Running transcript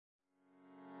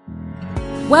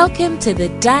Welcome to the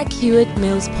Dag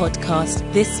Mills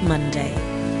podcast this Monday.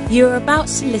 You are about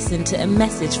to listen to a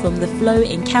message from the Flow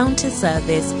Encounter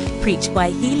service preached by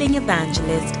healing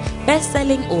evangelist,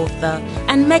 best-selling author,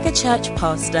 and megachurch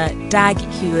pastor Dag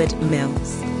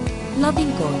Mills.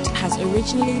 Loving God has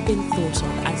originally been thought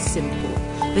of as simple,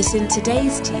 but in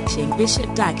today's teaching,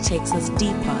 Bishop Dag takes us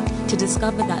deeper to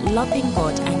discover that loving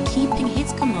God and keeping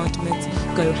His commandments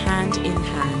go hand in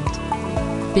hand.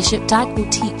 Bishop Dag will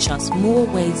teach us more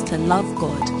ways to love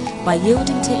God by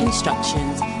yielding to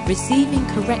instructions, receiving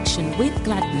correction with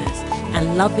gladness,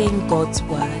 and loving God's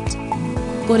word.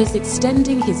 God is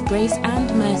extending His grace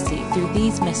and mercy through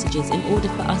these messages in order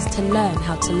for us to learn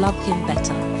how to love Him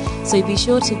better. So be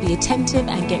sure to be attentive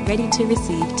and get ready to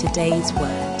receive today's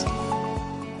word.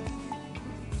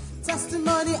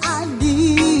 Testimony, I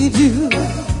need you.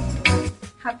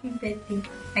 Happy birthday.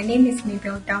 My name is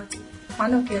Mabel Doughty,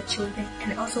 one of your children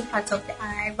and also part of the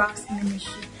Arrivals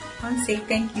ministry. I want to say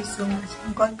thank you so much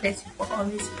and God bless you for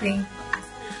always praying for us.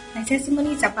 My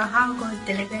testimony is about how God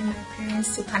delivered my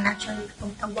parents supernaturally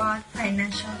from a wild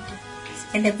financial debt.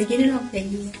 In the beginning of the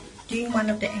year, during one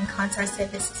of the encounter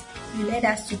services, you led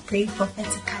us to pray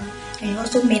prophetically and you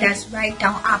also made us write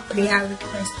down our prayer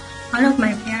requests. One of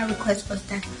my prayer requests was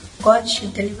that God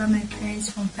should deliver my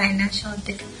parents from financial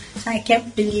debt. So I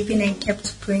kept believing and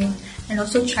kept praying and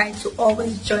also tried to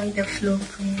always join the flow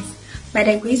prayers. By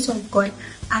the grace of God,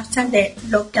 after the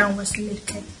lockdown was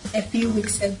lifted a few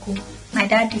weeks ago, my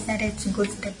dad decided to go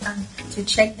to the bank to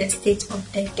check the state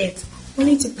of their debt,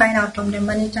 only to find out from the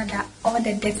manager that all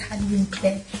the debts had been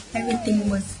cleared, everything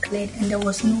was cleared and there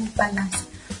was no balance.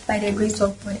 By the grace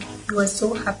of God, he was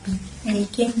so happy and he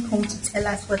came home to tell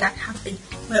us what had happened.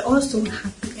 We're all so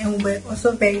happy and we're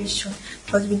also very shocked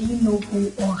because we didn't know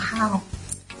who or how.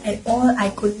 And all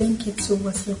I could link it to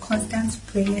was your constant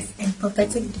prayers and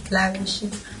prophetic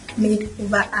declarations made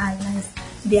over our lives.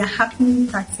 They are happening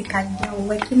practically. They are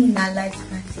working in our lives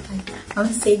practically. I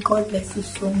want to say God bless you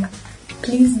so much.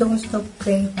 Please don't stop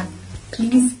praying for us.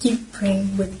 Please keep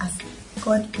praying with us.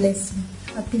 God bless you.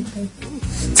 Happy birthday.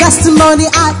 Testimony,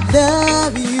 I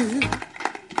love you.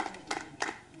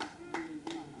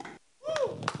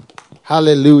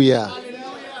 Hallelujah.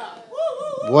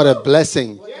 What a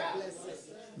blessing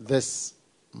this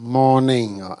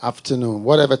morning or afternoon,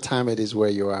 whatever time it is where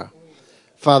you are.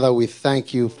 Father, we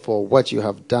thank you for what you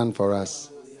have done for us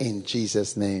in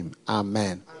Jesus' name.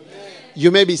 Amen.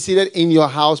 You may be seated in your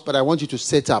house, but I want you to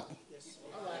sit up.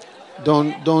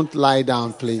 Don't lie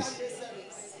down, please.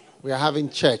 We are having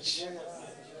church.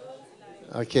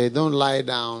 Okay, don't lie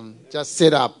down. Just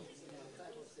sit up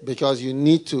because you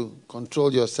need to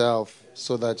control yourself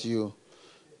so that you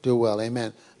do well.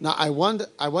 Amen. Now, I want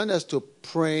us to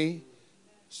pray.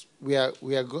 We are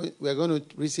going to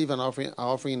receive our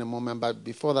offering in a moment, but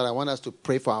before that, I want us to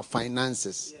pray for our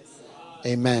finances.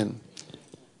 Amen.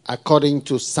 According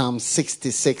to Psalm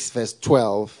 66, verse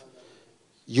 12,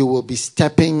 you will be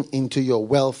stepping into your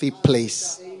wealthy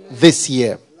place this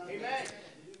year.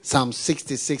 Psalm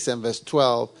 66 and verse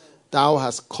 12, thou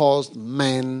hast caused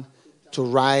men to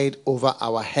ride over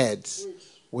our heads.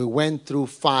 We went through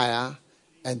fire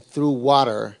and through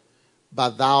water,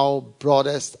 but thou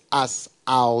broughtest us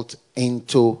out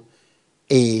into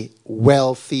a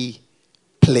wealthy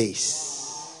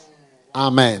place.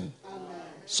 Amen.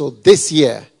 So this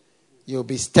year, you'll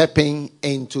be stepping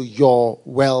into your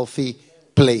wealthy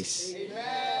place.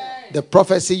 The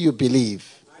prophecy you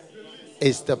believe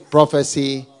is the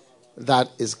prophecy that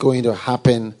is going to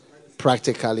happen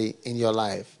practically in your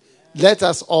life. Let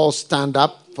us all stand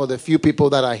up for the few people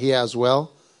that are here as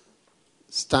well.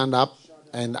 Stand up,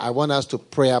 and I want us to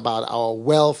pray about our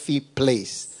wealthy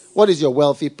place. What is your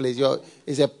wealthy place?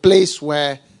 It's a place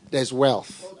where there's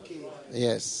wealth.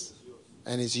 Yes,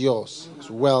 and it's yours. It's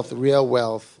wealth, real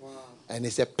wealth, and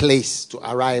it's a place to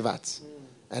arrive at.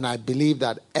 And I believe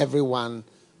that everyone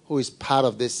who is part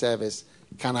of this service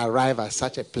can arrive at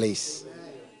such a place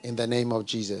in the name of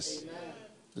Jesus.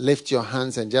 Lift your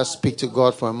hands and just speak to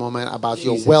God for a moment about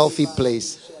your wealthy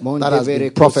place that has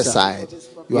been prophesied.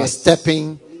 You are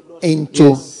stepping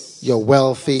into your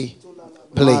wealthy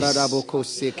place.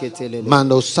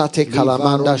 Mando sate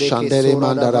kalamanda shandele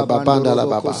mandara babanda la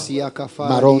baba.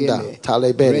 Maronda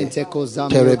talebere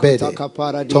terebede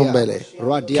tombele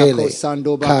kele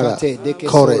kara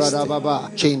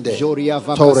koreste chinde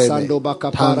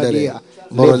torebe tandere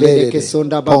morelede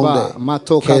ponde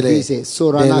kele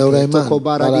delorema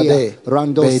balade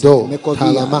bedo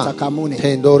talama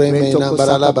tendore mena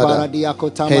baralabada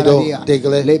hedo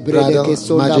degle bradel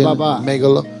majin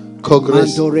megalo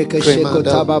Kogres,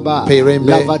 Cremanda,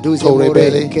 Perembe,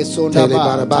 Torebele,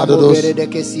 Telebarabados,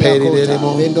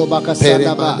 Perilemo,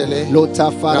 Peremandele,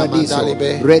 Lota Faradiso,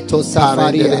 Reto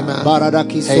Safaria,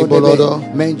 Baradaki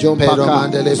Sondebe, Menjon Paka,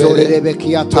 Zorebe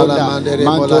Kiatonda,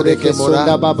 Mantore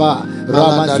Kesonda Baba,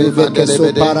 Ramazuve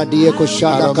Keso Paradie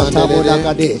Koshada Katamo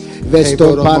Nagade,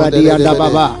 Vesto Paradia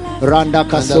Baba, Randa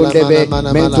Kasondebe,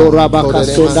 Mentoraba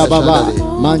Kasonda Baba,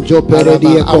 Manjo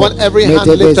Peredie. I want every hand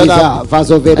lifted up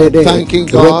and thanking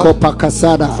God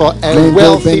for a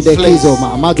wealthy place.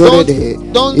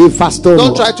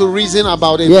 Don't try to reason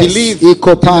about it. Believe in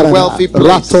a wealthy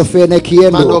place.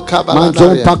 Mando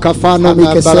Manjon Pakafano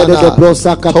Mikesede de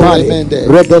Brosa Kapare,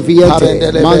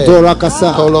 Redoviente, Mandora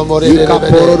Casa,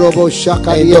 Ikaporobo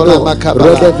Shakariedo,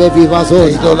 Redeve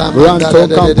Vivazola, Ranto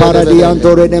Campara di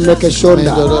Andore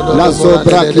Mekeshonda, Lazo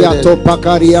Brachiato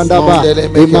Pakariandaba,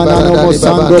 Imanano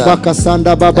Mosando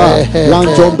Bakasanda Baba,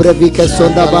 Lanjombre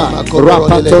Vikesondaba,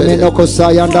 Rapatomeno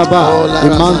Kosayandaba,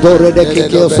 Imandore de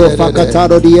Kikioso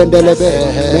Fakataro di Endelebe,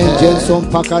 Jenson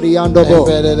Pakariandobo,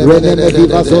 Reneme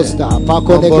Vivazosta,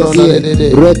 Paco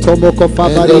Negezie, Retomoko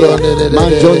Fabaria,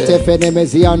 Manjonte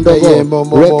Fenemeziandobo,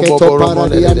 Reketo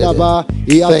Paradiandaba,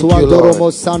 Iatuandoro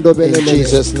Mosando Belele. In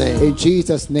Jesus' name. In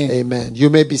Jesus' name. Amen. You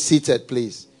may be seated,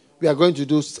 please. We are going to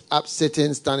do up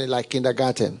sitting, standing like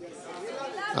kindergarten.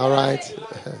 All right.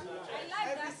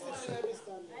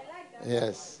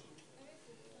 Yes.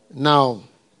 Now,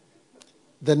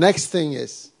 the next thing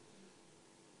is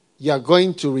you are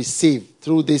going to receive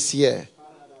through this year.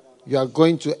 You are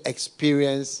going to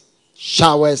experience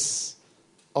showers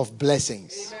of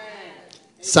blessings.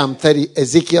 Psalm 30,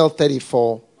 Ezekiel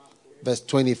 34, verse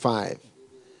 25.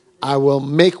 I will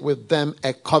make with them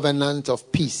a covenant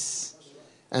of peace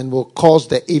and will cause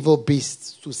the evil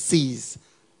beasts to cease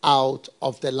out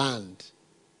of the land.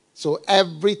 So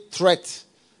every threat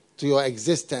to your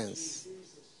existence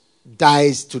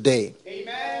dies today.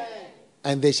 Amen.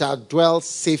 And they shall dwell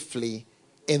safely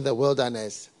in the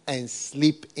wilderness and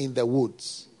sleep in the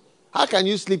woods. How can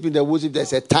you sleep in the woods if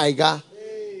there's a tiger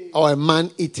or a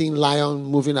man-eating lion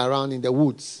moving around in the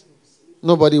woods?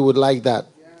 Nobody would like that.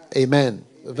 Amen.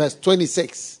 Verse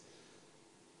 26.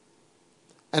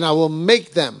 And I will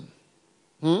make them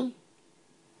and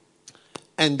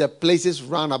the places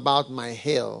round about my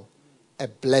hill a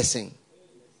blessing.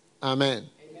 Amen.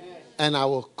 And I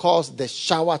will cause the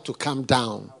shower to come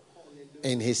down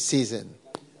in his season,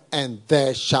 and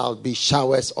there shall be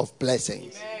showers of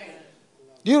blessings.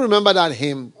 Do you remember that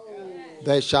hymn?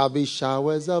 There shall be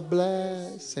showers of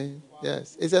blessing.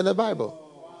 Yes, it's in the Bible.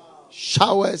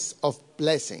 Showers of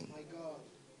blessing.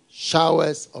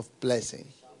 Showers of blessing.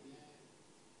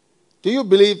 Do you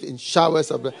believe in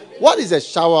showers of blessing? What is a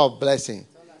shower of blessing?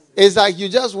 It's like you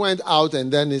just went out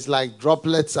and then it's like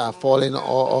droplets are falling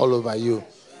all over you.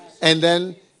 And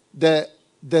then the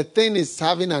thing is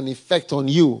having an effect on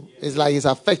you. It's like it's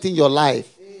affecting your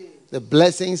life. The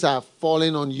blessings are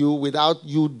falling on you without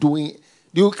you doing.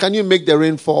 Can you make the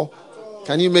rain fall?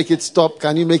 Can you make it stop?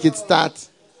 Can you make it start?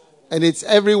 And it's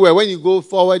everywhere. When you go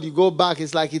forward, you go back.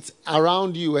 It's like it's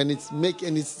around you and it's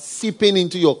seeping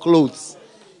into your clothes.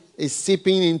 It's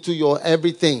seeping into your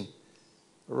everything.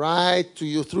 Right to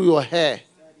you through your hair.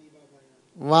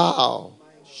 Wow.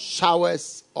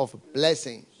 Showers of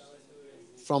blessing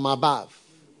from above.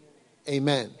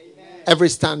 Amen. Every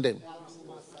standing.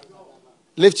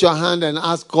 Lift your hand and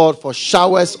ask God for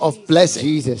showers of blessing.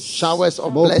 Jesus. Showers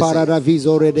of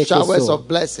blessing. Showers of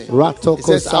blessing. He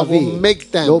says, I will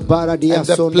make them and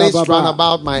the place round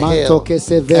about my hill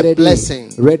a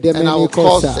blessing. And I will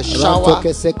cause the shower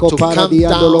to come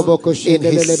down in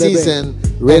his season.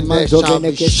 And there shall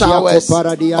be showers of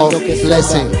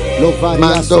blessing.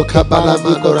 Mando kabala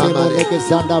mando ramani.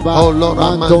 Oh Lord,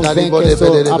 ramanda di bode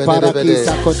bede bede bede.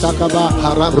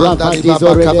 Haramanda di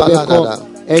baba kabala dada.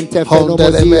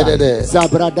 Hondelemede,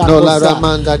 Nola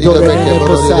Ramanda di Dobeke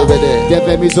Borode,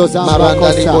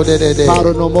 Maranda di Bode,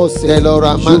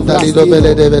 Delora Manda di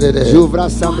Dobele de,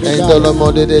 Endolo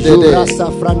Mode de,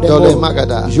 Dole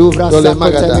Magada, Dole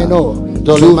Magada,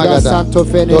 Dole Magada,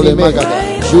 Dole Magada.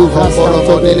 Juvrasta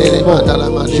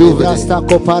Juvrasta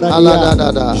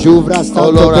Coparadia, Juvrasta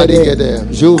Olorade,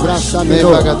 Juvrasta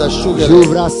Nevagada Sugar,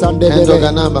 Juvrasta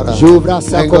Endoganamara,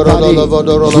 Juvrasta Copari,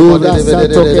 Juvrasta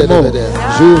Tokemo,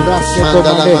 Juvrasta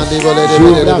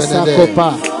Juvrasta Copa,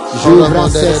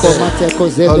 Juvrasta Comate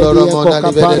Cosele,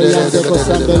 Cocaparia de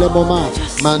Cosandele Moma,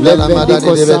 Mandala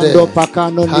Cosando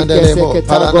Pacano Nicese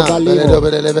Cetago Valino,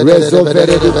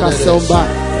 Resolvere di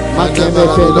Casomba. Mateme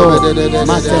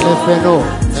feno,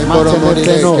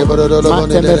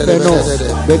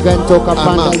 Bevento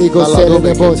capanda ligo sele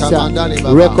de bossa,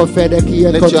 Reco fede ki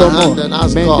e kotomo,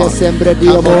 Mende sembre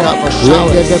diamo,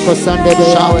 Rende de cosande de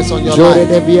Jore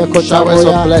de via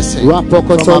kotamoya, Rapo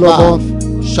kotolomo,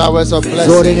 showers of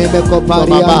blessing, Zore ne me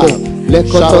kopariando, Le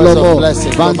kotolomo,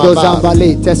 Bando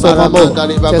zambali,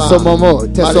 tesomomo,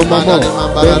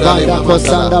 Bevanda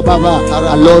kosanda baba,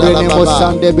 Alore ne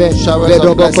mosande be,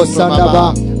 Vedobo kosanda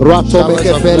ba, Rato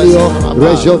beke felio,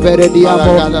 Rejo vere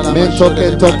diamo, Mento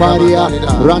kento paria,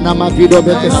 Rana mavido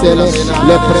beke sele,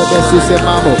 Le prede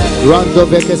susemamo, Rando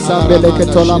beke sambe le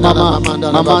ketola mama,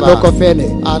 Mama no kofene,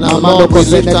 Mama no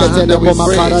kofene ketele boma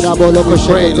parada bolo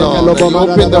koshete tele boma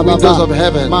open the windows of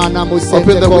heaven, Mana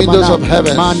open the windows of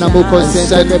heaven, and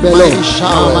send many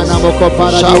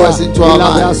showers into our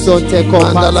lives.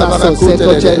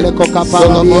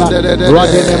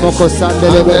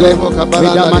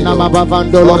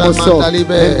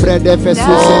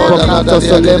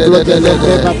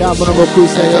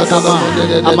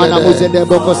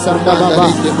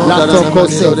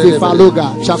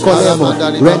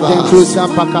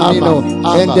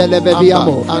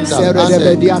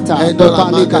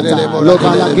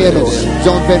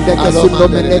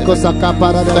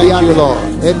 Thank you, Lord.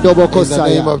 In the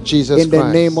name of Jesus Christ. In the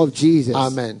name of Jesus.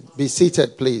 Amen. Be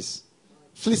seated, please.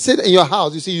 Please sit in your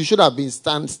house. You see, you should have been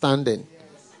standing. You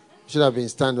should have been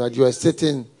standing, but you are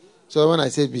sitting. So when I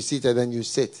say be seated, then you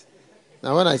sit.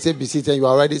 Now when I say be seated, you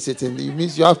are already sitting. It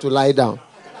means you have to lie down.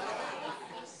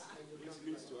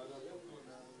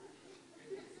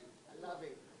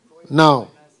 Now,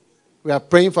 we are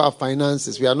praying for our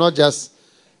finances. We are not just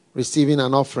receiving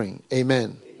an offering.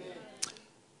 Amen.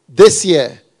 This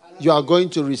year, you are going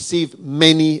to receive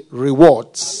many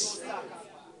rewards.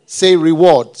 Say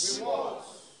rewards.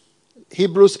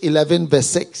 Hebrews 11 verse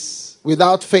 6.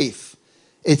 Without faith,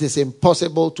 it is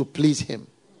impossible to please him.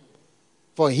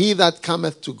 For he that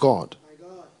cometh to God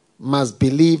must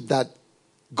believe that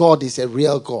God is a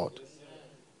real God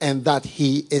and that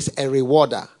he is a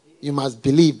rewarder. You must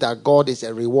believe that God is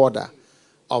a rewarder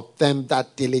of them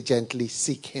that diligently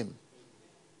seek him.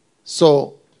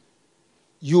 So,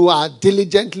 you are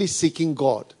diligently seeking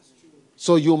God.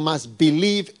 So you must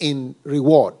believe in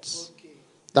rewards.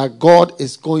 That God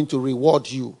is going to reward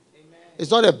you. It's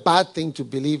not a bad thing to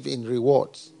believe in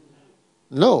rewards.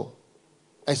 No.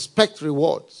 Expect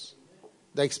rewards.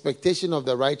 The expectation of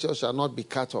the righteous shall not be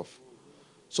cut off.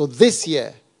 So this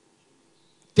year,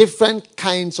 different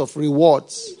kinds of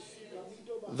rewards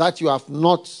that you have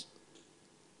not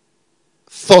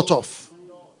thought of,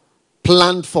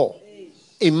 planned for,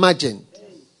 imagined,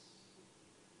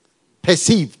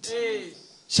 perceived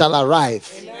shall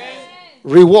arrive. Amen.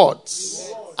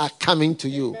 Rewards are coming to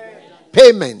you.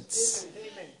 Payments.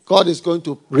 God is going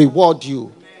to reward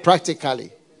you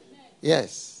practically.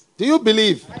 Yes. Do you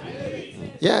believe?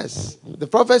 Yes. The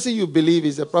prophecy you believe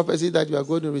is a prophecy that you are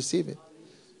going to receive it.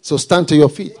 So stand to your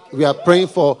feet. We are praying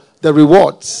for the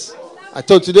rewards. I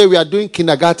told today we are doing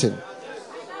kindergarten.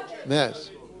 Yes.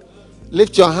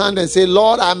 Lift your hand and say,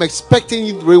 Lord, I'm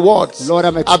expecting rewards. Lord,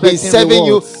 I've been serving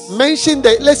rewards. You. Mention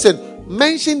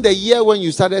the year when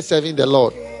you started serving the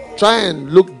Lord. Try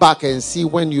and look back and see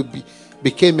when you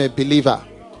became a believer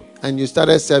and you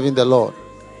started serving the Lord.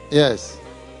 Yes.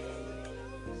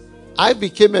 I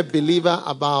became a believer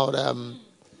about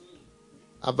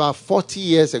 40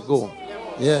 years ago.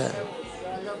 Yeah.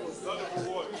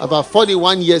 About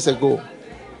 41 years ago.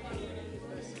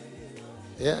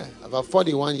 Yeah, about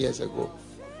 41 years ago.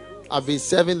 I've been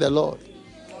serving the Lord.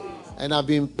 And I've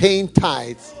been paying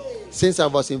tithes since I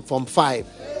was in Form 5.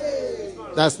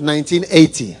 That's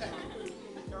 1980.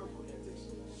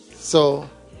 So,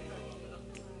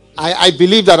 I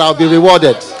believe that I'll be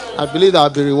rewarded. I believe that I'll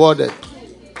be rewarded.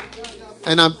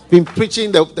 And I've been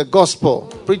preaching the gospel,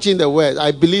 preaching the word.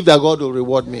 I believe that God will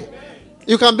reward me.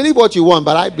 You can believe what you want,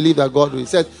 but I believe that God will. He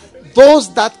said,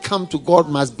 those that come to God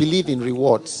must believe in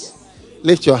rewards.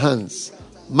 Lift your hands.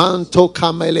 Manto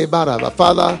kamele baraba.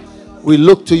 Father, we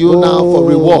look to you now for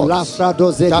reward.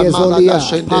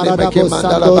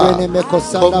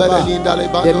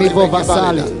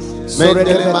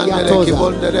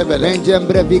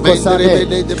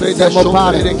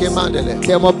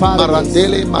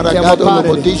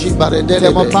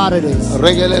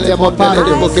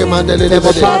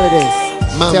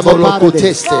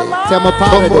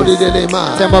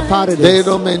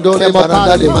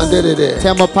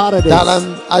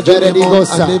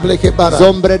 Veredigosa,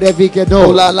 Zombre de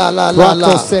Vigeno,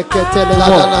 Rato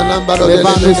Seketelemo,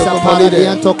 Levanisa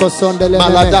Paradianto Cosonde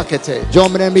Lemene,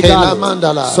 Jomre Migalo,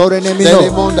 Sorenemino,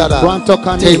 Ranto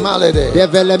Cani,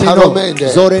 Develemino,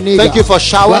 Zoreniga. Thank you for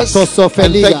showers and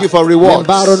thank you for rewards.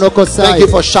 Thank you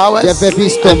for showers and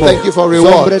thank you for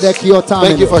rewards.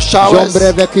 Thank you for showers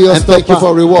and thank you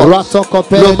for rewards.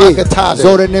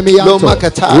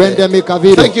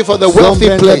 Thank you for the wealthy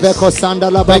place.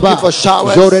 Thank you for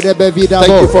showers.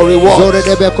 Thank you for rewards.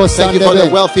 Thank you for the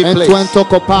wealthy place.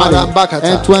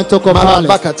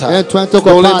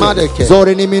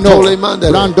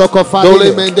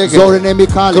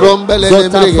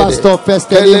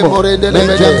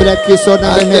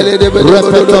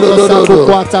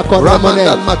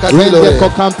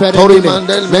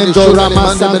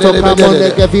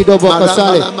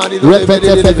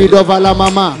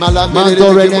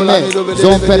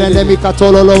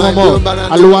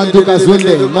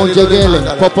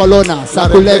 Popolona,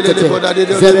 Sakulekete,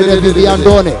 Zere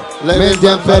Viviandone,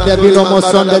 Mendem Fede Vino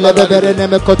Mosonde Lebeberene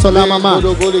Mekotola Mama,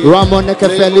 Ramone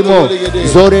Kefelimo,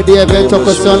 Zore di Evento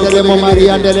Cosonde Lemo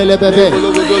Mariande Lebebe,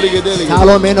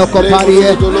 Salomeno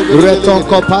Coparie, Reton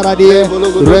Coparadie,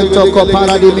 Reton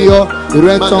Coparadimio,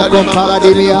 Reton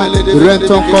Comparadimia,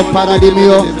 Reton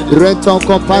Comparadimio, Reton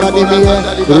Comparadimia,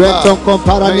 Reton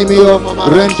Comparadimio,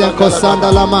 Renten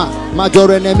Cosanda Lama,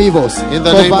 Majore Nemivos, in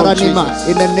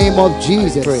the name of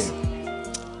Jesus. Pray.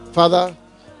 Father,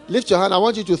 lift your hand. I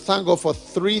want you to thank God for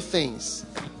three things: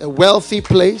 a wealthy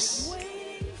place,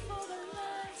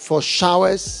 for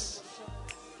showers,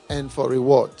 and for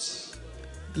rewards.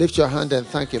 Lift your hand and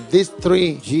thank Him. These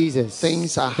three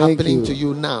things are happening to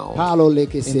you now.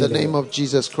 In the name of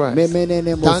Jesus Christ.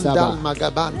 Dandal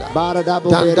Magabanda.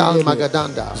 Dandal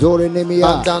Magadanda.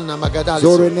 Bandana Magadali.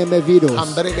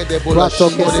 Ambrege de Bulash.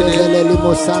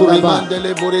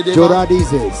 Turimandele Borede.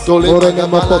 Joradizes. Orene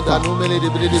Mokoka.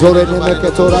 Zorene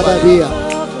Ketoradia.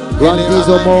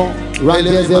 Randizomo.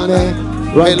 Randezeme.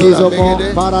 Randizomo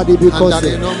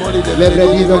paradibikose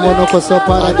lebredizo monokoso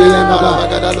paradiana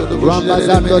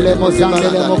rambazando le mozande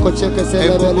le mokocheke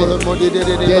selebele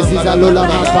deziza lola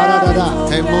paradada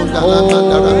oh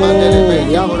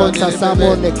yankonta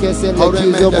samone kese le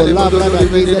jizo bolabra da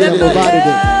gize le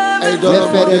mobaride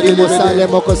lefere di mosale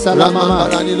mokosala mama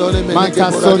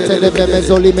manta sonte le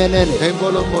bemezoli menene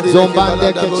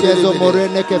zombande ke chezo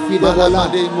morene ke fide vola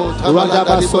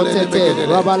radaba sontete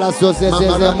rabala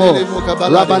zozezezemo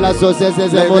rabala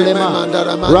zozezezemo lema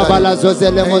rabala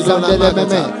zozelemo zandele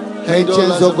meme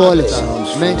mencenzo gole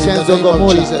mencenzo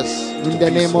gomola. In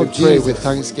the name of Jesus. Pray with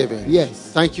thanksgiving.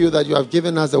 Yes. Thank you that you have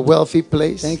given us a wealthy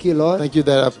place. Thank you, Lord. Thank you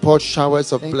that you have poured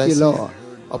showers of blessing. Thank you, Lord.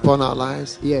 Upon our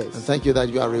lives. Yes. And thank you that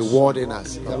you are rewarding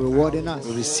us. You are rewarding us.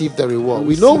 We receive the reward.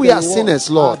 We know we are sinners,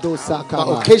 Lord.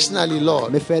 But occasionally,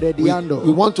 Lord,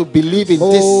 we want to believe in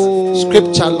this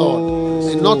scripture,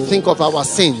 Lord, and not think of our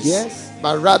sins. Yes.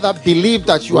 But rather believe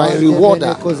that you are a rewarder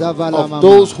of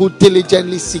those who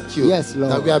diligently seek you. Yes,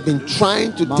 Lord. That we have been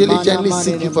trying to diligently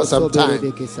seek you for some time.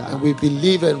 And we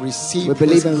believe and receive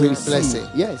this great blessing.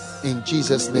 Yes. In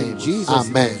Jesus' name. In Jesus'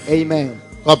 Amen. name. Amen.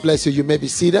 God bless you. You may be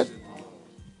seated.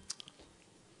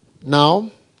 Now,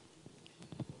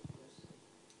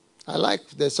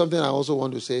 there's something I also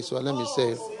want to say, so let me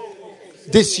say.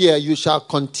 This year you shall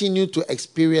continue to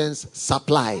experience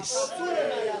supplies.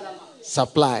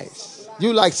 Supplies.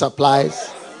 You like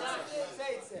supplies?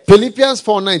 Philippians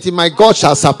 4:19, my God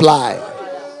shall supply.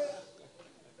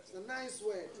 It's a nice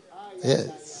word.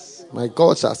 Yes. My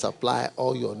God shall supply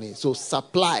all your needs. So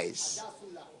supplies.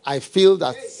 I feel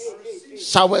that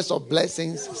showers of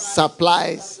blessings,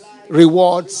 supplies,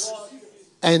 rewards,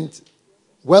 and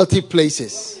wealthy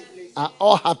places are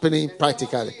all happening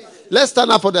practically. Let's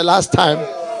stand up for the last time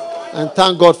and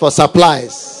thank God for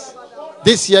supplies.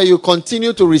 This year you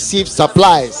continue to receive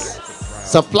supplies.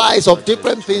 Supplies of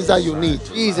different things that you need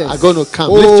are going to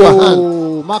come. Lift your hand.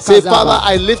 Say, Father,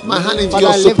 I lift my hand into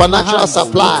your supernatural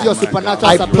supply.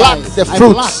 I pluck the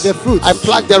fruits. I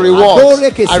pluck the rewards.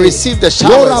 I receive the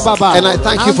showers. And I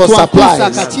thank you for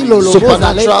supplies.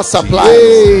 Supernatural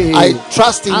supplies. I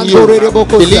trust in you.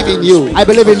 Believe in you. I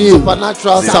believe in you.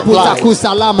 Supernatural supplies.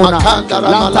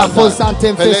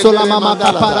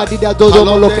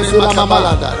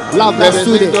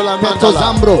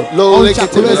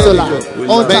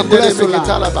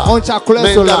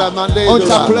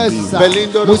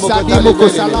 Musadimu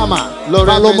kusalama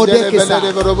Valomodekesa,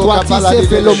 Twatise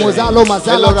Felomozalo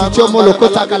Mazala Tichomo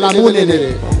Lokota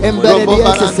Kalamunene,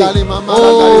 Emberediese,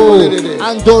 Oh,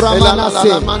 Andora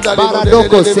Manase,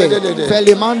 Baradokose,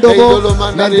 Felimandobo,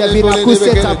 Mendevina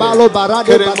Kuseta, Balo,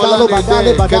 Barade, Badalo,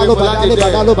 Badale, Badalo, Badale,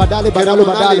 Badalo, Badale, Badalo,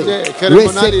 Badale,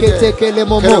 Resekete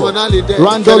Kelemomo,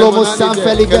 Randolomo San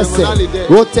Feligese,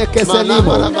 Roteke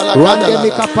Selimo,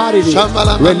 Randemika Paridi,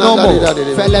 Renomo,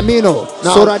 Felemino,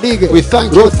 Soradige. We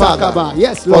thank you, Father,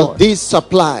 yes, for Lord. these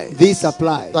supplies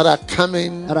that are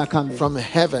coming from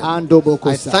heaven. I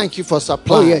thank you for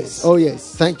supplies. Oh yes, oh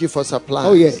yes. Thank you for supplies.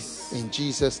 Oh yes. In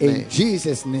Jesus' name. In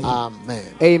Jesus' name. Amen.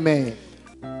 Amen.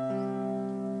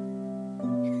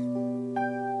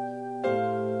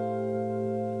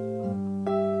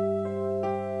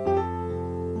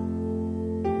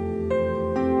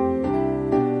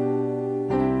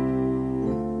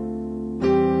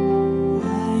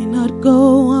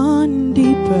 Go on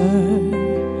deeper,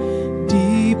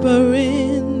 deeper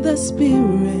in the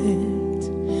Spirit,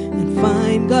 and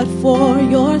find God for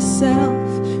yourself.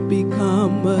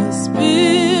 Become a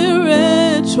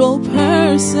spiritual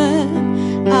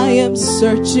person. I am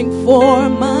searching for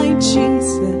my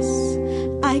Jesus.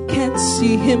 I can't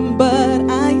see him, but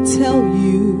I tell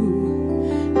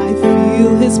you, I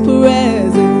feel his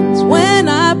presence when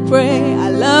I pray.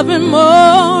 I love him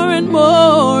more and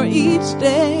more each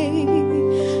day.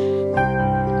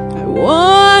 I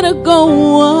want to go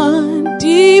on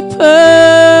deeper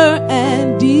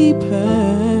and deeper.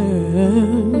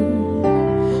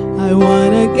 I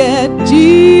want to get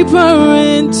deeper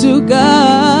into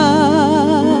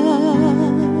God.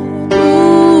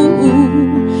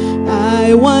 Ooh,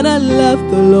 I want to love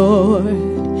the Lord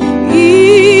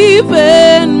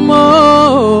even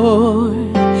more.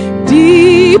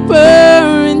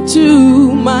 Deeper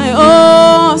into my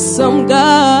awesome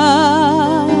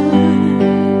God.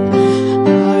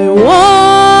 I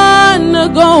want to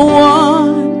go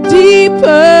on deeper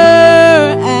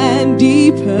and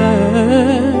deeper.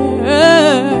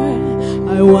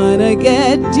 I want to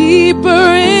get deeper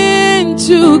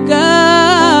into God.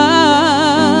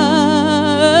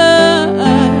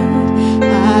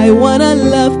 I want to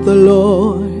love the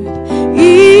Lord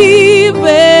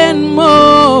even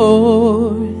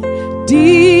more.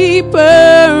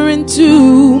 Deeper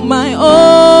into my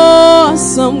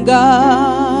awesome God.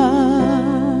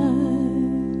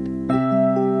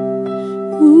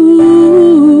 Ooh.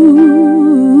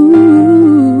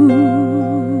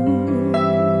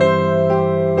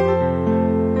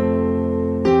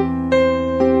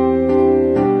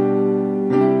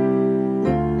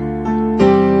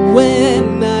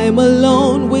 When I'm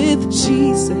alone with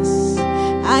Jesus,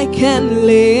 I can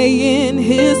lay in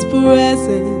his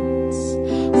presence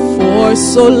for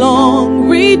so long,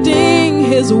 reading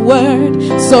his word,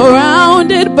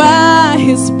 surrounded by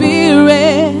his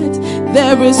spirit.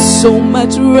 There is so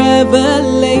much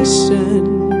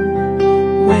revelation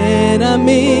when I'm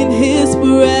in his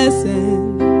presence.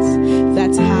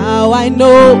 That's how I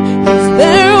know he's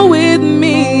there with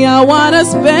me. I want to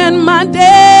spend my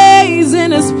days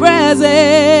in his presence.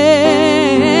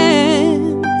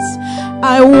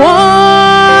 I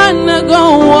want to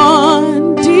go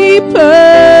on deeper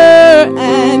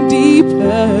and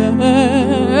deeper.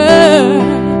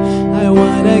 I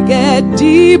want to get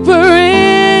deeper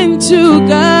into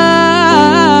God.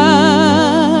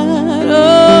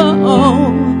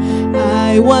 Oh,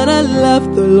 I want to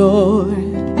love the Lord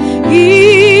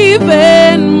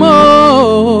even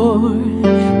more.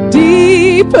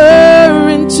 Deeper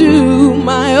into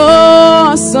my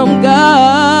awesome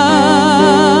God.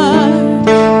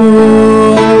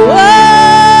 Oh,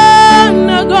 I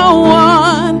wanna go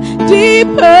on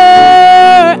deeper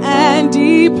and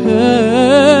deeper.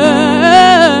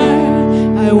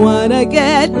 I wanna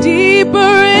get deeper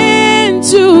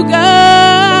into God.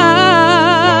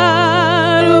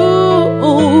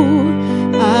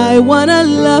 Ooh, I wanna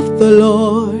love the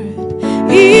Lord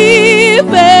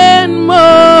even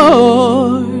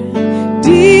more.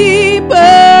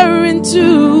 Deeper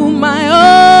into my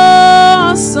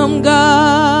awesome God.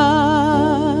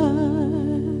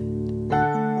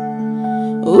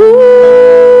 Ooh.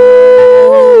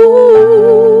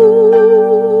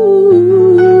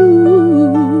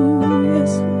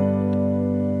 Yes.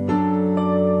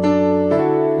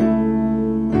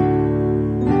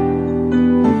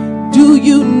 Do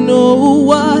you know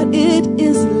what it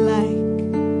is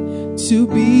like to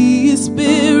be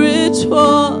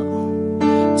spiritual?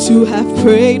 To have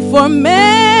prayed for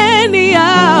many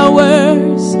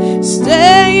hours,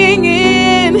 staying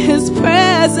in his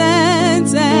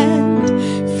presence and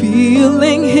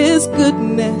feeling his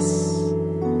goodness.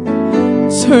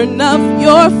 Turn off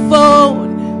your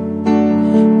phone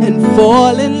and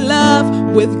fall in love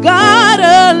with God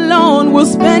alone. We'll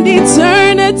spend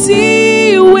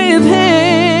eternity with Him.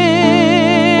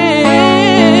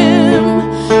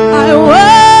 I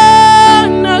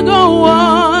wanna go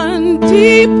on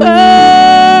deeper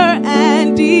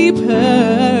and deeper.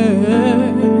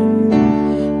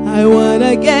 I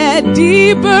wanna get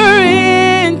deeper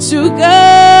into God.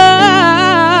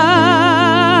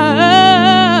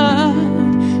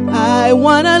 I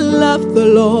wanna love the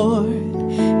Lord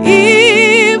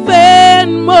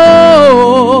even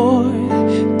more,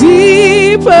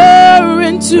 deeper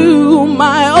into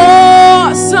my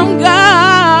awesome God.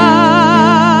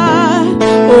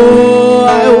 Oh,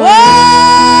 I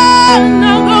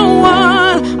wanna go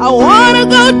on. I wanna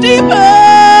go deeper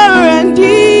and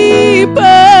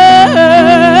deeper.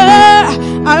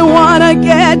 I wanna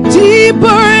get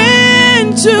deeper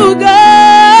into God.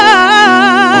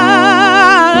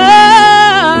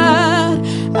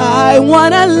 I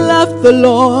wanna love the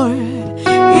Lord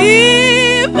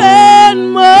even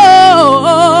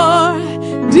more,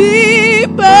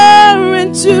 deeper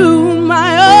into my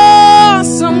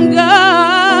awesome God.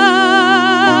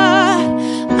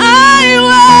 I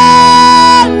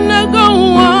wanna go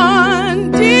on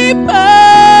deeper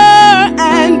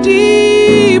and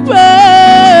deeper.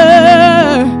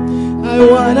 I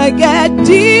wanna get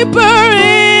deeper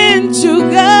into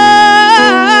God.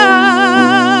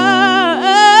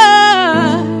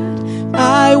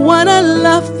 I wanna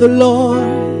love the Lord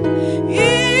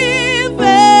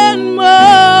even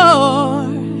more,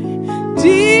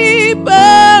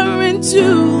 deeper into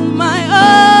my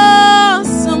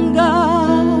awesome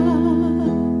God.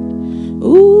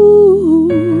 Ooh,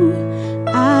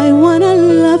 I wanna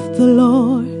love the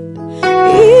Lord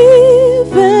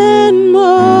even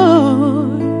more,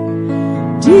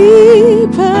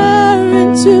 deeper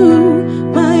into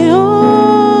my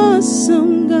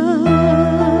awesome God.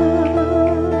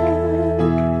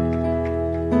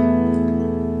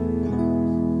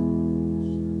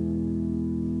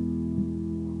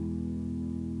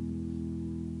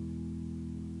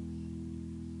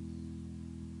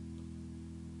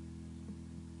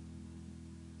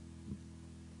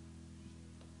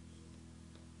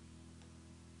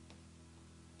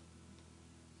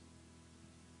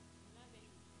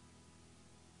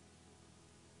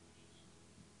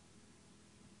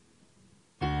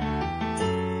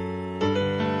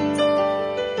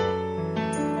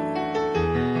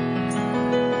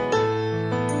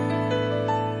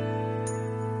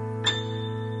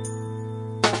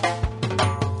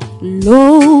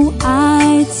 Lo,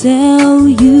 I tell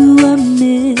you a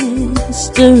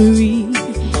mystery.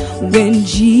 When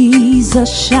Jesus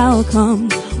shall come,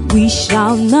 we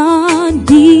shall not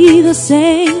be the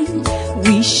same.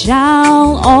 We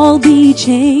shall all be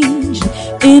changed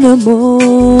in a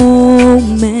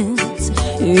moment,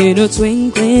 in a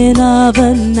twinkling of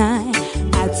an eye,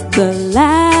 at the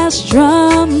last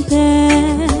trumpet.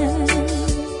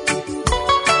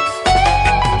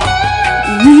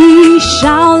 We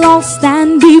shall all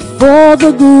stand before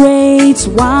the great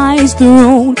wise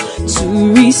throne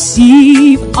to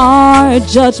receive our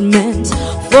judgment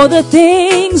for the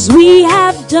things we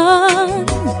have done,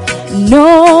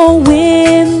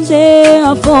 knowing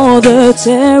therefore the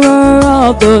terror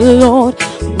of the Lord.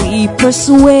 We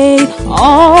persuade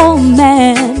all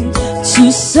men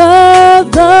to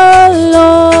serve the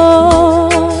Lord.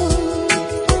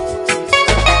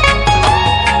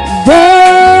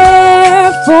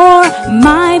 Therefore,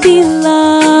 my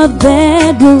beloved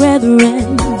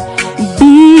brethren,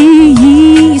 be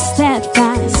ye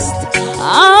steadfast,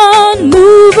 unmovable,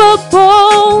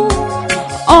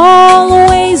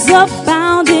 always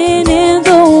abounding in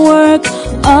the work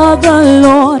of the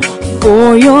Lord.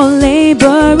 For your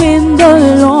labor in the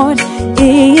Lord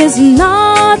is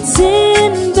not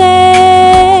in vain.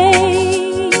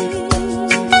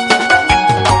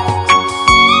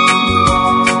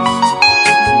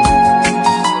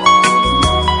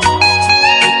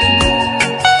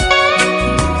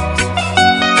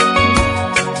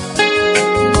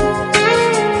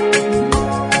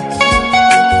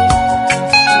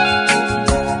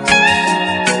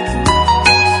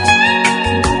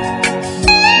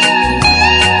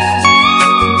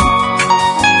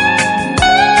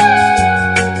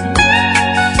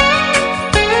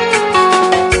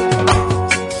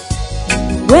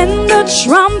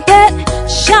 Trumpet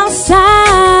shall sound,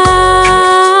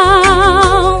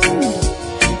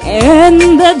 and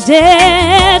the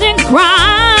dead in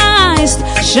Christ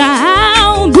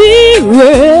shall be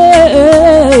raised.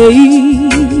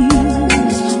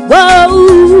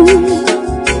 Whoa!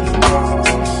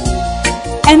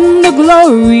 And the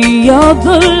glory of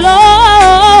the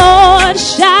Lord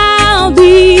shall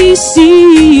be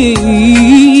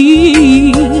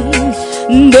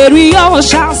said we all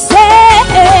shall say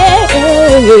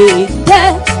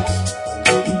that.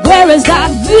 Where is that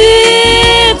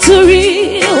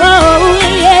victory? Oh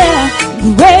yeah.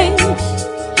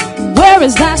 Where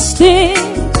is that sting?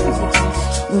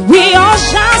 We all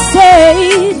shall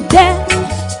say that.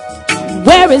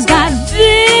 Where is that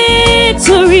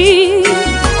victory?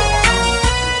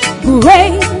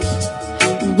 Great.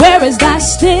 Where is that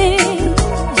sting?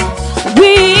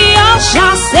 We all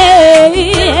shall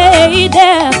say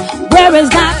that. Where is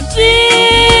that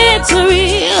victory?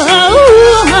 Oh,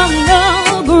 no,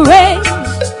 great.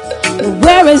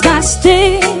 Where is that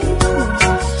sting?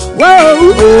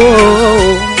 Whoa,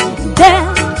 that.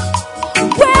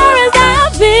 Where is that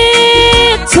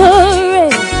victory?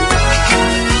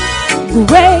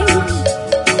 Great.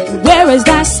 Where is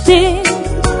that sting?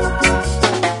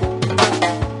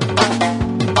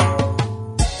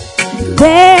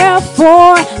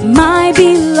 Therefore, my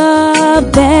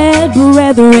beloved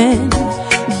brethren,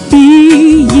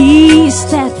 be ye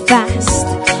steadfast,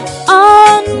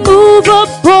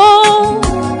 unmovable,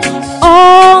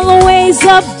 always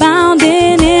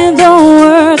abounding in the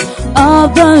work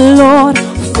of the Lord,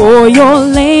 for your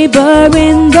labor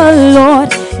in the Lord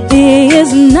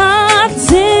is not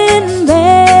in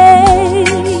vain.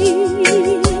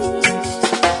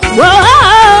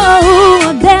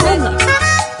 Whoa, then.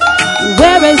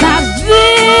 Where is that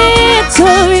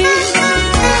victory?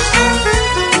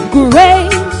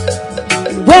 Great.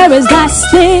 Where is that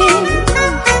sting?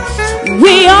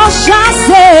 We all shall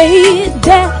say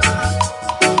that.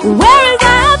 Where is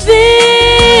that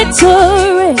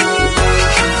victory?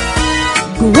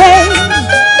 Great.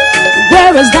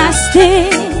 Where is that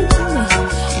sting?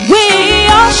 We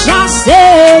all shall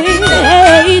say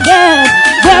that.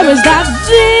 Where is that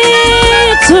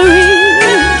victory?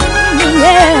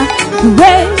 Yeah.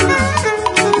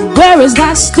 Where is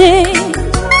that sting?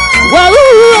 Whoa,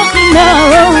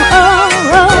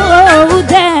 no,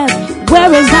 Dad.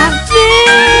 Where is that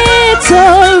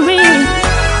victory?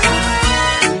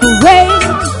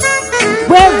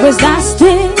 Where is that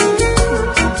sting?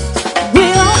 We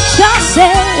all shall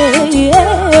say,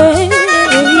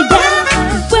 Dad,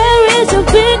 where is the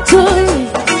victory?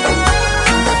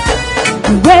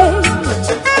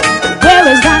 Where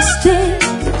is that sting?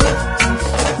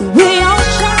 We all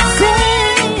shall say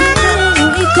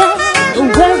that.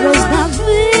 Where is that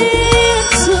victory?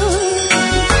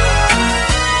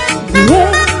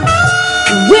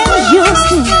 Where is your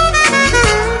sting?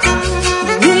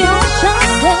 We all shall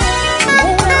say.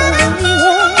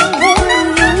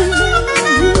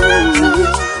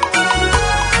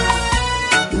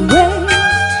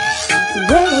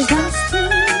 Where is that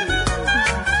sting?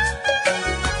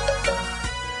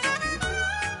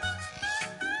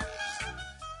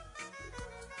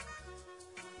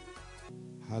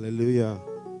 Hallelujah.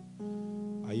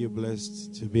 Are you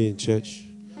blessed to be in church?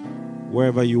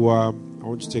 Wherever you are, I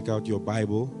want you to take out your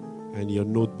Bible and your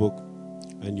notebook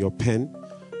and your pen,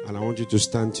 and I want you to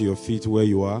stand to your feet where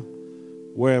you are.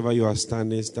 Wherever you are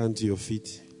standing, stand to your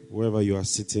feet. Wherever you are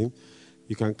sitting,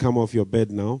 you can come off your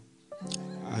bed now,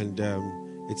 and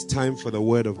it's time for the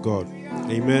Word of God.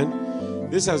 Amen.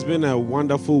 This has been a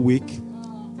wonderful week.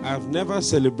 I've never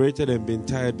celebrated and been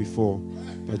tired before,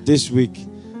 but this week,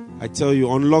 I tell you,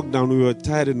 on lockdown, we were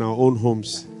tired in our own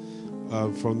homes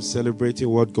from celebrating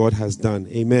what God has done.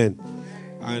 Amen.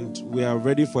 And we are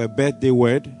ready for a birthday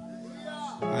word.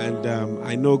 And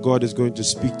I know God is going to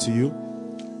speak to you.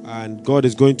 And God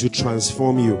is going to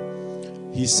transform you.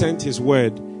 He sent His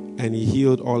word and He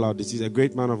healed all our disease. A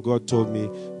great man of God told me,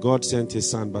 God sent His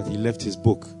Son, but He left His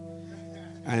book.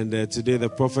 And today the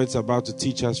prophet's about to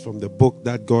teach us from the book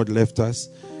that God left us.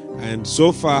 And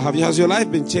so far, has your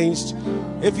life been changed?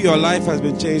 If your life has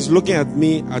been changed, looking at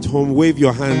me at home, wave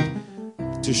your hand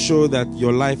to show that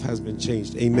your life has been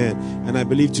changed. Amen. And I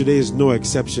believe today is no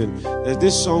exception. There's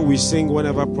this song we sing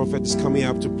whenever prophet is coming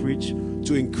up to preach,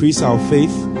 to increase our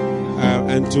faith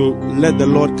and to let the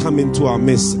Lord come into our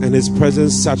midst and His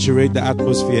presence saturate the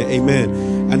atmosphere. Amen.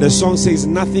 And the song says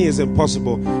nothing is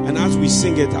impossible. And as we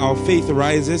sing it, our faith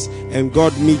rises and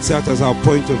God meets us as our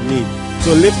point of need.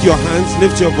 So lift your hands,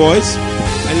 lift your voice,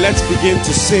 and let's begin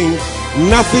to sing.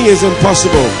 Nothing is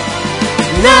impossible.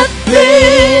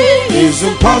 Nothing is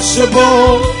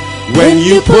impossible when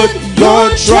you put your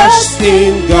trust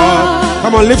in God.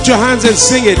 Come on, lift your hands and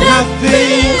sing it.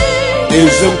 Nothing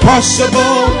is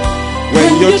impossible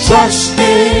when you're trusting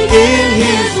in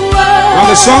His word. Now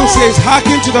the song says,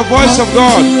 hearken to the voice of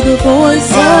God. The voice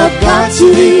of God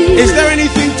to me. Is there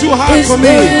anything too hard for me?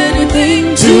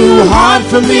 Anything Too hard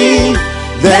for me?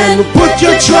 Then put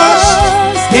your trust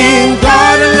in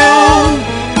God alone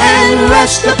and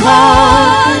rest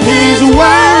upon His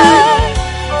word.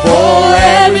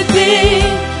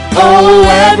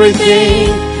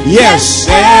 everything. Yes,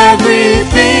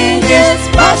 everything is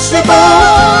possible.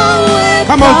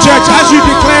 Come on, church, as you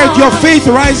declare it, your faith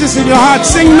rises in your heart.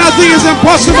 Sing, nothing is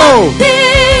impossible.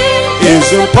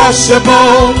 Is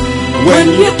impossible when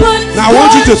you put. Now I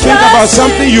want you to think about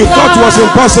something you thought was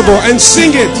impossible and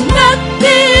sing it.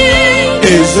 Nothing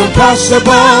is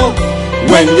impossible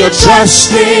when you're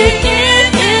trusting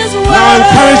in His word. Now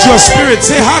encourage your spirit.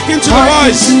 Say, hearken to the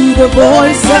voice. The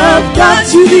voice of God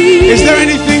to thee. Is there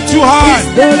anything too hard? Is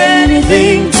there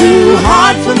anything too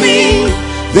hard for me?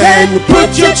 Then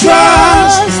put your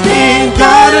trust in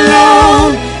God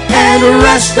alone and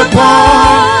rest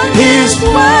upon His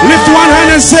word. Lift one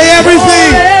hand and say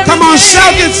everything. Come on,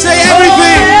 shout it. Say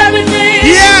everything.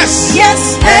 Yes.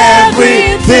 Yes.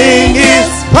 Everything is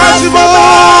possible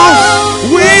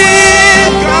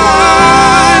with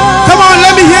God. Come on,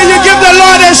 let me hear you give the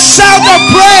Lord a shout of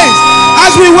praise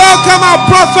as we welcome our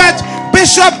prophet,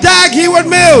 Bishop Dag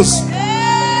Mills.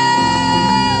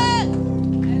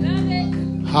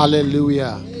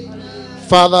 Hallelujah.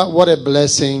 Father, what a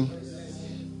blessing.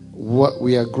 What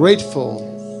we are grateful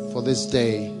for this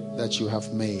day that you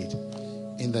have made.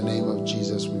 In the name of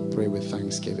Jesus, we pray with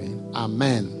thanksgiving.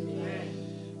 Amen.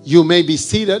 You may be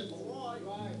seated.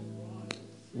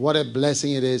 What a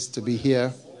blessing it is to be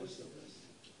here.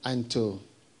 And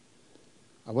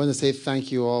I want to say thank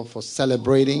you all for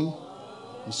celebrating.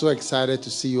 I'm so excited to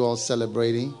see you all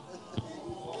celebrating.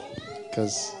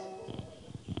 Because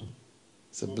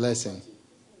it's a blessing.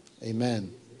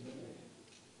 Amen.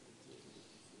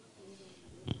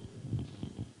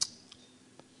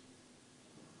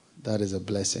 That is a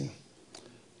blessing.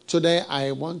 Today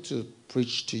I want to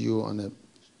preach to you on a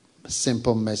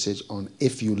simple message on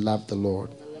if you love the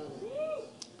Lord.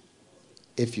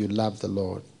 If you love the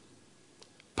Lord.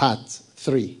 Part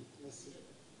 3.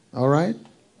 All right?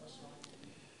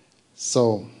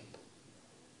 So,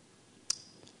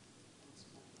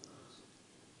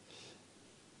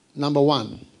 number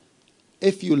 1,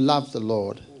 if you love the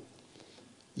Lord,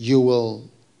 you will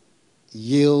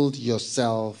yield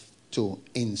yourself to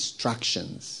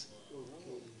instructions.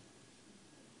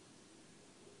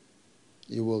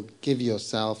 You will give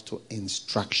yourself to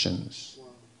instructions.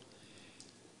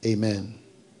 Amen.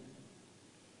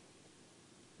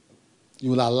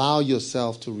 You will allow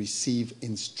yourself to receive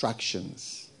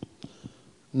instructions.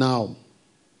 Now,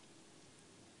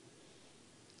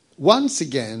 once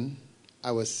again,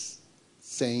 I was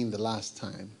saying the last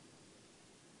time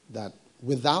that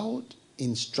without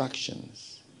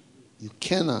instructions, you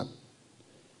cannot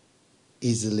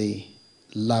easily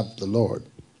love the Lord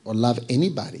or love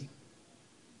anybody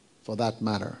for that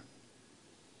matter.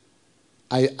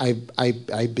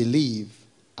 I believe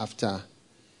after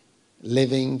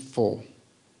living for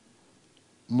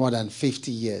more than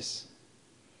 50 years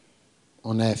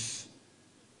on earth,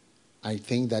 I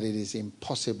think that it is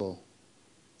impossible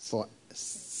for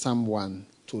someone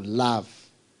to love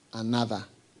another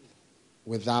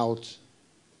without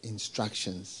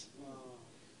instructions.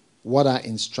 What are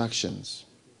instructions?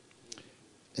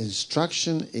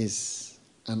 Instruction is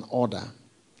an order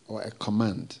or a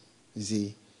command. You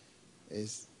see,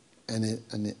 is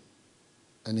an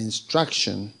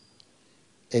instruction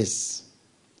is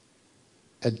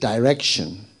a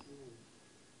direction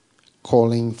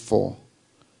calling for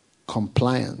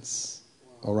compliance.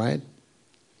 All right?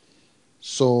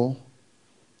 So,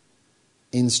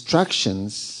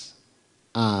 instructions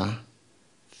are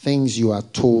things you are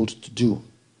told to do.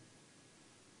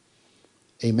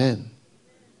 Amen.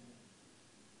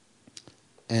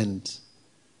 And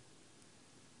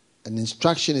an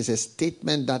instruction is a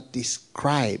statement that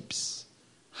describes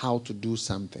how to do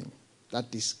something. That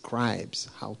describes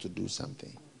how to do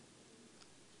something.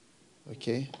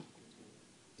 Okay?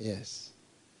 Yes.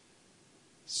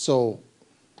 So,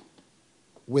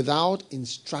 without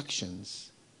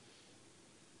instructions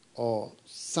or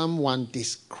someone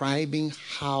describing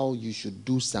how you should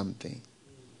do something,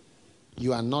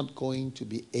 you are not going to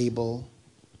be able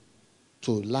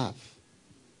to love.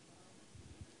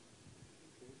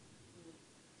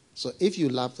 So if you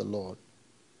love the Lord,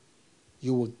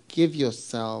 you will give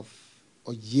yourself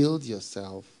or yield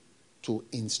yourself to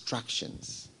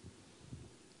instructions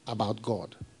about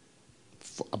God,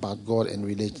 and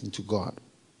relating to God.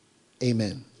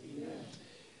 Amen. Amen.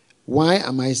 Why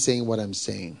am I saying what I'm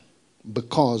saying?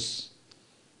 Because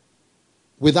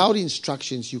without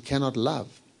instructions, you cannot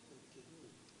love.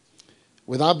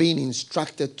 Without being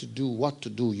instructed to do what to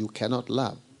do, you cannot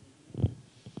love.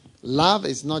 Love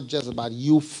is not just about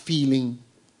you feeling,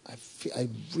 I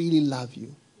really love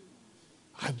you.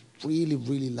 I really,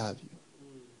 really love you.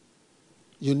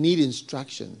 You need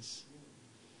instructions.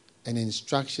 And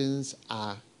instructions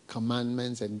are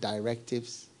commandments and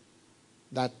directives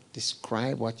that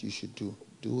describe what you should do.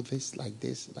 Do this, like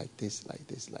this, like this, like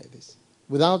this, like this.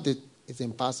 Without it, it's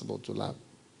impossible to love.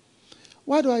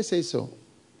 Why do I say so?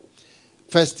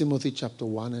 1 Timothy chapter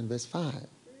 1 and verse 5.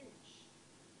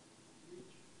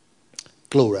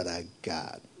 Glory to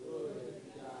God.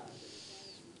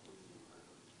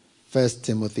 1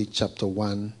 Timothy chapter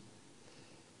 1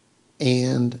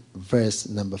 and verse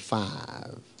number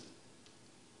 5.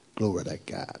 Glory to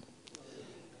God.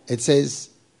 It says,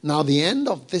 now the end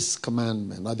of this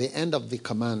commandment, or the end of the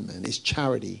commandment, is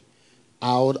charity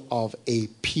out of a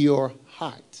pure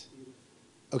heart.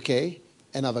 Okay?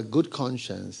 And of a good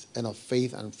conscience and of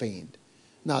faith unfeigned.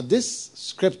 Now this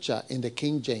scripture in the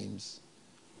King James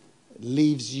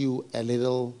leaves you a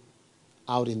little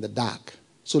out in the dark.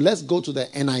 So let's go to the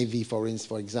NIV for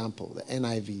example. The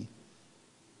NIV.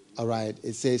 All right.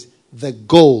 It says, the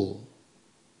goal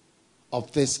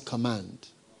of this command.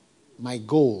 My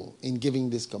goal in giving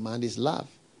this command is love.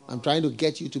 I'm trying to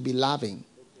get you to be loving.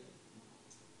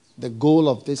 The goal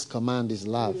of this command is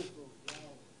love.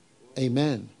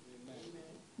 Amen.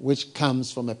 Which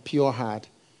comes from a pure heart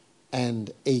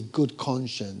and a good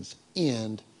conscience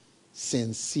and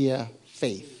sincere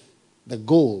faith. The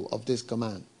goal of this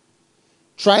command.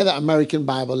 Try the American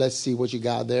Bible. Let's see what you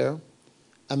got there.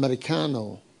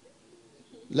 Americano.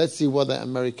 Let's see what the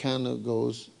Americano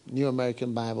goes. New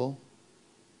American Bible.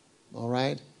 All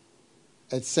right.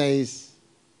 It says,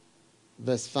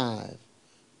 verse 5,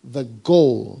 the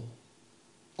goal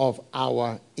of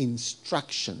our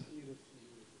instruction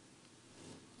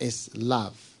is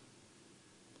love.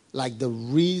 Like the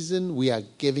reason we are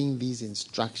giving these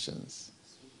instructions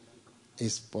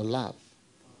is for love.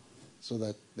 So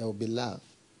that there will be love.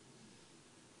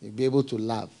 You'll be able to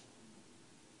love.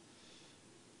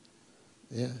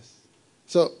 Yes.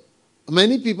 So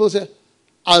many people say,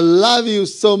 I love you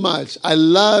so much. I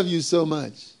love you so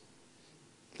much.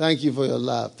 Thank you for your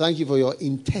love. Thank you for your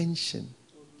intention.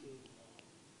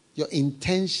 Your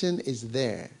intention is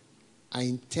there. I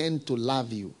intend to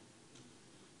love you.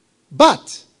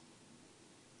 But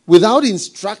without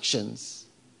instructions,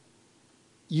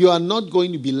 you are not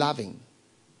going to be loving.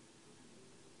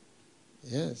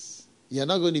 Yes. You are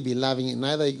not going to be loving, and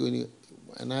neither are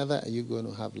you going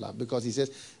to have love. Because he says,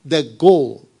 the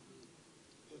goal,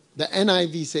 the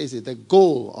NIV says it, the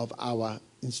goal of our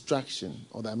instruction,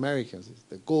 or the Americans,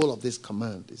 the goal of this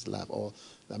command is love. Or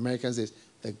the Americans says,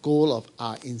 the goal of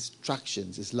our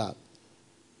instructions is love.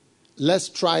 Let's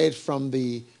try it from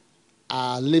the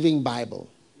Living Bible.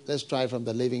 Let's try it from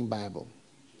the Living Bible.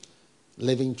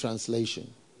 Living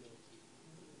Translation.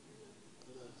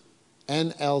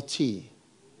 NLT.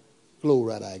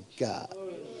 Glory to God.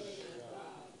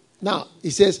 Now, he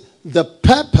says, the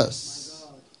purpose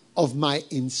of my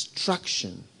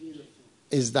instruction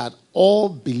is that all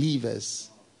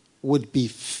believers would be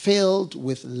filled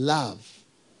with love.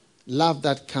 Love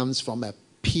that comes from a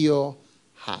pure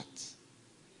heart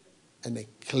and a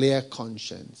clear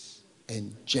conscience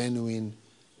and genuine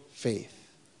faith.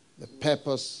 The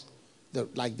purpose, the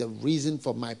reason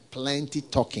for my plenty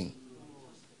talking.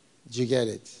 Did you get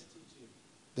it?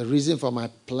 The reason for my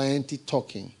plenty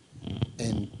talking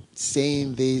and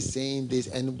saying this,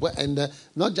 and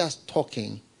not just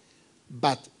talking,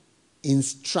 but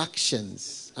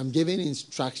instructions. I'm giving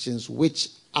instructions which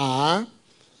are,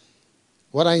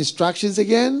 what are instructions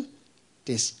again?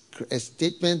 A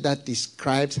statement that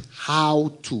describes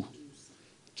how to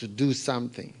do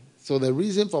something. So the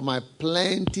reason for my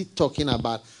plenty talking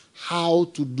about how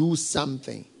to do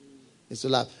something is to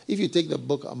love. If you take the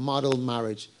book A Model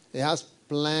Marriage, it has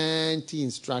plenty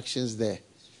instructions there.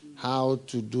 How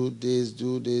to do this,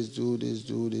 do this, do this,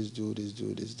 do this, do this,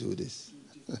 do this, do this.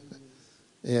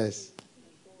 Yes.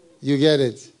 You get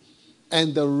it?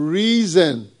 And the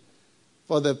reason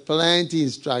for the plenty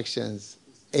instructions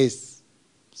is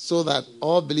so that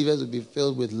all believers will be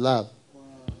filled with love.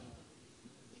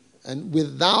 And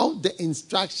without the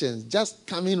instructions, just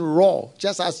coming raw,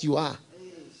 just as you are,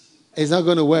 it's not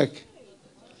going to work.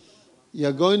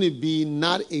 You're going to be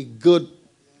not a good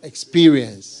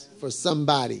experience for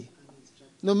somebody.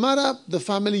 No matter the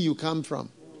family you come from.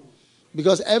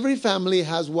 Because every family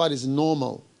has what is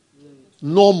normal.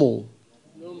 Normal.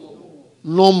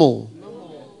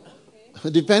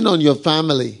 Depend on your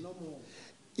family.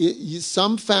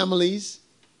 Some families,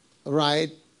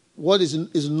 right, what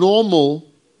is normal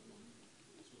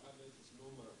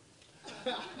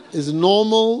is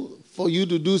normal for you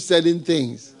to do certain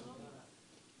things.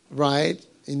 Right?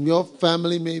 In your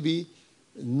family, maybe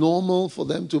normal for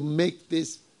them to make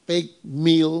this big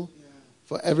meal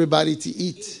for everybody to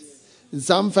eat. In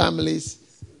some families,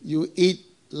 you eat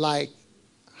like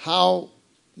how,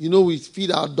 we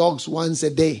feed our dogs once a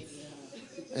day.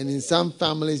 And in some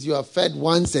families, you are fed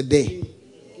once a day.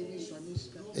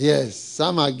 Yes,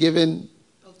 some are given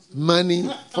money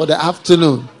for the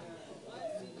afternoon.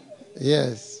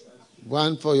 Yes,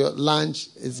 one for your lunch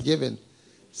is given.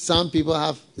 Some people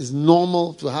it's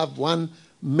normal to have one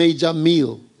major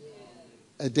meal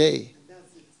a day.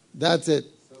 That's it.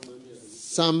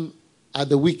 Some at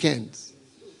the weekends.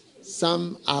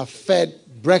 Some are fed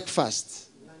breakfast.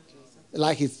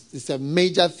 Like it's a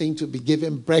major thing to be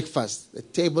given breakfast. The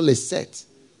table is set.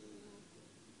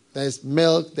 There's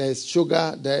milk, there's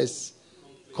sugar, there's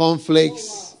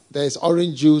cornflakes, there's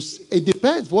orange juice. It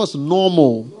depends what's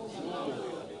normal.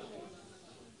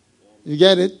 You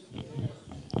get it?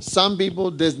 Some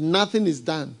people, there's nothing is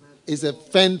done. It's a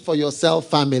fend for yourself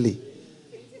family.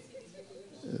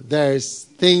 There's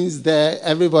things there,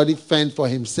 everybody fend for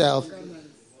himself.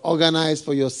 Organize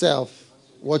for yourself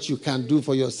what you can do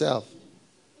for yourself.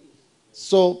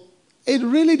 So it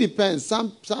really depends.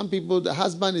 Some people, the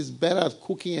husband is better at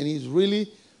cooking and he's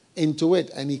really into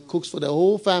it and he cooks for the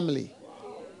whole family.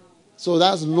 So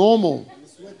that's normal.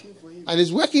 And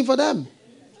it's working for them.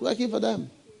 It's working for them.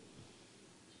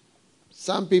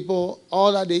 Some people,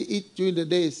 all that they eat during the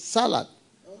day is salad.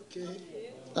 Okay.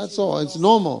 That's all. It's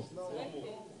normal.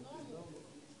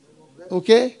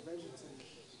 Okay?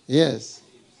 Yes.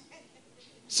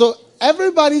 So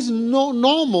everybody's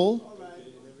normal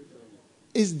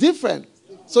is different.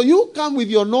 So you come with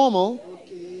your normal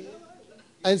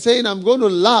and saying, I'm going to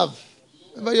love.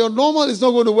 But your normal is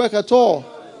not going to work at all.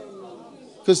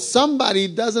 Because somebody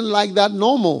doesn't like that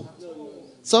normal.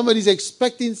 Somebody's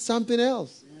expecting something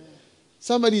else.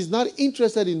 Somebody is not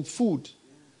interested in food.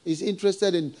 He's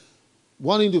interested in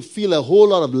wanting to feel a whole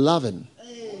lot of loving.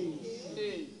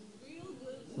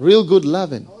 Real good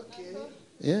loving.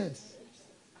 Yes.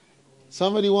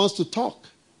 Somebody wants to talk.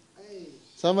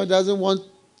 Somebody doesn't want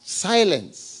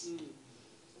silence.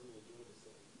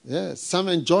 Yes. Some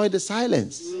enjoy the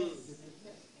silence.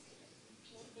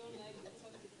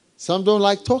 Some don't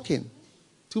like talking.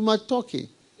 Too much talking.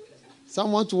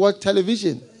 Some want to watch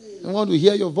television. They want to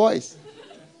hear your voice.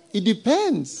 It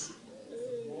depends.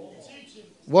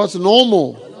 What's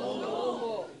normal?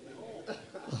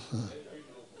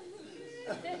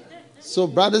 So,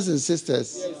 brothers and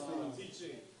sisters,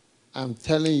 I'm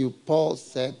telling you, Paul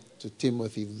said to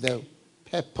Timothy, the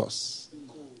purpose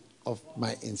of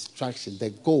my instruction, the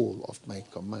goal of my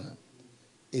command,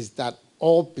 is that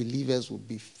all believers will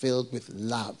be filled with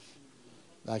love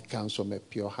that comes from a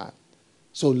pure heart.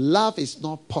 So love is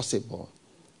not possible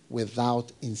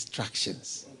without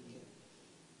instructions.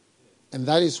 And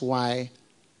that is why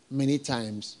many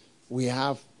times we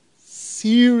have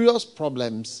serious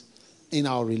problems in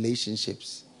our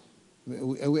relationships.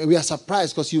 We are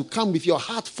surprised because you come with your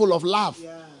heart full of love.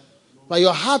 But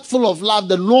your heart full of love,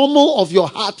 the normal of your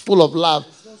heart full of love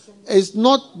is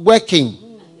not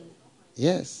working.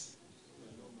 Yes.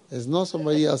 It's not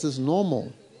somebody else's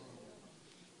normal.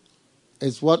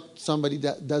 It's what somebody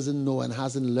that doesn't know and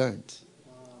hasn't learned.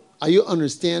 Are you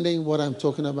understanding what I'm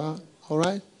talking about? All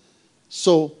right?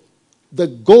 So, the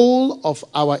goal of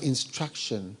our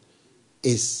instruction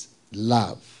is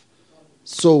love.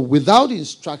 So, without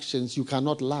instructions, you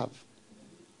cannot love.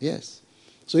 Yes.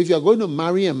 So, if you're going to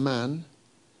marry a man,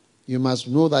 you must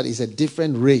know that it's a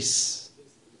different race.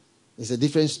 It's a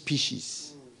different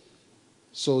species.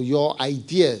 So, your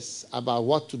ideas about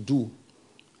what to do,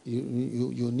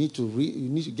 you need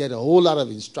to get a whole lot of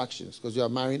instructions because you are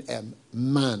marrying a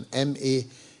man,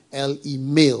 M-A-L-E,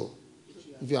 male.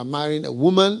 If you are marrying a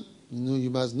woman,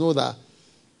 you must know that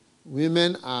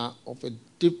women are of a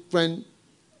different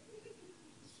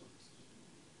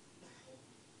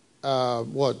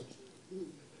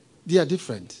They are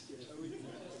different.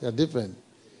 They are different.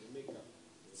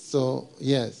 So,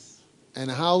 yes. And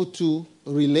how to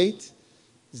relate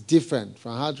is different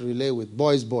from how to relate with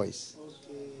boys.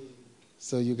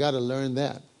 So you got to learn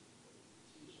that.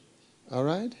 All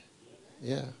right?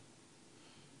 Yeah.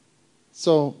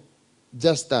 So,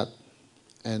 just that.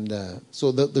 And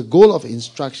so the goal of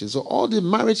instruction. So all the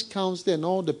marriage counseling and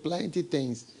all the plenty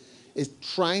things is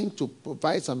trying to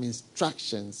provide some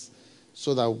instructions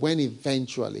so that when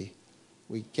eventually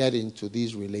we get into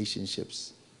these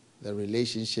relationships, the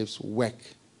relationships work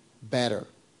better.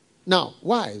 Now,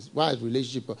 why is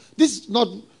relationship? This is not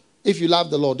if you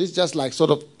love the Lord. This is just like sort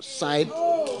of side,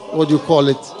 what do you call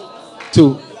it,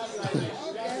 to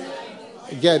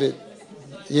get it.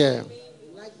 Yeah.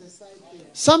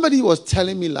 Somebody was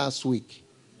telling me last week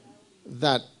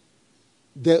that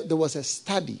there was a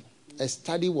study. A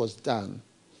study was done.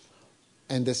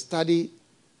 And the study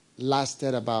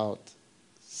lasted about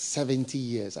 70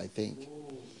 years, I think.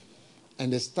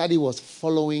 And the study was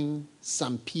following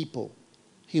some people,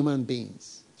 human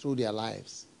beings, through their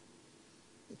lives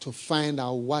to find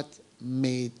out what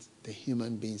made the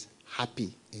human beings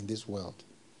happy in this world,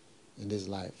 in this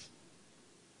life.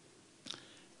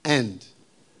 And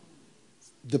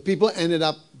the people ended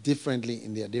up differently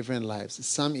in their different lives.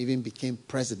 Some even became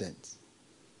presidents.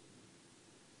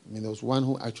 I mean, there was one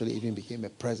who actually even became a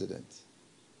president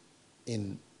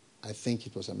in, I think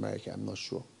it was America, I'm not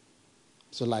sure.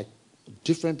 So like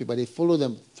different people, they follow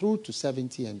them through to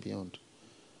 70 and beyond.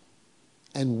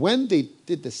 And when they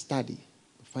did the study,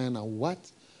 find out what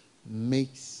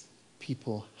makes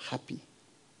people happy.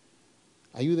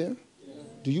 Are you there? Yeah.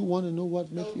 Do you want to know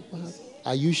what makes people happy?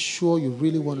 Are you sure you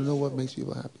really want to know what makes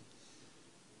people happy?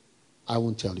 I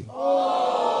won't tell you.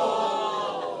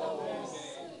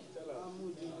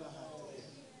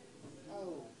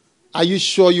 Are you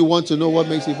sure you want to know what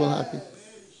makes people happy?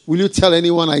 Will you tell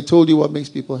anyone I told you what makes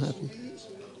people happy?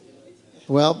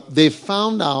 Well, they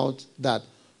found out that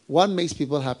what makes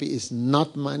people happy is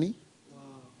not money.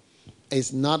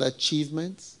 It's not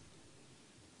achievements.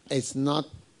 It's not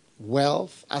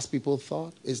wealth, as people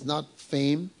thought. It's not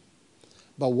fame.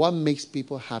 But what makes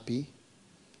people happy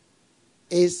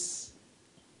is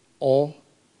or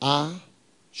are.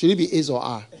 Should it be is or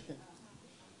are?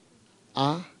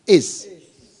 Are? Is.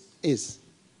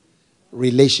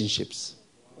 Relationships.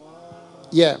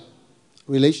 Yeah.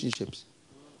 Relationships.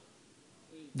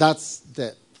 That's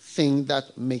the thing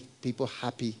that makes people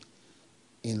happy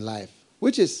in life.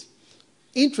 Which is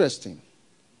interesting.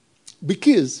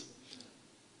 Because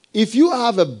if you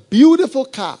have a beautiful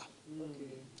car,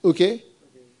 okay,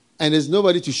 and there's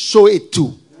nobody to show it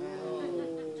to.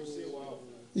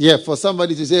 Yeah, for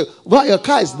somebody to say, well, your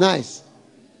car is nice.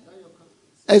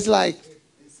 It's like,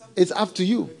 it's up to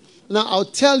you. Now, I'll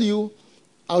tell you,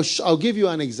 I'll give you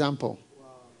an example.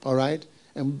 All right?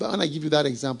 And when I give you that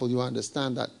example, you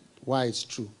understand that why it's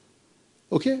true.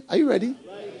 Okay? Are you ready?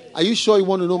 Are you sure you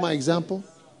want to know my example?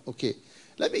 Okay.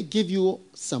 Let me give you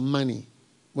some money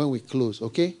when we close,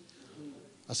 okay?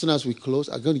 As soon as we close,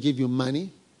 I'm going to give you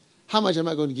money. How much am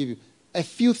I going to give you? A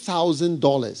few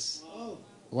 $1,000s.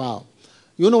 Wow.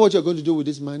 You know what you're going to do with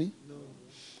this money? No.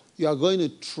 You are going to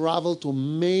travel to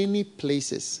many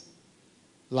places,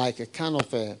 like a kind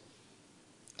of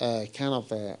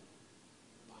a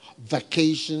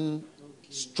vacation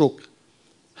stroke,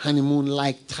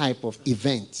 honeymoon-like type of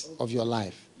event of your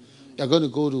life. You're going to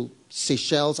go to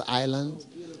Seychelles Island.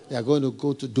 You're going to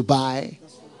go to Dubai.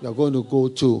 You're going to go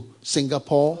to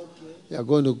Singapore. You're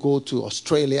going to go to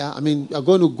Australia. I mean, you're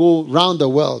going to go around the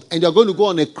world. And you're going to go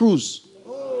on a cruise.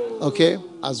 Okay?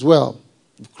 As well.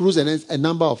 Cruise and a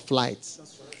number of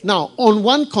flights. Now, on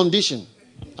one condition,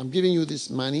 I'm giving you this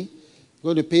money.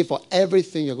 You're going to pay for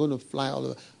everything. You're going to fly all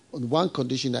over. On one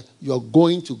condition that you're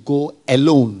going to go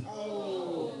alone.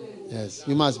 Yes,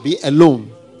 you must be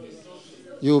alone.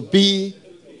 You'll be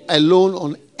alone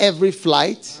on every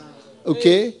flight.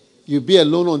 Okay? You'll be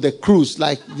alone on the cruise,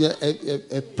 like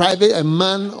a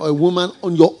man or a woman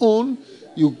on your own.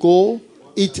 You go,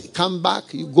 eat, come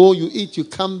back. You go, you eat, you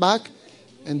come back.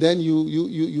 And then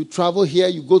you travel here,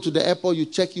 you go to the airport, you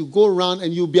check, you go around,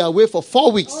 and you'll be away for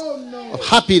 4 weeks of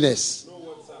happiness.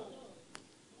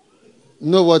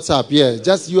 No WhatsApp, yeah.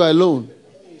 Just you alone.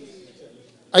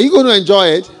 Are you going to enjoy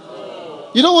it?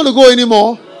 You don't want to go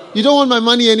anymore? You don't want my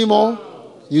money anymore?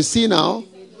 You see now?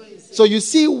 So you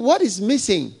see what is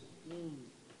missing.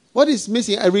 What is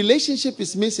missing? A relationship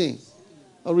is missing.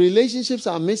 Or relationships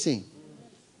are missing.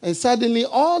 And suddenly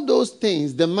all those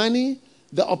things, the money,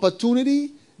 the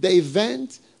opportunity, the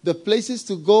event, the places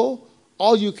to go,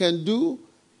 all you can do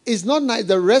is not nice.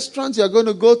 The restaurants you're going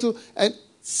to go to, and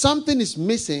something is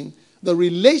missing. The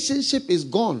relationship is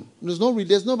gone.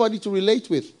 There's nobody to relate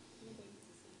with.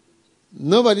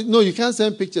 Nobody. No, you can't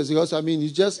send pictures because, I mean, you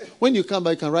just, when you come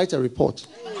back, you can write a report.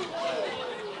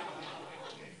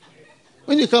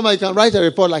 When you come back, you can write a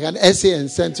report like an essay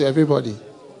and send to everybody.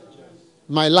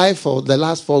 My life for the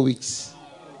last 4 weeks.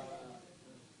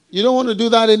 You don't want to do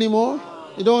that anymore?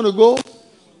 You don't want to go?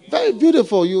 Very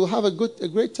beautiful. You have a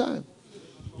great time.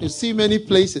 You see many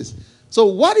places. So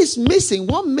what is missing?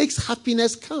 What makes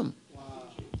happiness come?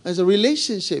 As a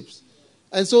relationships.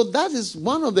 And so that is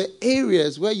one of the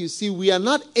areas where you see we are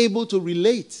not able to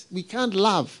relate. We can't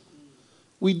love.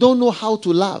 We don't know how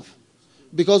to love.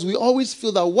 Because we always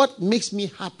feel that what makes me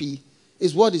happy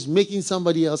is what is making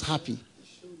somebody else happy.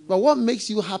 But what makes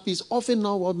you happy is often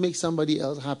not what makes somebody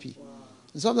else happy.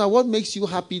 And sometimes what makes you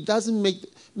happy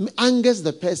angers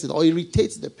the person or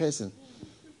irritates the person.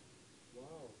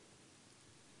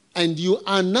 and you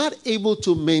are not able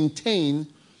to maintain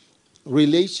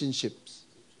relationships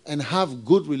and have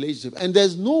good relationships, and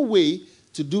there's no way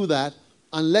to do that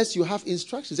unless you have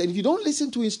instructions. And if you don't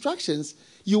listen to instructions,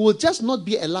 you will just not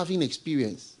be a loving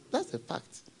experience. That's a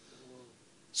fact.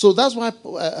 So that's why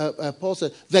Paul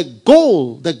said, the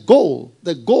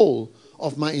goal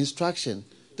of my instruction,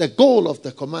 the goal of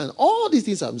the command, all these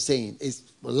things I'm saying is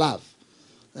love.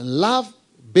 And love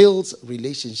builds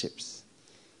relationships.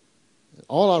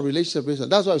 All our relationships.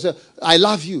 That's why I say, I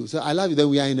love you. So I love you, then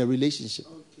we are in a relationship.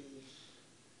 Okay.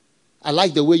 I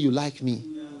like the way you like me.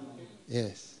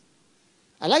 Yes.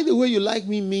 I like the way you like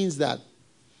me means that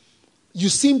you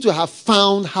seem to have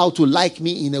found how to like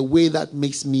me in a way that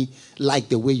makes me like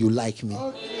the way you like me.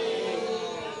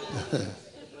 Okay.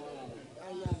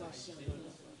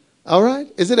 All right?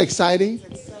 Is it exciting?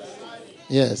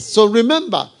 Yes. So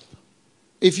remember,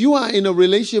 if you are in a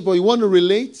relationship or you want to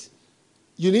relate,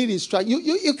 you need instruction.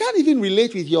 You can't even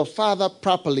relate with your father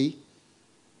properly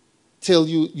till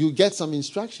you get some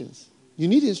instructions. You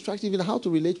need instruction even how to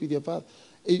relate with your father.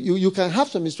 You can have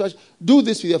some instruction. Do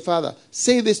this with your father.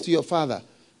 Say this to your father.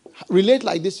 Relate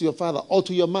like this to your father or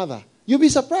to your mother. You'll be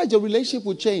surprised your relationship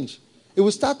will change. It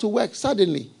will start to work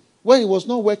suddenly when it was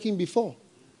not working before.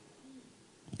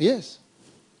 Yes.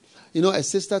 You know, a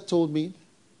sister told me,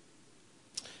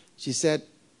 she said,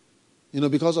 you know,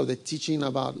 because of the teaching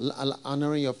about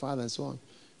honoring your father and so on,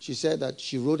 she said that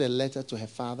she wrote a letter to her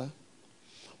father.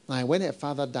 Now, when her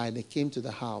father died, they came to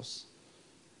the house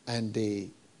and they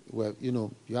were, you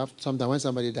know, you have sometimes when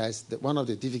somebody dies, one of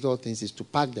the difficult things is to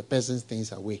pack the person's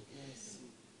things away. Yes.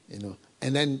 You know,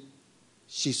 and then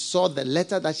she saw the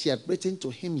letter that she had written to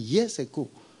him years ago.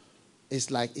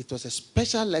 It's like it was a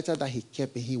special letter that he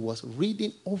kept and he was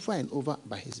reading over and over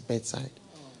by his bedside.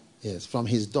 Yes, from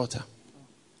his daughter.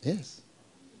 Yes.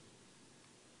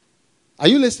 Are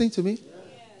you listening to me?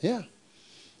 Yeah.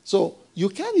 So you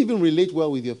can't even relate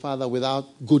well with your father without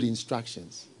good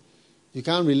instructions. You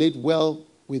can't relate well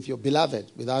with your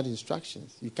beloved without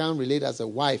instructions. You can't relate as a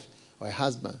wife or a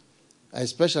husband,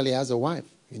 especially as a wife.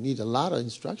 You need a lot of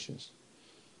instructions.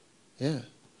 Yeah.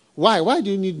 Why? Why do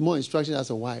you need more instruction as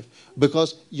a wife?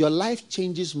 Because your life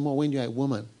changes more when you're a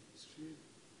woman.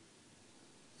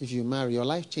 If you marry, your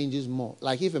life changes more.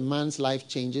 Like if a man's life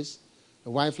changes, a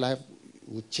wife's life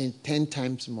will change 10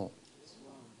 times more.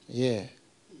 Yeah.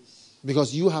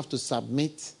 Because you have to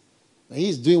submit.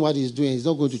 He's doing what he's doing. He's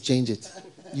not going to change it.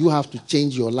 You have to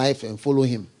change your life and follow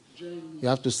him. You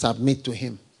have to submit to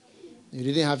him. You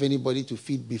didn't have anybody to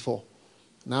feed before.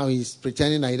 Now he's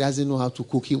pretending that he doesn't know how to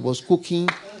cook. He was cooking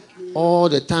all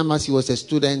the time as he was a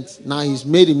student. Now he's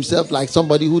made himself like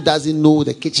somebody who doesn't know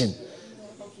the kitchen.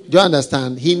 Do you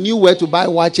understand? He knew where to buy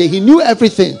wache. He knew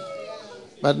everything.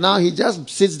 But now he just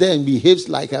sits there and behaves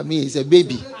like, he's a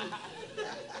baby.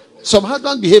 Some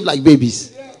husbands behave like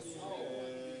babies.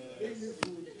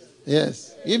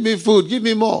 Yes. Give me food. Give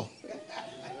me more.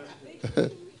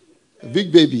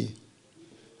 Big baby.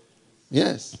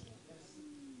 Yes.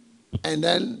 And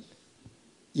then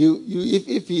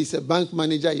if he's a bank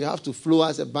manager, you have to flow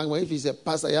as a bank manager. If he's a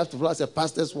pastor, you have to flow as a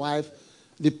pastor's wife,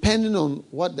 depending on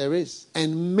what there is.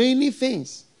 And many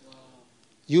things.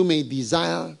 You may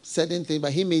desire certain things,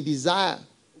 but he may desire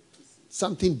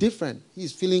something different.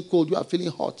 He's feeling cold, you are feeling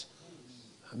hot.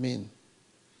 I mean,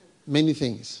 many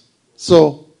things.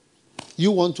 So,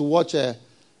 you want to watch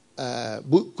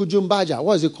Kujumbaja.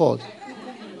 What is it called?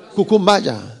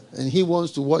 Kukumbaja. And he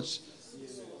wants to watch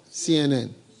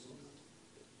CNN.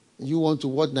 You want to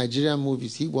watch Nigerian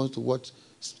movies. He wants to watch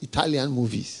Italian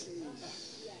movies.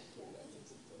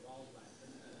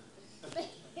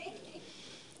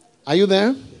 Are you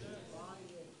there?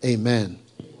 Amen.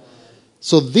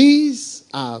 So these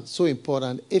are so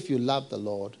important if you love the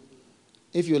Lord.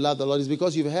 If you love the Lord, it's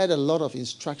because you've heard a lot of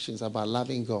instructions about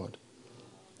loving God.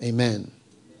 Amen.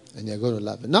 And you're going to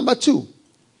love it. Number 2,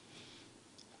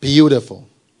 beautiful.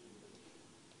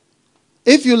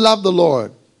 If you love the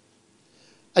Lord,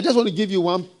 I just want to give you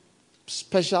one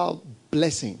special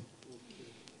blessing.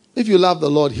 If you love the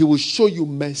Lord, he will show you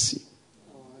mercy.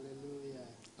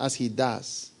 As he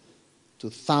does to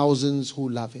thousands who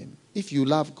love him. If you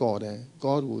love God,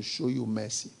 God will show you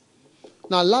mercy.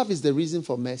 Now, love is the reason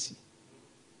for mercy.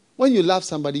 When you love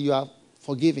somebody, you are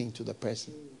forgiving to the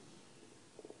person.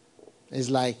 It's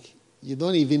like you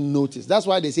don't even notice. That's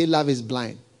why they say love is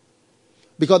blind.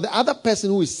 Because the other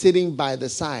person who is sitting by the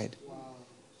side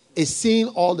is seeing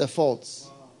all the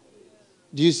faults.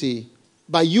 Do you see?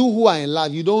 But you who are in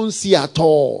love, you don't see at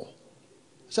all.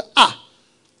 So,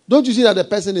 don't you see that the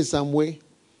person is some way?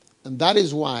 And that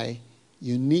is why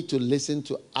you need to listen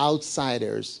to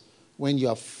outsiders when you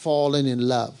are fallen in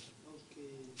love.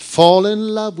 fall in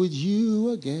love with you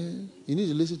again. You need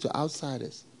to listen to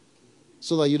outsiders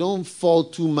so that you don't fall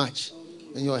too much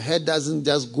and your head doesn't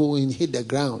just go and hit the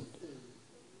ground.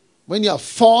 When you are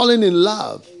falling in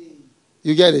love,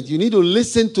 you get it. You need to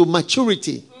listen to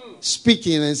maturity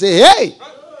speaking and say, hey,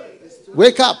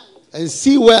 wake up and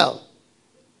see well.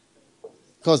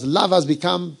 Because love has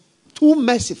become too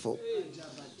merciful.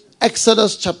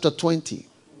 Exodus chapter 20,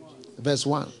 verse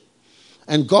 1.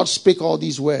 And God spake all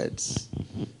these words,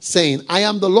 saying, I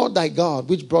am the Lord thy God,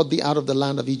 which brought thee out of the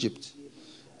land of Egypt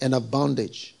and of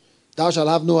bondage. Thou shalt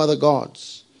have no other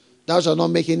gods. Thou shalt not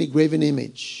make any graven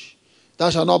image. Thou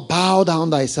shalt not bow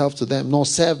down thyself to them, nor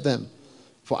serve them.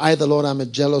 For I, the Lord, am a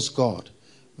jealous God,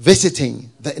 visiting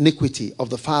the iniquity of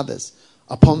the fathers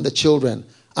upon the children,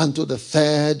 unto the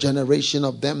third generation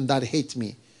of them that hate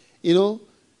me. You know,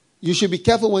 you should be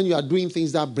careful when you are doing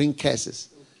things that bring curses.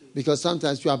 Because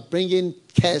sometimes you are bringing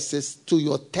curses to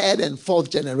your third and fourth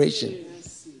generation.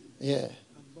 Yeah.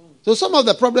 So some of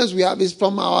the problems we have is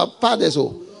from our fathers.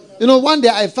 Oh. You know, one day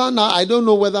I found out, I don't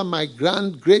know whether my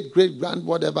great-grand,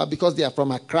 whatever, because they are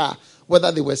from Accra, whether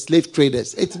they were slave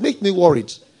traders. It makes me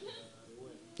worried.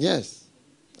 Yes.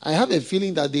 I have a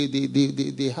feeling that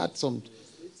they had some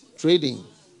trading.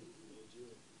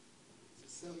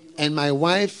 And my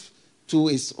wife too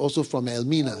is also from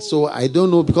Elmina. So I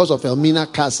don't know, because of Elmina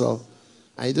Castle,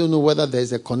 I don't know whether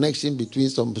there's a connection between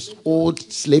some old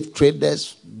slave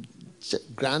traders,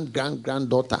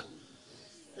 granddaughter.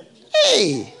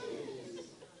 Hey!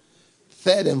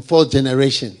 Third and fourth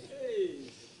generation.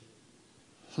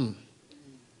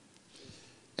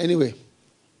 Anyway.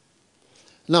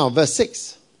 Now, verse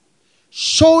 6.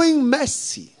 Showing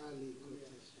mercy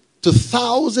to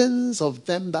thousands of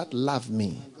them that love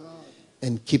me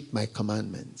and keep my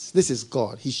commandments. This is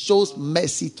God. He shows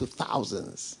mercy to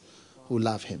thousands who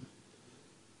love him.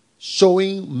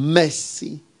 Showing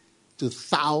mercy to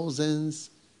thousands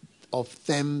of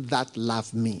them that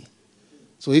love me.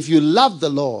 So if you love the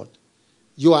Lord,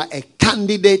 you are a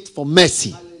candidate for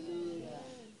mercy.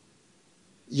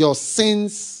 Your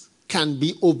sins can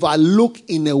be overlooked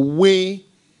in a way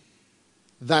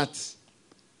that,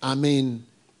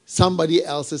 somebody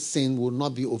else's sin will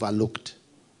not be overlooked.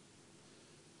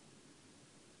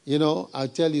 You know, I'll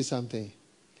tell you something.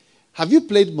 Have you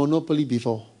played Monopoly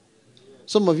before?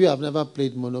 Some of you have never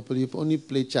played Monopoly. You've only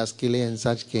played Chaskele and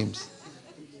such games.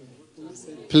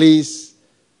 Please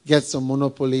get some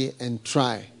Monopoly and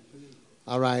try.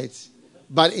 All right?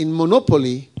 But in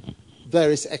Monopoly,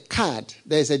 there is a card.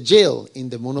 There is a jail in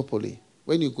the Monopoly.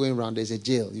 When you're going around, there's a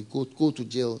jail. You go to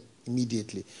jail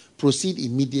immediately. Proceed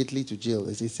immediately to jail.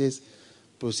 As it says,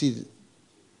 proceed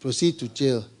to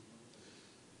jail.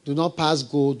 Do not pass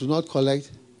go. Do not collect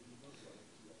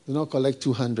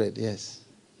 200. Yes.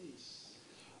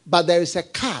 But there is a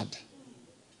card.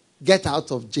 Get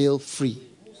out of jail free.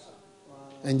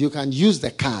 And you can use the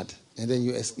card. And then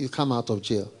you come out of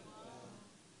jail.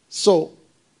 So,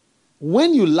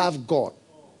 when you love God,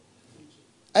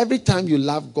 every time you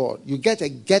love God, you get a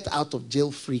get out of jail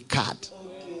free card.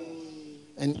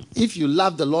 And if you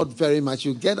love the Lord very much,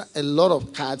 you get a lot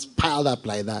of cards piled up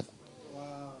like that.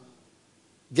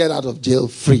 Get out of jail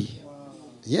free.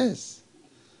 Yes.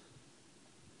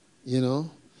 You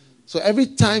know. So every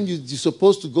time you're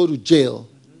supposed to go to jail,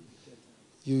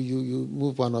 you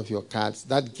move one of your cards.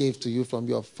 That gave to you from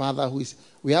your father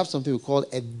we have something we call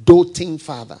a doting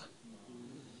father.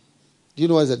 Do you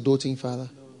know what is a doting father?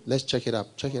 Let's check it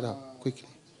out. Check it out quickly.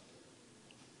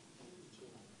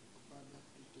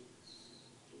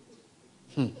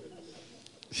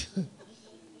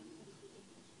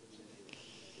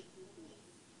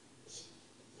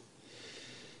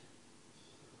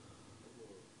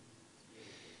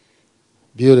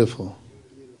 Beautiful.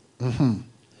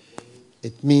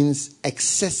 It means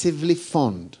excessively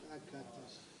fond.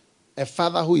 A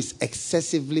father who is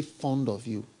excessively fond of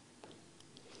you.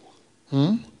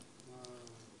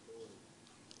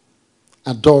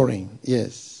 Adoring,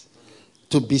 yes.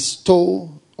 To bestow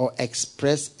or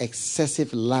express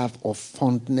excessive love or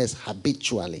fondness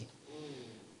habitually.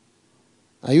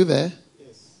 Are you there?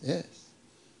 Yes.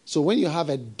 So when you have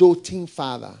a doting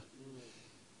father,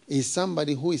 is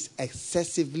somebody who is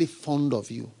excessively fond of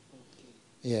you.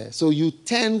 Yeah. So you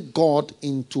turn God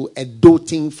into a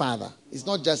doting father. It's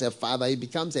not just a father, he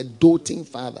becomes a doting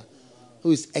father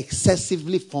who is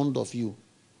excessively fond of you.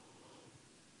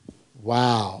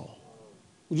 Wow.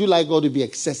 Would you like God to be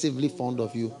excessively fond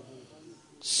of you?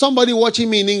 Somebody watching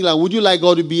me in England, would you like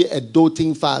God to be a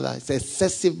doting father? It's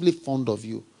excessively fond of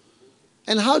you.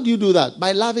 And how do you do that?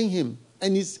 By loving him.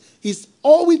 And he's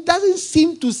always doesn't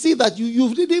seem to see that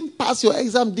you didn't pass your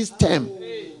exam this term.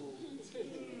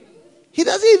 He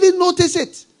doesn't even notice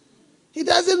it. He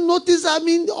doesn't notice,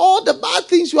 all the bad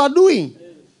things you are doing.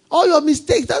 All your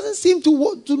mistakes. Doesn't seem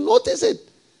to notice it.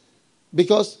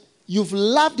 Because you've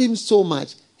loved him so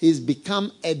much, he's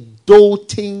become a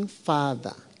doting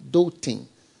father. Doting.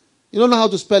 You don't know how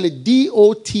to spell it?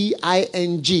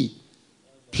 D-O-T-I-N-G.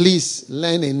 Please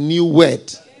learn a new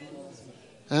word.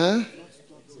 Huh?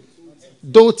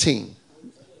 Doting.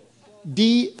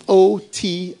 D-O-T-I-N-G.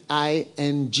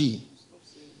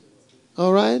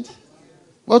 All right?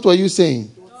 What were you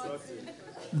saying?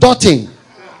 Doting.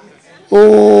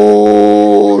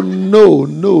 Oh, no.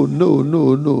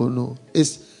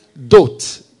 It's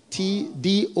dote.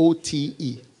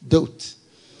 D-O-T-E. Dote.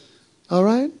 All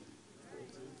right?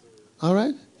 All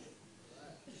right?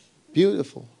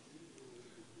 Beautiful.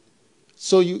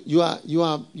 So you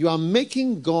are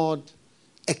making God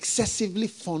excessively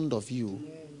fond of you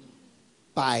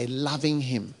by loving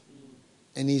him.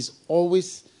 And he's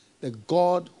always the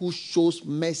God who shows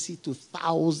mercy to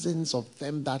thousands of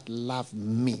them that love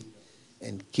me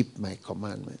and keep my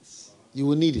commandments. You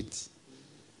will need it.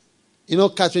 You know,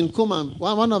 Catherine Kuhlman,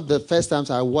 one of the first times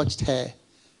I watched her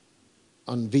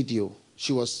on video,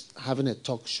 she was having a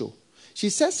talk show. She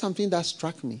said something that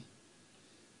struck me.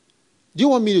 Do you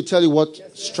want me to tell you what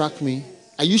struck me?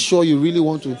 Are you sure you really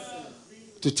want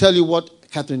to tell you what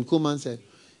Catherine Kuhlman said?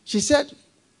 She said,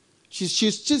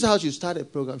 she's how she started a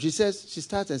program. She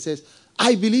starts and says,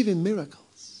 I believe in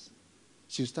miracles.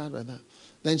 She would start with that.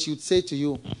 Then she would say to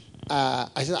you,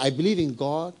 I believe in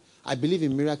God. I believe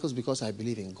in miracles because I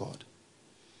believe in God.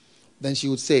 Then she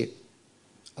would say,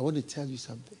 I want to tell you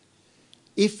something.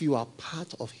 If you are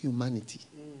part of humanity,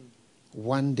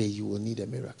 one day you will need a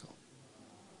miracle.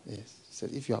 Yes. She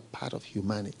said, if you are part of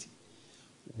humanity,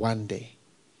 one day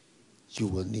you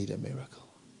will need a miracle.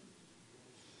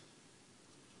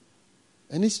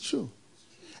 And it's true.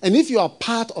 And if you are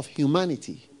part of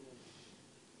humanity,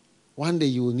 one day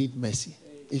you will need mercy.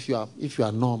 If you are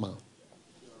normal.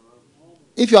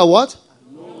 If you are what?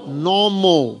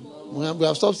 Normal. We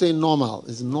have stopped saying normal.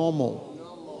 It's normal.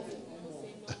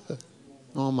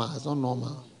 Normal. It's not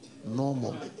normal.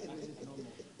 Normal.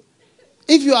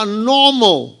 If you are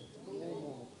normal,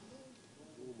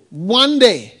 one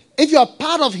day, if you are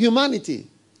part of humanity,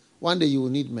 one day you will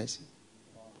need mercy.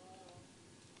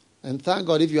 And thank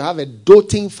God if you have a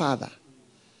doting father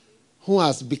who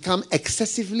has become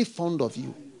excessively fond of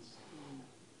you.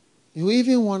 You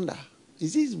even wonder,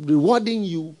 is he rewarding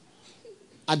you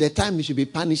at the time he should be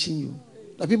punishing you?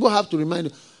 That people have to remind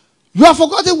you, you have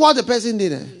forgotten what the person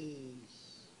did.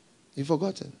 You've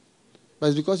forgotten. But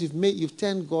it's because you've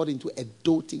turned God into a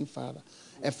doting father.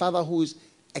 A father who is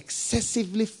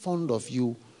excessively fond of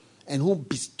you and who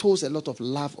bestows a lot of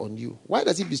love on you. Why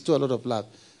does he bestow a lot of love?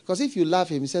 Because if you love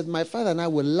him, he says, my father and I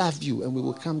will love you and we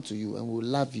will come to you and we will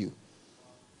love you.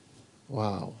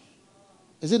 Wow.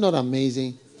 Is it not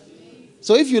amazing?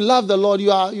 So if you love the Lord,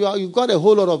 you've got a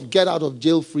whole lot of get out of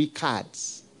jail free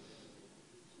cards.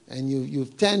 And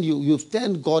you've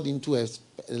turned God into a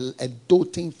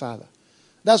doting father.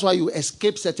 That's why you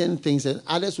escape certain things and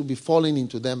others will be falling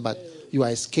into them, but you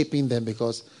are escaping them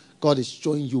because God is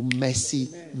showing you mercy,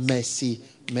 mercy,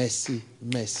 mercy,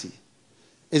 mercy.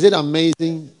 Is it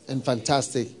amazing and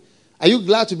fantastic? Are you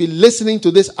glad to be listening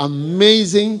to this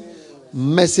amazing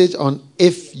message on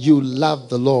if you love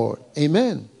the Lord?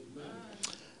 Amen.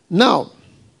 Now,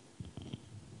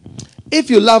 if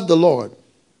you love the Lord,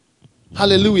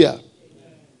 hallelujah,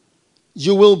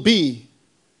 you will be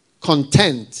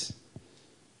content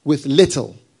with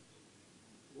little.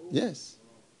 Yes.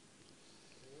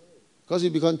 Because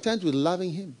you'll be content with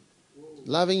loving him.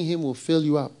 Loving him will fill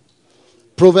you up.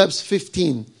 Proverbs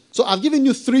 15. So I've given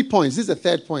you 3 points. This is the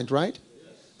third point, right?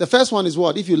 The first one is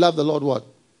what? If you love the Lord, what?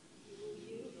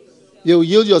 You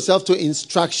yield yourself to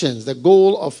instructions. The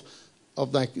goal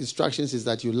of the instructions is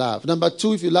that you love. Number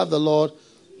 2, if you love the Lord,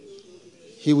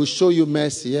 he will show you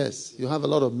mercy. Yes, you have a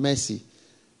lot of mercy.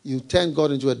 You turn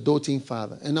God into a doting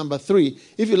father. And number 3,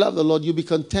 if you love the Lord, you'll be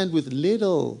content with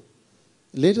little.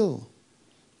 Little.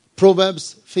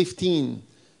 Proverbs 15,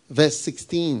 verse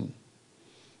 16.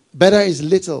 Better is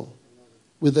little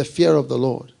with the fear of the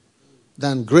Lord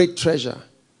than great treasure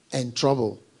and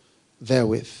trouble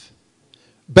therewith.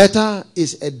 Better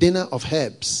is a dinner of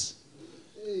herbs.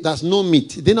 That's no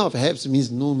meat. Dinner of herbs means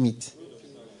no meat.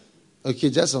 Okay,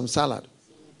 just some salad.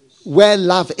 Where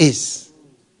love is,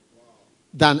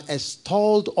 than a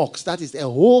stalled ox, that is a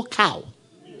whole cow,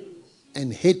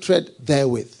 and hatred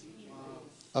therewith.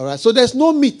 All right, so there's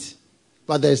no meat,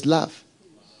 but there's love.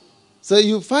 So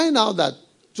you find out that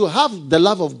to have the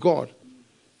love of God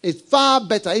is far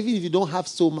better, even if you don't have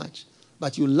so much,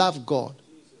 but you love God.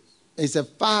 It's a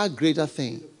far greater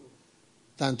thing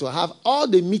than to have all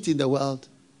the meat in the world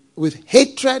with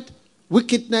hatred,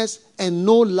 wickedness, and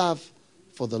no love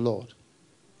for the Lord.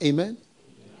 Amen?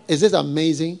 Is this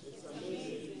amazing?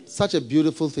 Such a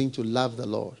beautiful thing to love the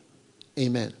Lord.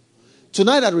 Amen.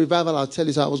 Tonight at revival, I'll tell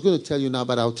you. So I was going to tell you now,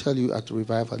 but I'll tell you at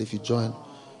revival if you join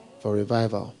for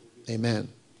revival. Amen.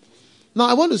 Now,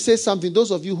 I want to say something.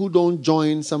 Those of you who don't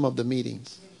join some of the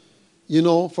meetings. You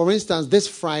know, for instance, this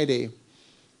Friday,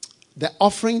 the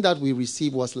offering that we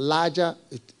received was larger.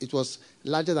 It was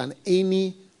larger than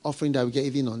any offering that we get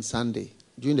even on Sunday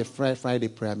during the Friday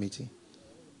prayer meeting.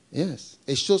 Yes.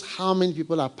 It shows how many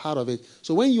people are part of it.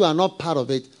 So when you are not part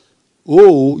of it,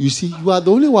 you see, you are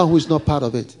the only one who is not part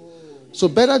of it. So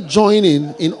better join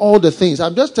in all the things.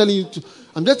 I'm just telling you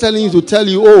to tell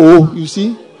you, you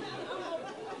see.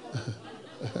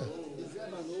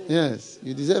 Yes,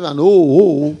 you deserve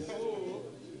an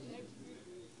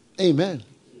Amen.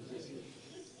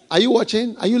 Are you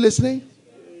watching? Are you listening?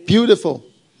 Beautiful.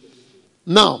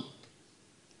 Now,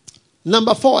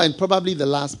 number 4, and probably the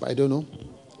last, but I don't know.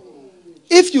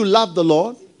 If you love the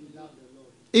Lord,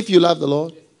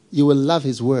 you will love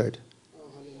His word.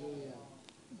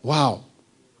 Wow.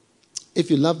 If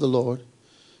you love the Lord,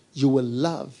 you will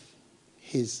love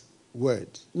His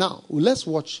word. Now, let's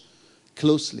watch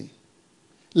closely.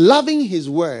 Loving His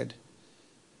word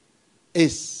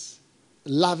is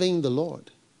loving the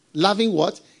Lord. Loving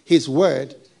what? His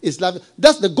word is loving.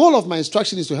 That's the goal of my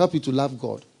instruction, is to help you to love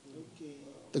God.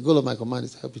 The goal of my command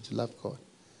is to help you to love God.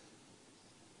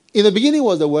 In the beginning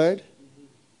was the Word.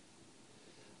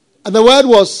 And the Word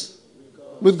was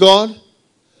with God.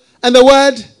 And the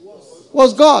Word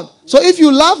was God. So if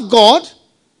you love God,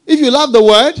 if you love the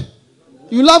Word,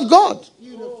 you love God.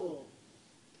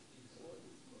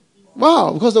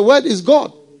 Wow, because the Word is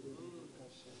God.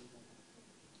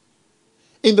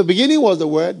 In the beginning was the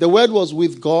Word was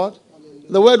with God,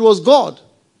 the Word was God.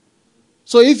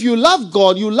 So if you love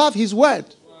God, you love His Word.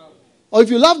 Or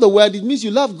if you love the Word, it means you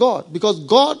love God. Because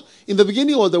God, in the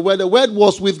beginning was the Word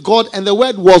was with God, and the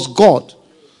Word was God.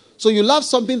 So you love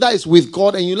something that is with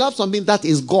God, and you love something that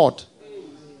is God.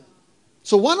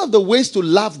 So one of the ways to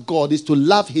love God is to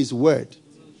love His Word.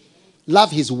 Love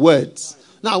His words.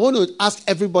 Now I want to ask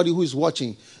everybody who is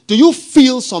watching, do you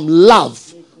feel some love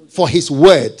for His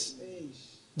Word?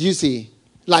 Do you see?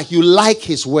 Like you like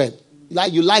His Word.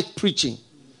 Like you like preaching.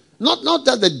 Not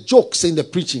just the jokes in the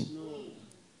preaching.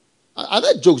 Are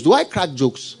there jokes? Do I crack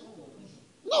jokes?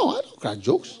 No, I don't crack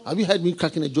jokes. Have you heard me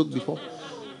cracking a joke before?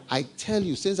 I tell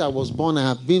you, since I was born, I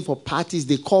have been for parties.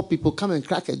 They call people, come and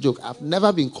crack a joke. I've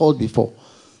never been called before.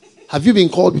 Have you been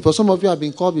called before? Some of you have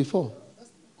been called before.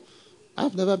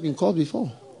 I've never been called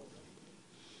before.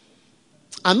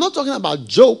 I'm not talking about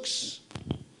jokes.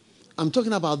 I'm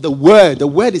talking about the word. The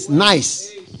word is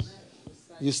nice.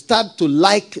 You start to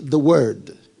like the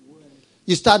word.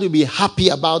 You start to be happy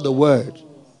about the word.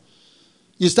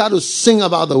 You start to sing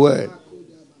about the word.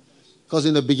 Because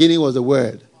in the beginning was the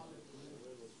word.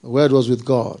 The word was with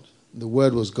God. The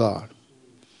word was God.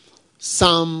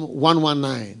 Psalm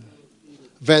 119,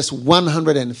 verse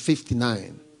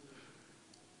 159.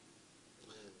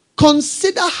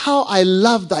 Consider how I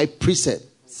love thy precepts.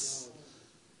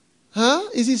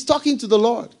 He's talking to the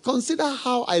Lord. Consider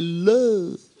how I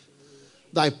love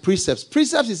thy precepts.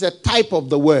 Precepts is a type of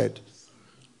the word.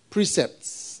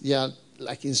 Precepts. Yeah,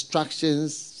 like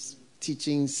instructions,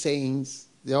 teaching, sayings.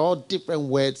 They're all different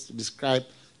words to describe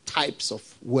types of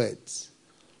words.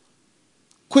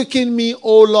 Quicken me,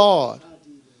 O Lord.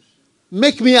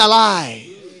 Make me alive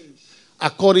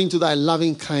according to thy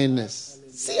loving kindness.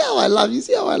 See how I love you.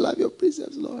 See how I love your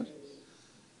precepts, Lord.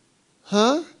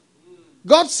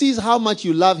 God sees how much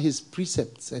you love His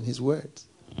precepts and His words.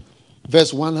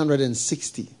 Verse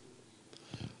 160.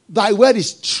 Thy word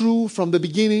is true from the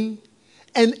beginning,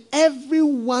 and every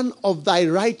one of thy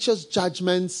righteous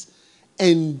judgments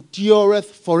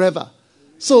endureth forever.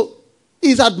 So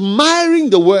he's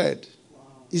admiring the word.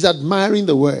 He's admiring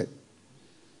the word.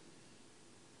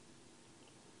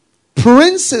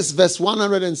 Princes, verse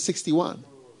 161,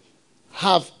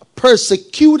 have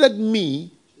persecuted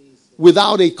me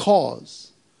without a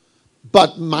cause,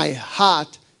 but my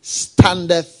heart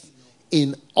standeth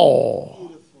in awe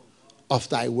of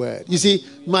thy word. You see,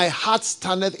 my heart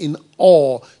standeth in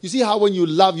awe. You see how when you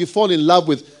love, you fall in love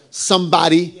with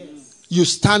somebody, you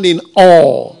stand in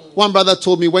awe. One brother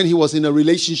told me when he was in a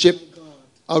relationship,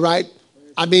 all right,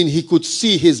 I mean, he could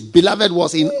see his beloved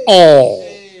was in awe.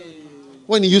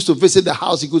 When he used to visit the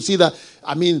house, he could see that,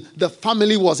 I mean, the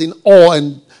family was in awe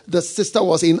and the sister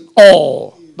was in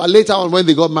awe. But later on, when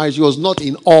they got married, she was not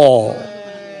in awe.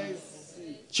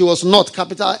 She was not,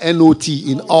 capital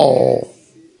N-O-T, in awe.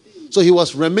 So he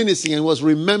was reminiscing and was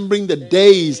remembering the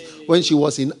days when she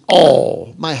was in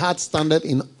awe. My heart standeth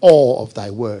in awe of thy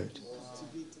word.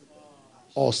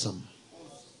 Awesome.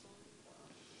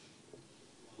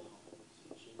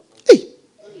 Hey.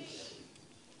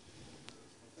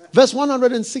 Verse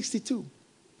 162.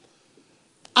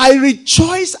 I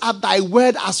rejoice at thy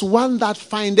word as one that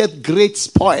findeth great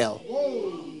spoil.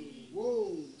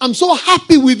 I'm so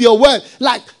happy with your word.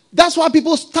 Like, that's why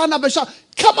people stand up and shout,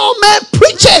 come on, man,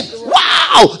 preach it.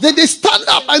 Wow. They stand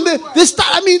up and they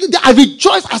start, I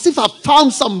rejoice as if I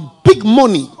found some big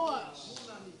money.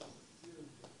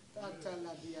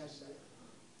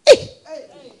 Hey.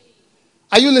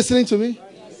 Are you listening to me?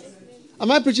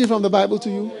 Am I preaching from the Bible to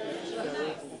you?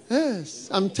 Yes.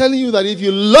 I'm telling you that if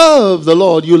you love the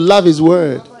Lord, you love his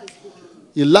word.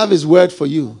 You love his word for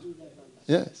you.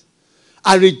 Yes.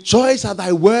 I rejoice at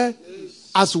thy word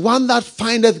as one that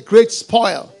findeth great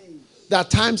spoil. There are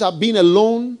times I've been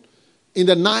alone in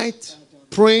the night,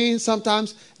 praying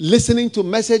sometimes, listening to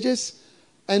messages.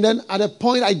 And then at a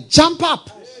point I jump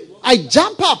up.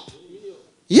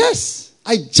 Yes,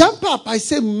 I jump up. I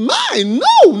say, no.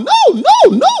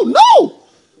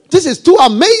 This is too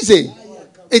amazing.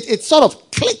 It sort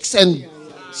of clicks and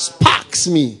sparks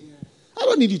me. I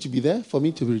don't need you to be there for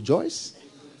me to rejoice.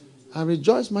 I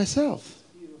rejoice myself.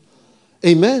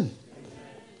 Amen.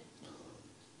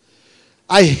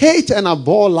 I hate and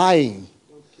abhor lying,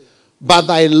 but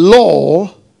thy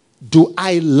law do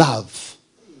I love.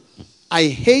 I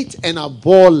hate and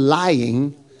abhor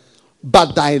lying,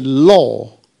 but thy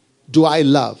law do I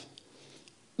love.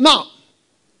 Now,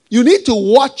 you need to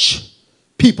watch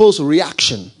people's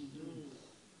reaction.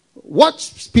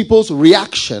 Watch people's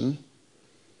reaction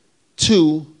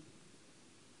to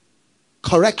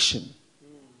correction.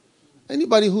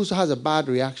 Anybody who has a bad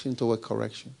reaction to a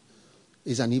correction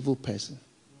is an evil person.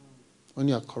 When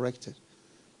you are corrected.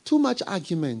 Too much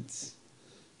argument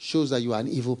shows that you are an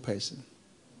evil person.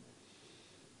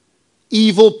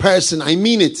 Evil person, I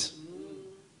mean it.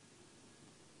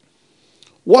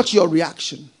 Watch your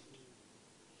reaction.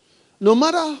 No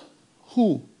matter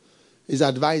who is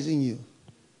advising you,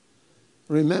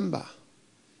 remember,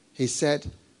 he said,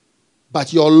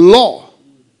 but your law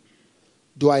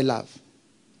do I love.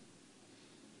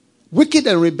 Wicked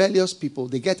and rebellious people,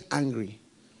 they get angry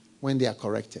when they are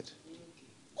corrected.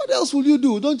 What else will you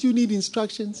do? Don't you need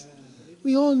instructions?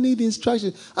 We all need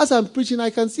instructions. As I'm preaching,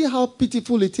 I can see how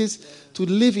pitiful it is to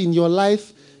live in your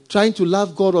life trying to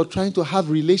love God or trying to have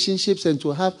relationships and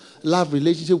to have love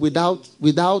relationship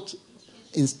without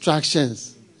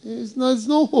instructions. There's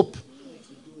no hope.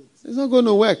 It's not going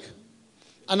to work.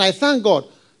 And I thank God.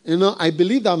 I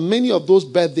believe that many of those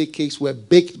birthday cakes were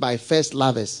baked by first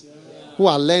lovers who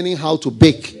are learning how to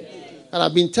bake. And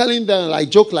I've been telling them, like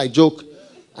joke,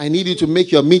 I need you to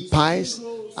make your meat pies.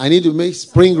 I need to make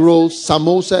spring rolls,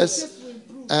 samosas,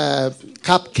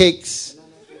 cupcakes,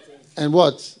 and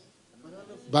what?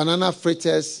 Banana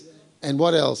fritters, and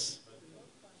what else?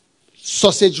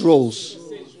 Sausage rolls.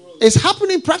 It's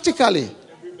happening practically.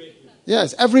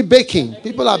 Yes, every baking.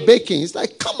 People are baking. It's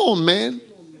like, come on, man.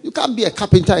 You can't be a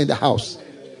carpenter in the house.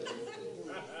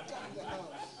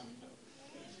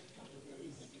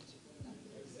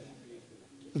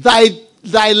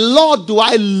 Thy Lord do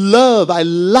I love. I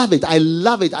love it. I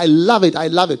love it. I love it. I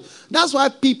love it. That's why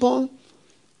people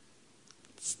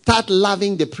start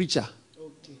loving the preacher.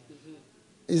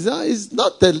 It's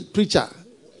not the preacher.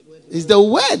 It's the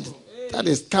word that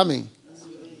is coming.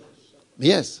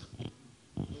 Yes.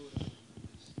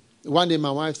 One day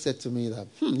my wife said to me that,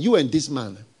 you and this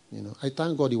man, I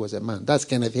thank God he was a man. That's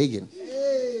Kenneth Hagin.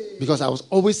 Because I was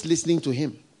always listening to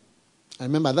him. I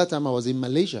remember at that time I was in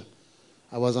Malaysia.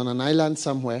 I was on an island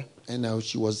somewhere, and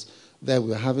she was there.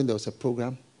 There was a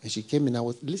program, and she came in. I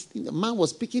was listening. The man was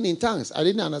speaking in tongues. I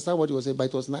didn't understand what he was saying, but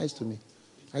it was nice to me.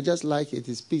 I just like it.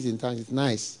 He speaks in tongues. It's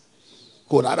nice.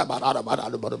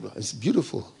 It's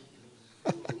beautiful.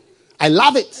 I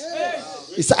love it.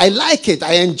 I like it.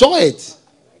 I enjoy it.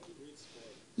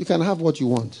 You can have what you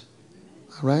want.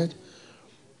 All right?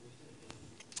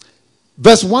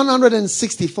 Verse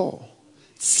 164.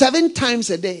 7 times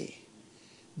a day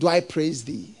do I praise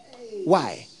thee.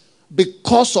 Why?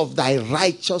 Because of thy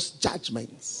righteous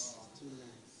judgments.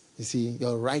 You see,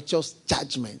 your righteous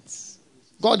judgments.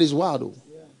 God is wild.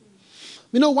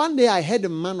 One day I heard a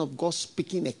man of God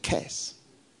speaking a curse.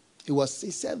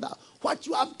 He said that what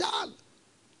you have done,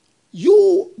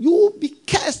 you will be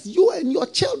cursed, you and your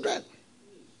children.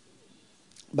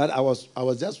 But I was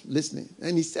just listening.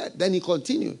 And then he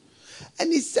continued.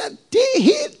 And he said,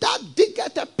 he that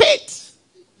diggeth a pit.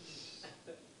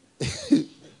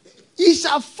 he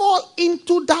shall fall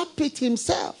into that pit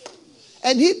himself.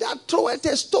 And he that throweth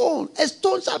a stone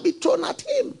shall be thrown at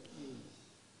him.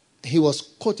 He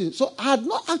was quoting. So I had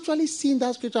not actually seen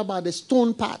that scripture about the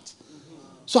stone part.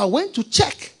 So I went to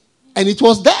check, and it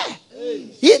was there.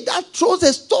 He that throws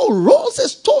a stone, rolls a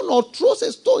stone, or throws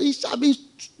a stone,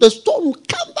 the stone will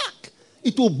come back.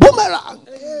 It will boomerang.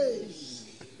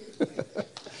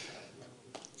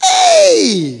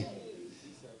 Hey!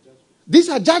 These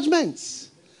are judgments.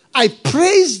 I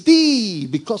praise thee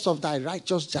because of thy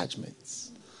righteous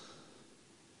judgments.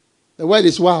 The word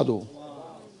is wild, though.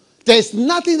 There is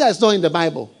nothing that is not in the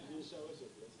Bible.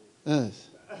 Yes.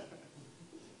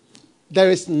 There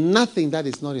is nothing that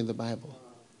is not in the Bible.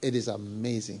 It is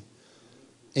amazing.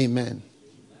 Amen.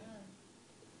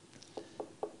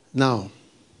 Now,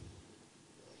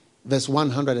 verse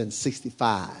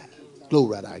 165.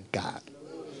 Glory to God.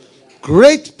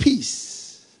 Great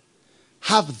peace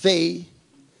have they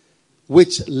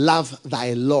which love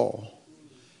thy law,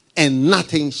 and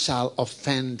nothing shall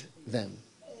offend them.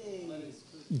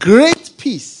 Great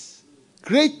peace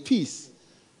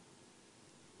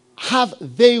have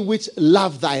they which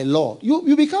love thy law.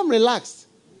 You become relaxed.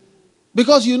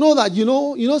 Because you know that, you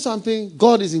know something,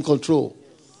 God is in control.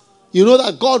 You know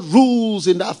that God rules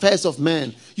in the affairs of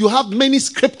men. You have many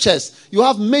scriptures. You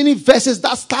have many verses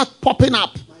that start popping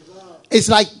up. It's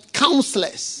like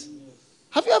counselors.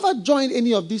 Have you ever joined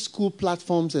any of these school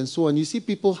platforms and so on? You see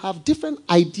people have different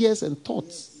ideas and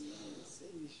thoughts.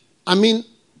 I mean,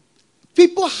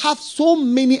 people have so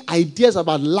many ideas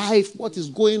about life, what is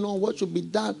going on, what should be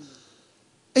done.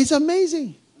 It's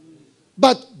amazing.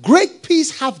 But great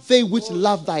peace have they which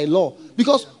love thy law.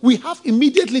 Because we have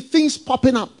immediately things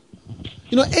popping up.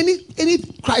 You know, any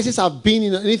crisis I've been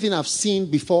in, anything I've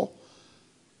seen before,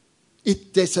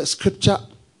 there's a scripture.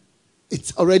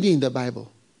 It's already in the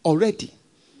Bible. Already.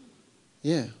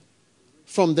 Yeah.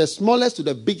 From the smallest to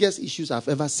the biggest issues I've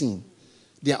ever seen,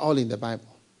 they are all in the Bible.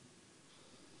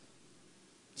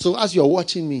 So as you're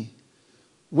watching me,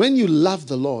 when you love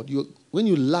the Lord, when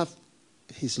you love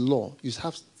his law, you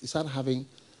start having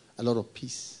a lot of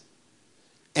peace.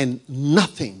 And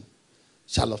nothing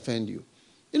shall offend you.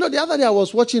 You know, the other day I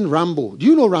was watching Rambo. Do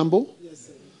you know Rambo? Yes,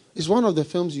 sir. It's one of the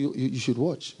films you should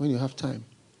watch when you have time.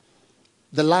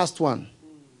 The last one.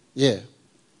 Yeah.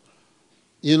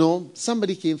 You know,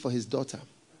 somebody came for his daughter.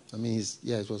 I mean,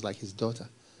 it was like his daughter.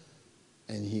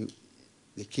 And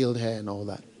they killed her and all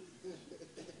that.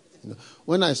 You know,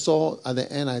 when I saw at the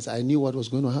end, I knew what was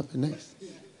going to happen next.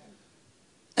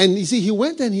 And you see, he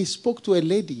went and he spoke to a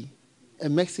lady, a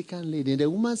Mexican lady. And the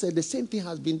woman said, the same thing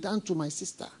has been done to my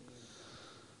sister.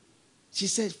 She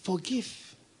said,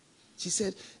 forgive. She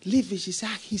said, leave it. He said,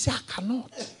 I cannot.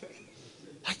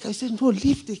 Like I said, no,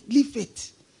 leave it. Leave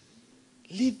it.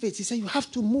 Leave it. He said, you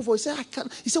have to move on. He said, I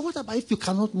can't. He said, what about if you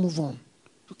cannot move on?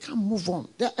 You can't move on.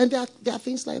 There are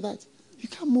things like that. You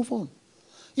can't move on.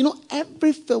 You know,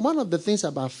 every film, one of the things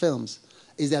about films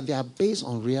is that they are based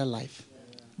on real life.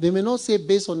 They may not say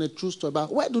based on a true story,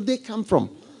 but where do they come from?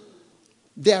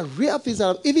 They are real things,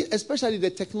 especially the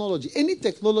technology. Any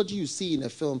technology you see in a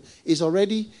film is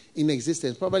already in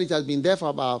existence. Probably it has been there for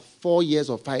about 4 years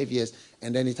or 5 years,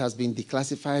 and then it has been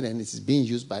declassified and it is being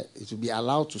used it will be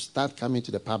allowed to start coming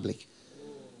to the public.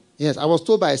 Yes, I was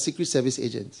told by a Secret Service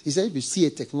agent. He said if you see a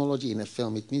technology in a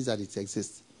film, it means that it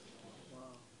exists.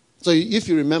 So if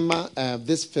you remember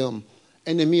this film,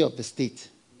 Enemy of the State,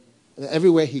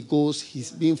 everywhere he goes,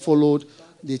 he's being followed.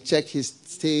 They check his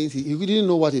stains. He didn't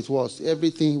know what it was.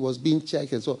 Everything was being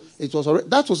checked, and so it was.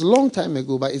 That was a long time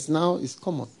ago, but it's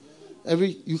common.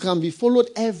 You can be followed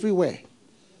everywhere.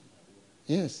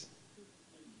 Yes.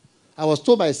 I was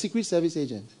told by a Secret Service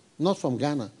agent, not from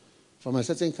Ghana, from a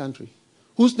certain country,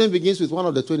 whose name begins with one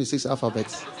of the 26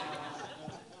 alphabets.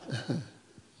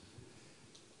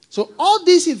 So all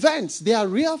these events, they are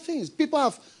real things. People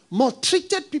have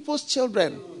maltreated people's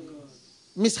children,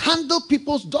 mishandled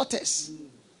people's daughters.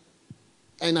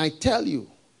 And I tell you,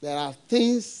 there are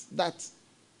things that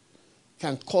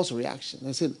can cause reaction.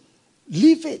 I said,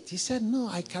 leave it. He said, no,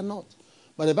 I cannot.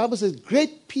 But the Bible says,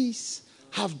 great peace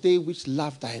have they which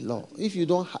love thy law. If you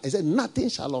don't, he said, nothing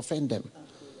shall offend them.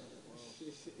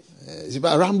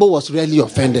 But Rambo was really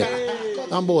offended.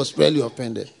 Rambo was really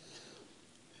offended.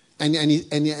 And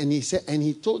he said, and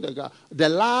he told the guy, the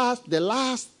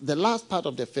last part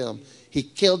of the film, he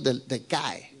killed the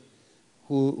guy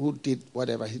who did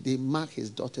whatever. They mark his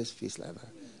daughter's face like that.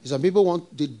 Some people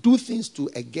they do things to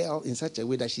a girl in such a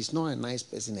way that she's not a nice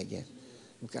person again.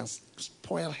 You can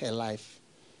spoil her life.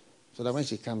 So that when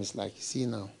she comes, it's like, see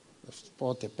now, I've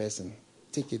spoiled a person.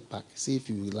 Take it back. See if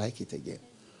you like it again.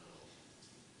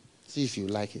 See if you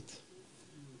like it.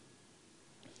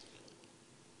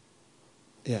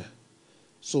 Yeah.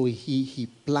 So he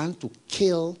planned to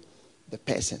kill the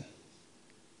person.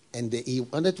 And he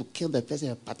wanted to kill the person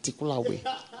in a particular way.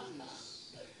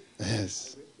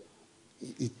 Yes.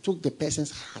 He took the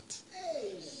person's heart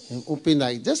and opened,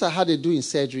 like just like how they do in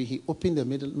surgery. He opened the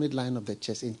midline of the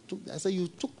chest and I said, "You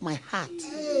took my heart,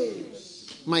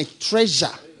 my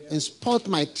treasure, and spoiled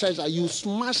my treasure. You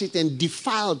smashed it and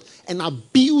defiled and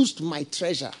abused my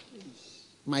treasure.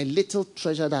 My little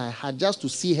treasure that I had, just to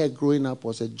see her growing up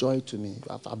was a joy to me.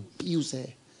 I've abused her."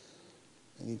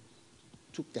 And he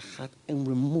took the heart and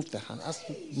removed the heart. As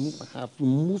you remove my heart,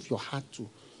 remove your heart too,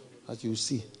 as you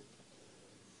see.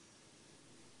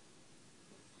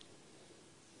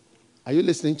 Are you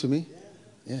listening to me?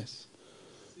 Yes.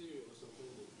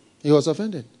 He was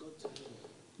offended.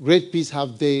 Great peace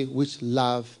have they which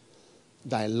love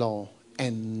thy law,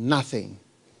 and nothing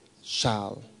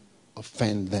shall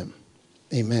offend them.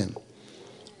 Amen.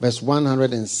 Verse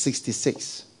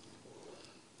 166.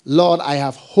 Lord, I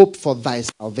have hoped for thy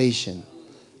salvation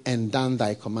and done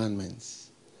thy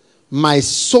commandments. My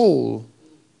soul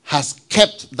has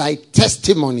kept thy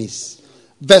testimonies.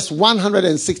 Verse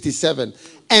 167.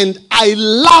 And I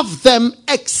love them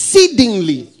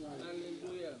exceedingly.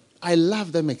 I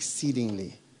love them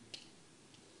exceedingly.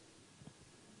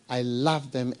 I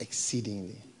love them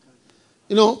exceedingly.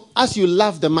 You know, as you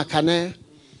love the Makane,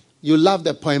 you love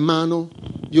the Poemano,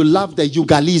 you love the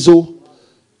Yugalizo,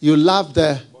 you love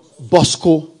the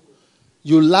Bosco,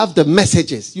 you love the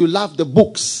messages, you love the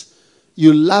books,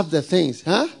 you love the things,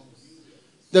 huh?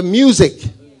 The music,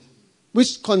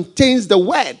 which contains the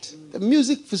word. The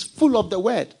music is full of the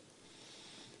word.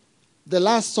 The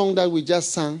last song that we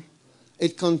just sang,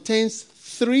 it contains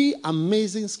 3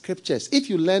 amazing scriptures. If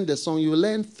you learn the song, you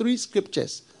learn 3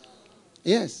 scriptures.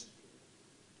 Yes.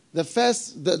 The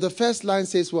first line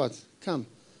says what? Come.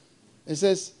 It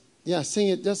says, yeah, sing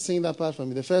it. Just sing that part for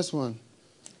me. The first one.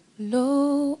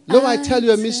 Lo, I tell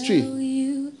you a mystery. Tell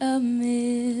you a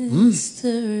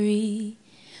mystery.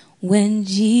 When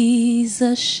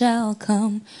Jesus shall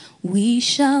come, we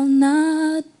shall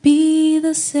not be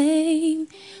the same.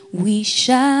 We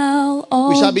shall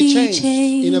all be changed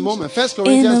in a moment. 1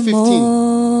 Corinthians 15.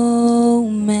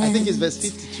 Moment, I think it's verse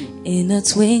 52. In a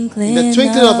twinkling, of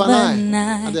an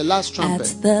eye, at the last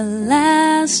trumpet. At the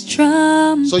last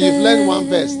trumpet. So you've learned one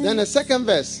verse. Then the second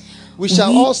verse. We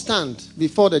shall all stand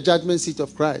before the judgment seat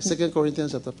of Christ. 2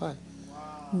 Corinthians chapter 5.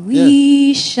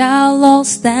 We shall all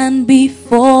stand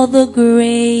before the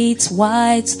great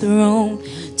white throne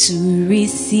to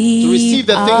receive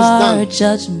the things our done.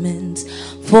 judgment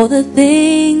for the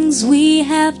things we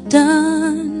have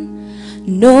done,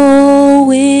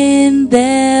 knowing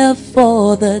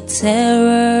therefore the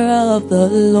terror of the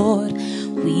Lord,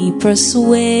 we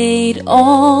persuade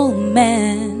all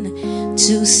men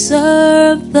to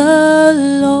serve the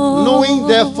Lord. Knowing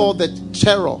therefore the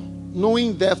terror.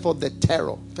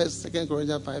 1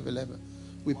 Corinthians 5:11.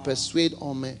 We persuade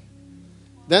all men.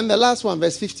 Then the last one,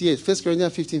 verse 58. 1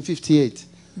 Corinthians 15:58.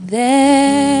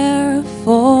 Therefore,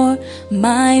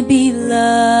 my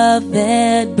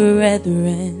beloved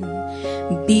brethren,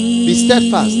 be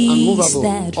steadfast,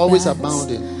 unmovable, always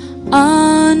abounding.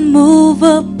 Unmovable,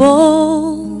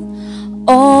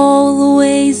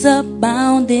 always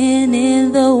abounding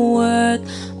in the work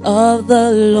of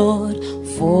the Lord.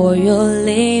 For your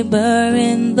labor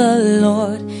in the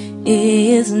Lord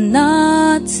is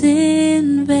not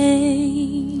in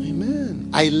vain. Amen.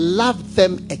 I love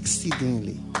them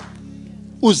exceedingly.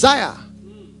 Uzziah.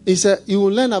 You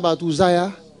will learn about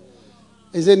Uzziah,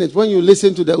 isn't it? When you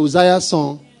listen to the Uzziah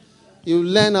song, you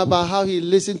learn about how he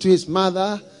listened to his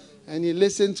mother and he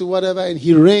listened to whatever and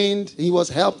he reigned. He was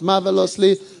helped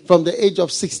marvelously from the age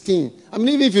of 16. I mean,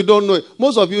 even if you don't know it,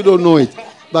 most of you don't know it.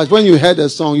 But when you heard the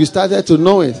song, you started to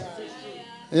know it.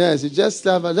 Yes, you just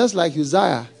like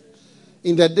Uzziah.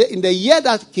 In the year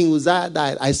that King Uzziah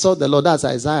died, I saw the Lord. That's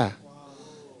Isaiah.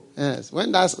 Yes,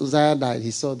 when that Uzziah died,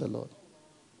 he saw the Lord.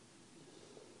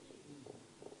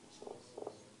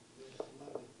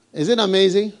 Is it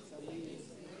amazing?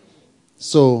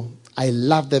 So, I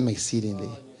love them exceedingly.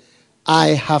 I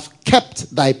have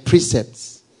kept thy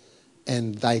precepts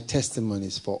and thy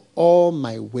testimonies, for all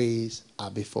my ways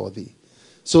are before thee.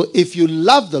 So if you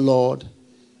love the Lord,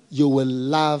 you will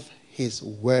love his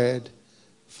word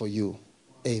for you.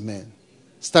 Amen.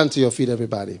 Stand to your feet,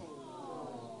 everybody.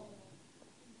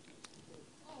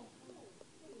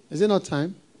 Is it not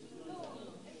time?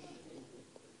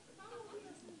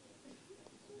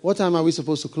 What time are we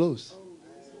supposed to close?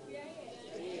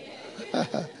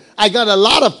 I got a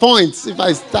lot of points. If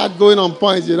I start going on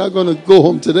points, you're not going to go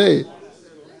home today.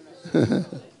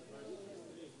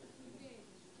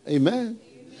 Amen.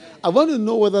 I want to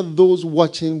know whether those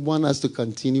watching want us to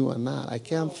continue or not. I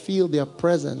can't feel their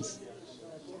presence.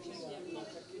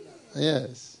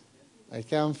 Yes. I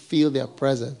can't feel their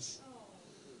presence.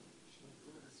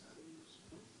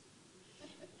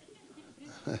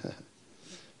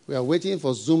 We are waiting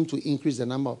for Zoom to increase the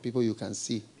number of people you can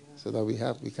see so that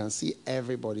we can see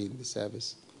everybody in the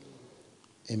service.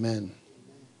 Amen.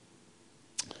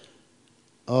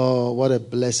 Oh, what a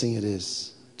blessing it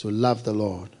is to love the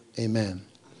Lord. Amen.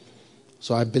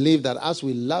 So I believe that as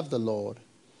we love the Lord,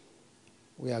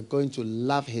 we are going to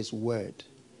love His word.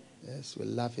 Yes, we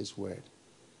love His word.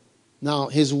 Now,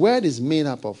 His word is made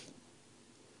up of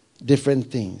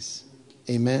different things.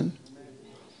 Amen.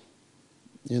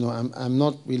 You know, I'm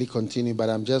not really continuing, but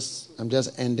I'm just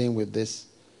ending with this.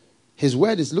 His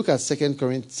word is, look at 2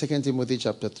 Timothy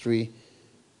chapter 3,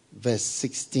 verse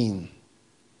 16.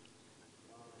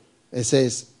 It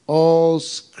says, all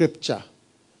scripture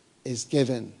is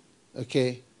given.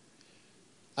 Okay?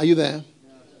 Are you there?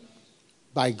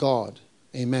 By God.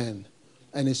 Amen.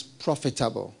 And is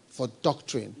profitable for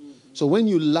doctrine. So when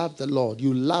you love the Lord,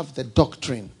 you love the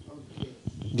doctrine.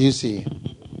 Do you see?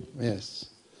 Yes.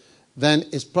 Then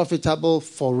it's profitable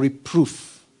for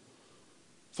reproof,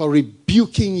 for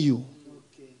rebuking you.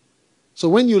 So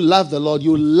when you love the Lord,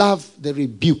 you love the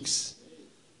rebukes.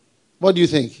 What do you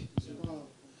think?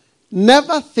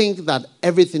 Never think that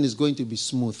everything is going to be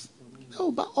smooth. No,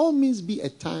 by all means be a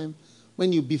time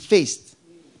when you be faced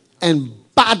and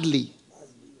badly.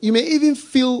 You may even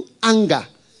feel anger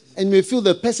and you may feel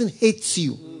the person hates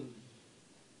you.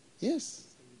 Yes.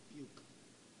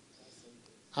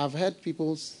 I've heard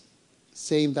people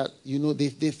saying that, you know,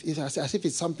 it's as if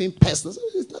it's something personal.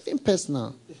 It's nothing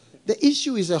personal. The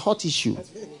issue is a hot issue.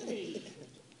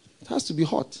 It has to be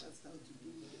hot.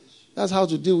 That's how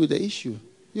to deal with the issue.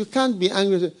 You can't be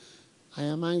angry. I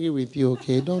am angry with you,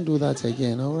 okay? Don't do that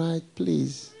again, all right?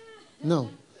 Please. No.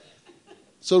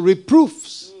 So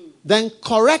reproofs. Then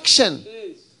correction.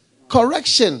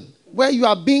 Correction. Where you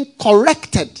are being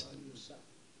corrected.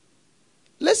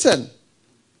 Listen.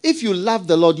 If you love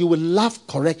the Lord, you will love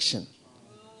correction.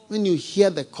 When you hear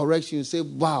the correction, you say,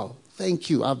 wow, thank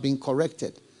you, I've been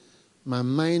corrected. My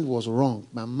mind was wrong.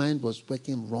 My mind was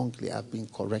working wrongly. I've been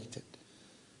corrected.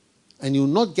 And you will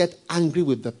not get angry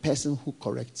with the person who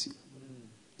corrects you.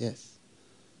 Yes.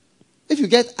 If you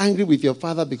get angry with your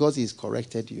father because he's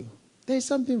corrected you, there is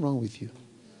something wrong with you.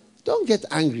 Don't get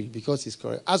angry because he's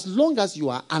correct. As long as you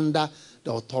are under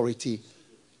the authority,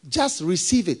 just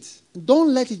receive it.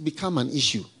 Don't let it become an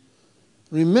issue.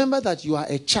 Remember that you are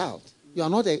a child. You are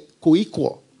not a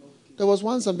co-equal. There was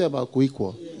once something about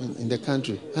co-equal in the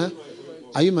country. Huh?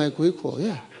 Are you my co-equal?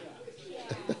 Yeah.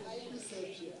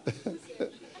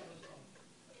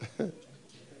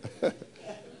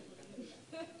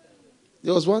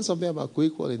 There was once something about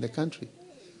co-equal in the country.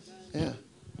 Yeah.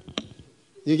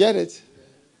 You get it?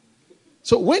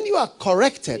 So when you are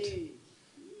corrected,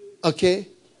 okay,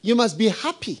 you must be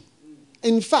happy.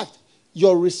 In fact,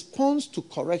 your response to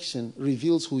correction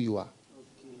reveals who you are.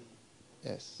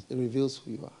 Yes, it reveals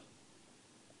who you are.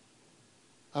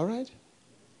 All right?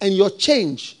 And your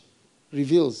change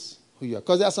reveals who you are.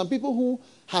 Because there are some people who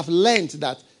have learned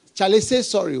that, Charlie, say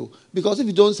sorry. Because if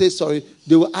you don't say sorry,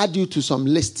 they will add you to some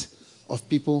list of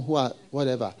people who are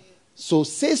whatever. So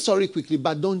say sorry quickly,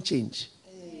 but don't change.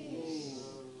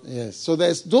 Yes. So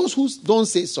there's those who don't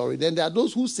say sorry. Then there are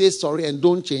those who say sorry and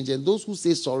don't change. And those who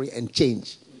say sorry and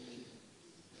change.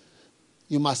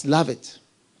 You must love it.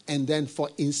 And then for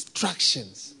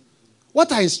instructions.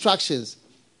 What are instructions?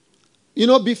 You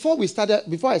know, before I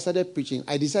started preaching,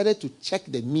 I decided to check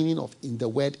the meaning of in the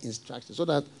word instruction so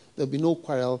that there'll be no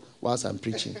quarrel whilst I'm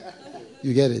preaching.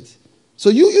 You get it? So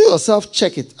you yourself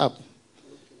check it up.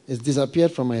 It's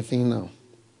disappeared from my thing now.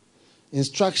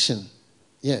 Instruction,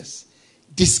 yes,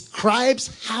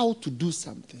 describes how to do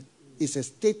something. It's a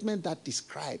statement that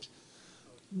describes.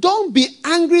 Don't be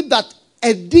angry that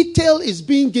a detail is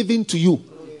being given to you.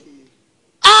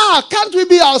 Can't we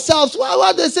be ourselves?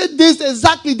 Why they said this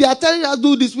exactly? They are telling us to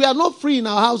do this. We are not free in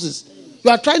our houses.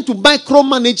 You are trying to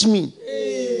micromanage me.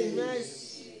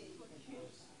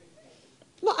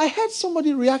 No, I heard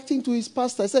somebody reacting to his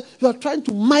pastor. I said, you are trying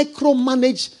to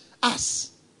micromanage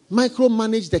us.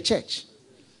 Micromanage the church.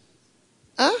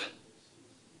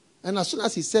 And as soon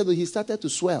as he said that, he started to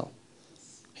swell.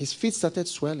 His feet started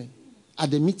swelling at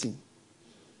the meeting.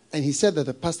 And he said that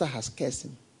the pastor has cursed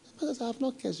him. The pastor said, I have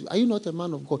not cursed you. Are you not a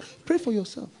man of God? Pray for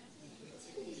yourself.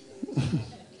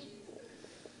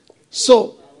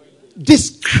 So,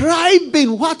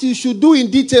 describing what you should do in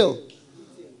detail.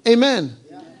 Amen.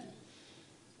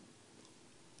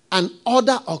 An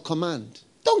order or command.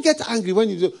 Don't get angry when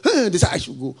you do, they say, I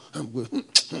should go. I'm going.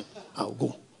 I'll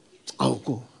go. I'll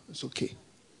go. It's okay.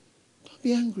 Don't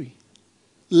be angry.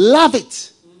 Love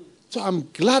it. So I'm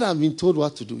glad I've been told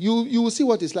what to do. You will see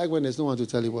what it's like when there's no one to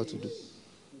tell you what to do.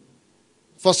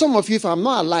 For some of you, if I'm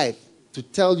not alive to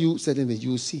tell you certain things,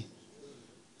 you will see.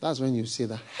 That's when you say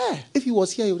that, hey, if he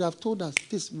was here, he would have told us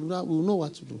this. We'll know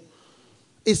what to do.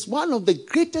 It's one of the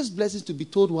greatest blessings to be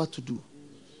told what to do.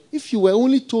 If you were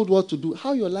only told what to do,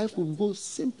 how your life would go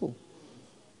simple.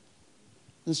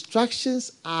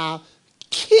 Instructions are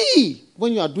key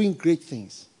when you are doing great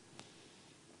things.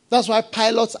 That's why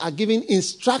pilots are giving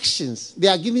instructions. They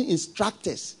are giving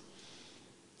instructors.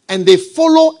 And they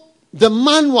follow the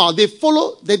manual. They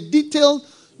follow the detail.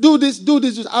 Do this, do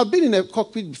this. I've been in a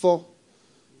cockpit before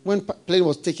when plane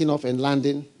was taking off and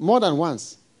landing more than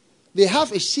once. They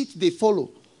have a sheet they follow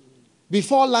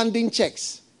before landing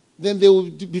checks. Then they will,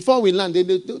 before we land,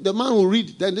 the man will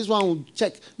read. Then this one will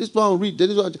check. This one will read. Then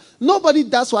this one. Nobody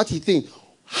does what he thinks.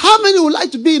 How many would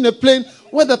like to be in a plane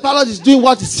where the pilot is doing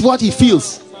what he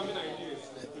feels?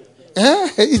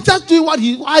 He's just doing what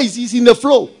he's in the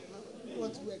flow.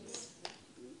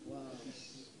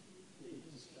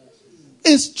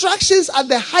 Instructions at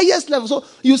the highest level. So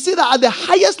you see that at the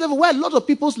highest level where a lot of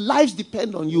people's lives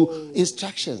depend on you,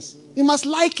 instructions. You must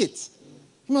like it.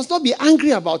 You must not be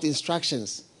angry about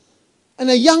instructions. And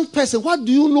a young person, what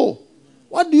do you know?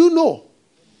 What do you know?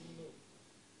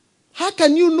 How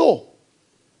can you know?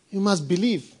 You must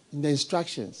believe in the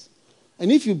instructions.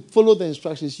 And if you follow the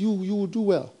instructions, you will do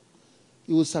well.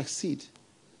 You will succeed.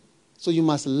 So you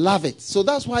must love it. So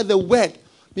that's why the word,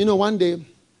 one day,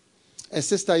 a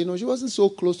sister, she wasn't so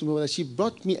close to me, but she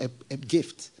brought me a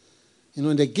gift.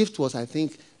 And the gift was, I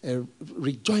think, a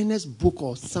Rejoiner's book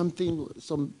or something,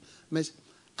 some message.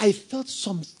 I felt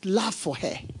some love for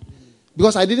her.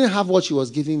 Because I didn't have what she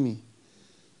was giving me.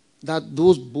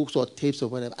 Those books or tapes or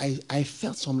whatever. I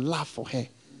felt some love for her.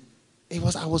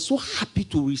 I was so happy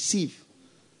to receive.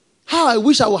 How I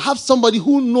wish I would have somebody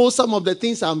who knows some of the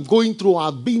things I'm going through or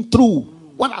I've been through.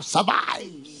 What I've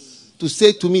survived. To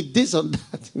say to me this or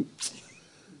that.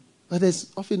 But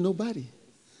there's often nobody.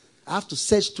 I have to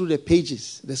search through the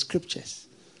pages, the scriptures,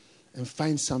 and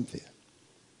find something.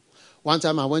 One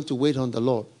time I went to wait on the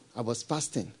Lord. I was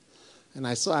fasting. And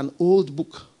I saw an old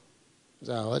book.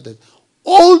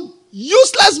 Old,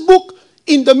 useless book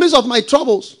in the midst of my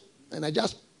troubles. And I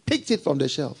just picked it from the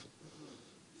shelf.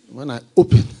 When I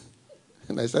opened,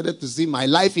 and I started to see my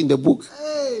life in the book.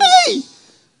 Hey!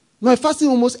 My fasting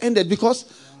almost ended because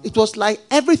it was like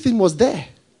everything was there.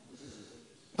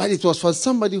 But it was for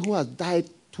somebody who had died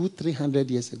 200-300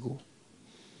 years ago.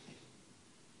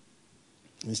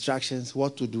 Instructions,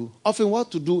 what to do. Often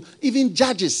what to do. Even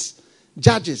judges,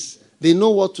 they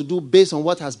know what to do based on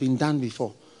what has been done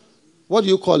before. What do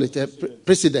you call it? A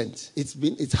precedent.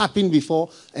 It's happened before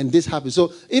and this happened.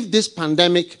 So if this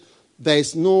pandemic, there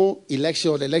is no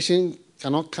election or the election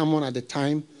cannot come on at the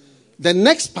time, the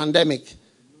next pandemic,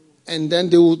 and then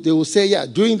they will say,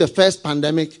 during the first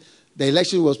pandemic, the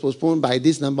election was postponed by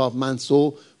this number of months,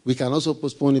 so we can also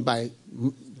postpone it by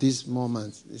these more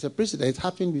months. It's a precedent. It's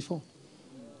happened before.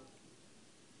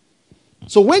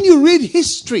 So when you read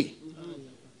history,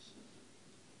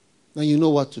 then you know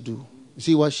what to do. You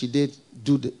see what she did,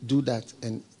 do that,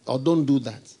 or don't do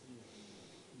that.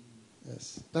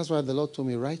 Yes. That's why the Lord told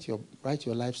me, write your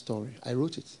life story. I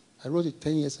wrote it. I wrote it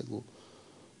 10 years ago.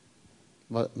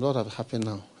 But what have happened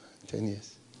now? 10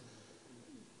 years.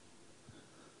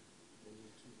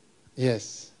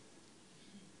 Yes.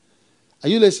 Are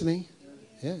you listening?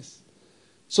 Yes.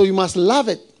 So you must love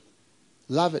it.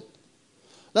 Love it.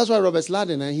 That's why Robert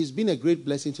Ladden, he's been a great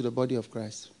blessing to the body of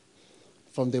Christ.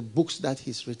 From the books that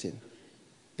he's written.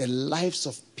 The lives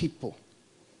of people.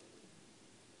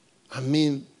 I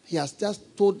mean, he has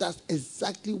just told us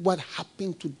exactly what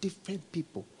happened to different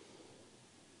people.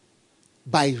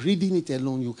 By reading it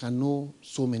alone, you can know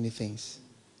so many things.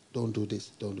 Don't do this,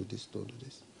 don't do this, don't do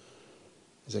this.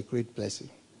 It's a great blessing.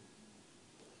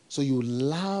 So you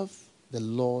love the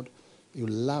Lord, you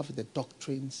love the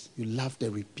doctrines, you love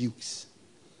the rebukes.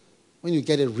 When you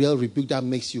get a real rebuke, that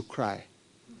makes you cry.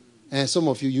 And some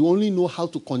of you only know how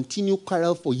to continue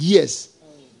quarrel for years.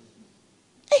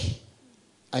 Hey.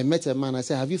 I met a man, I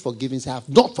said, have you forgiven? He said, I have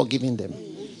not forgiven them.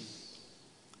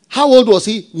 How old was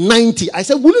he? 90. I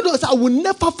said, will you not? I will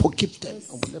never forgive them.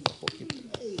 I will never forgive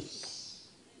them.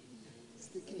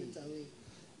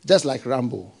 Just like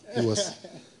Rambo.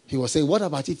 He was saying, what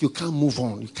about if you can't move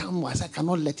on? You can't move. I said, I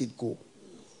cannot let it go.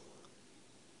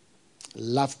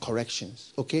 Love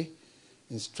corrections. Okay?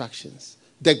 Instructions.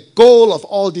 The goal of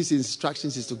all these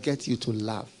instructions is to get you to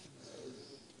love.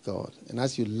 God. And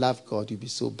as you love God, you'll be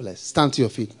so blessed. Stand to your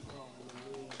feet.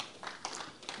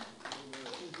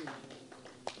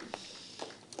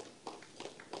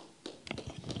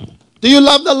 Do you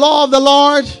love the law of the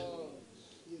Lord?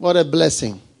 What a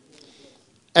blessing.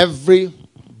 Every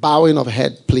bowing of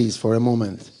head, please, for a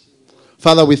moment.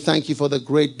 Father, we thank you for the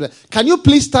great blessing. Can you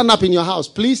please stand up in your house?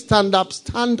 Please stand up.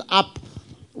 Stand up.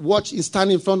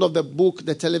 Stand in front of the book,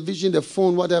 the television, the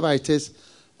phone, whatever it is.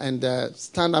 And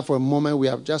stand up for a moment. We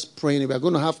are just praying. We are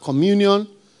going to have communion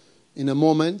in a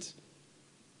moment.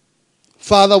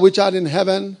 Father, which art in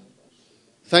heaven,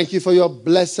 thank you for your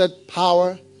blessed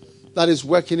power that is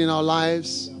working in our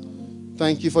lives.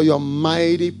 Thank you for your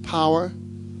mighty power.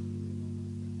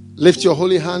 Lift your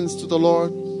holy hands to the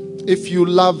Lord. If you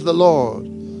love the Lord,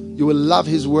 you will love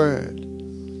his word.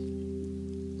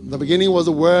 In the beginning was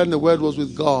the word, and the word was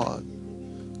with God.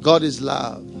 God is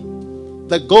love.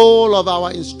 The goal of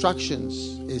our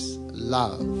instructions is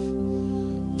love.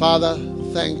 Father,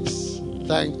 thanks.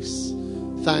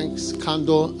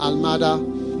 Kando Almada,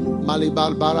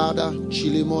 Malibal Barada,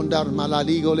 Chilimondar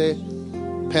Malaligole,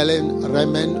 Pelen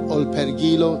Remen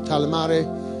Olpergilo, Talmare,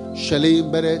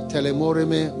 Shelimbere,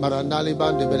 Telemoreme,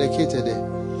 Marandaliban de Belekitede,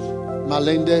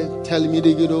 Malende,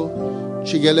 Telmidigido,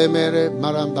 Chigelemere,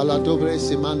 Marandaladobre,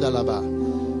 Simandalaba.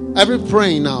 Every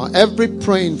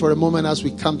praying for a moment as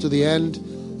we come to the end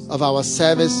of our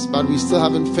service, but we still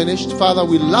haven't finished. Father,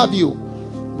 we love you,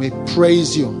 we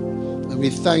praise you, and we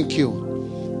thank you.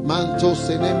 Manto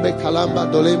senembe kalamba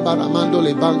dolemba ramando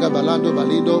lebanga balando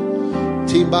balido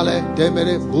timbale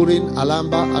demere burin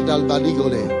alamba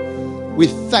adalbadigole. We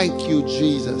thank you,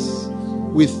 Jesus.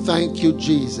 We thank you,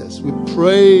 Jesus. We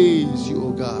praise you,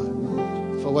 O God,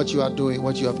 for what you are doing,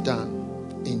 what you have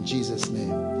done, in Jesus'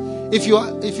 name. If you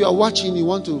are watching, you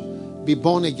want to be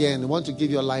born again, you want to give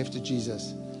your life to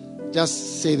Jesus,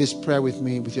 just say this prayer with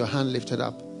me with your hand lifted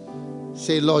up.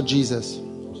 Say, Lord Jesus,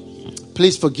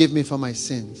 please forgive me for my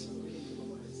sins.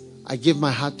 I give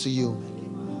my heart to you.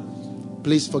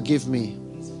 Please forgive me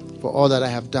for all that I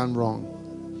have done wrong.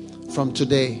 From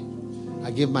today,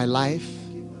 I give my life,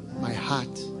 my heart,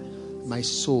 my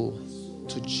soul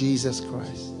to Jesus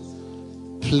Christ.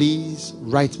 Please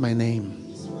write my name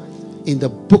in the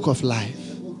book of life.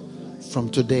 From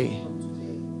today,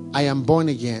 I am born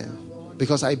again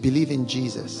because I believe in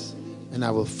Jesus and I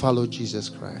will follow Jesus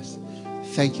Christ.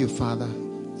 Thank you, Father,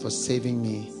 for saving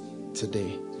me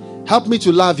today. Help me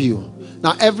to love you.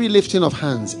 Now, every lifting of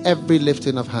hands,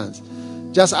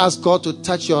 just ask God to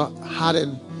touch your heart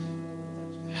and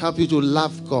help you to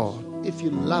love God. If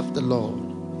you love the Lord,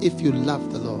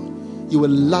 you will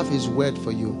love his word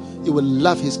for you. You will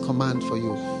love his command for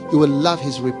you. You will love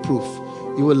his reproof.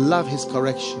 You will love his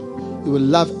correction. You will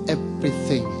love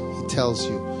everything he tells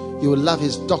you. You will love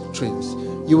his doctrines.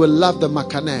 You will love the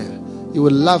Macaner. You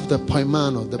will love the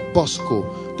Poimano, the Bosco,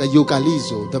 the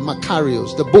Yogalizo, the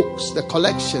Macarios, the books, the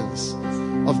collections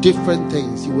of different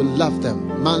things. You will love them.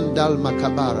 Mandal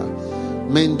Macabara,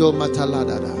 Mendo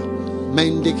Mataladara,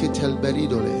 Mendikitel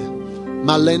Beridole,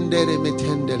 Malendere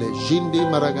Metendele, Jindi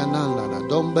Maraganala,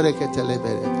 Dombre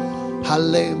Ketelebere,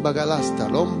 Halle Bagalasta,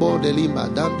 Lombo de Lima,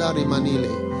 Danda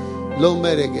Rimanile,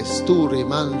 Lomerege, Sturi,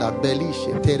 Manda,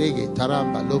 Belishe, Terege,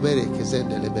 Taramba, Lobere,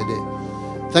 Kezendele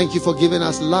Bede. Thank you for giving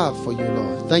us love for you,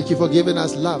 Lord. Thank you for giving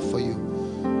us love for you.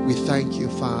 We thank you,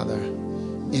 Father.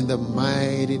 In the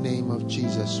mighty name of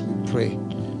Jesus, we pray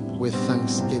with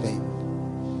thanksgiving.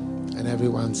 And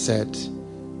everyone said,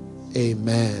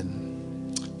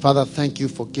 Amen. Father, thank you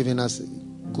for giving us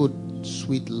good,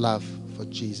 sweet love for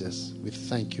Jesus. We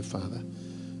thank you, Father.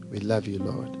 We love you,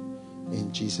 Lord.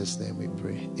 In Jesus' name we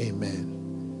pray.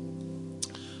 Amen.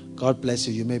 God bless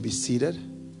you. You may be seated.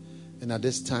 And at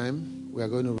this time, we are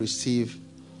going to receive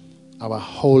our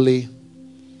Holy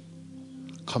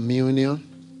Communion.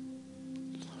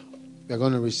 We are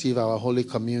going to receive our Holy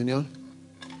Communion.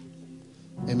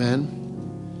 Amen.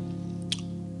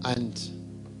 And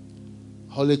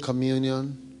Holy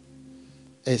Communion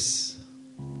is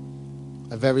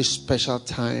a very special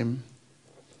time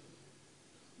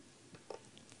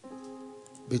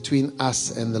between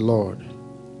us and the Lord.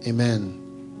 Amen.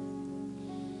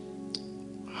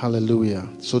 Hallelujah.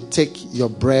 So take your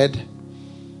bread,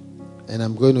 and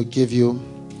I'm going to give you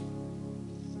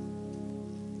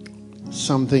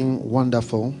something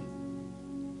wonderful.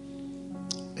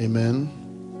 Amen.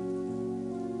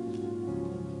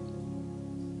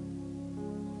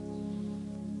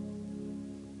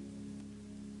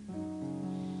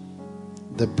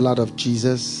 The blood of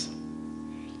Jesus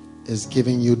is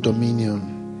giving you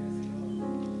dominion.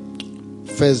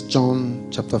 1 John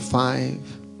chapter 5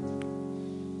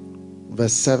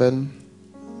 verse 7.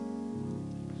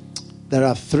 There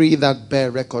are three that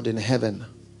bear record in heaven: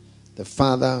 the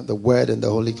Father, the Word, and the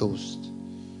Holy Ghost.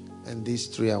 And these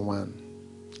three are one.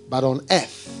 But on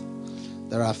earth,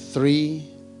 there are three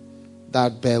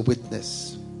that bear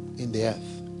witness in the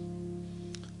earth: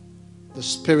 the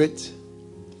Spirit,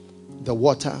 the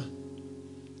water,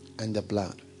 and the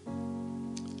blood.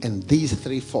 And these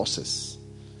three forces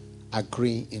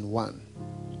agree in one.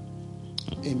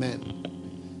 Amen.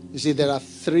 You see, there are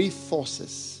three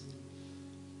forces,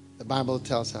 the Bible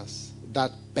tells us,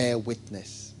 that bear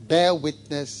witness. Bear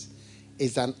witness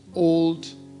is an old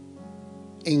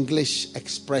English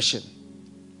expression.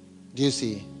 Do you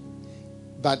see?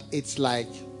 But it's like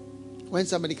when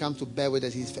somebody comes to bear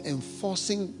witness, he's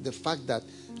enforcing the fact that,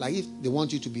 like, if they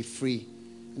want you to be free,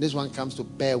 and this one comes to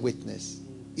bear witness,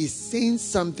 he's saying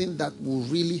something that will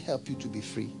really help you to be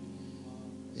free.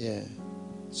 Yeah.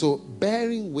 So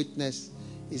bearing witness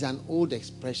is an old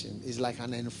expression. It's like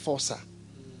an enforcer.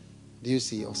 Do you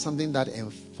see? Or something that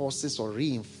enforces or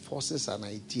reinforces an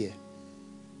idea.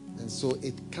 And so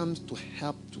it comes to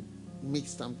help to make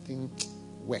something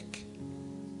work.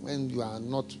 When you are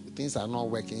not, things are not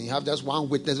working, you have just one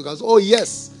witness who goes, oh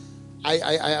yes,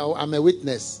 I'm a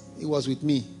witness. It was with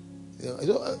me.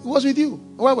 It was with you.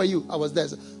 Where were you? I was there.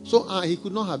 So he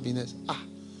could not have been there.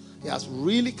 He has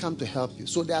really come to help you.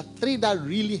 So there are three that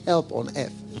really help on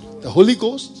earth: the Holy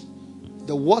Ghost,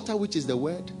 the water, which is the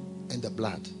Word, and the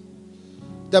blood.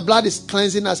 The blood is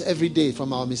cleansing us every day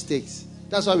from our mistakes.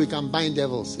 That's why we can bind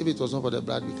devils. If it was not for the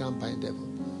blood, we can't bind devils.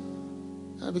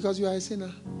 Because you are a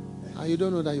sinner. And you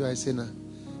don't know that you are a sinner.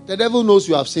 The devil knows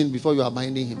you have sinned before you are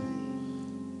binding him.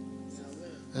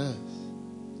 Yes.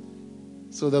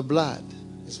 So the blood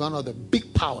is one of the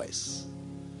big powers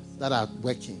that are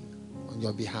working on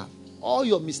your behalf. All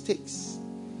your mistakes,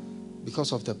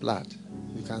 because of the blood,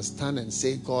 you can stand and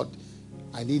say, God,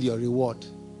 I need your reward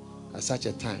at such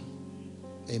a time.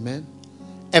 Amen.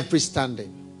 Every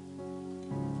standing.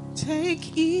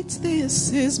 Take, eat,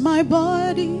 this is my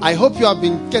body. I hope you have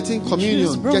been getting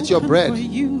communion. Get your bread.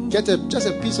 Get just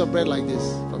a piece of bread like this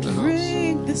from the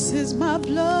house. This is my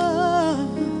blood,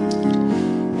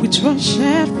 which was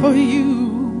shed for you.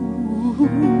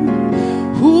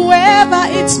 Whoever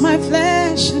eats my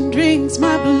flesh and drinks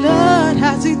my blood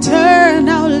has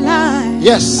eternal life.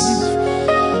 Yes.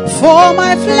 For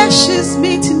my flesh is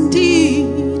meat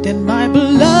indeed, and my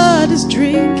blood is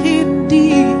drink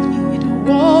indeed.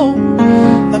 Oh,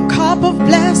 the cup of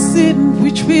blessing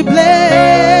which we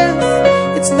bless,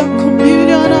 it's the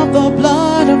communion of the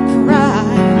blood of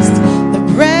Christ. The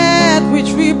bread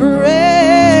which we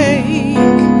break,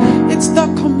 it's the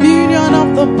communion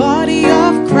of the body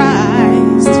of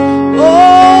Christ.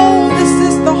 Oh, this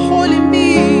is the holy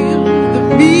meal, the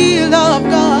meal of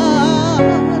God.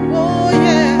 Oh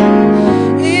yeah,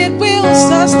 it will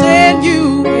sustain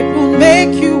you, it will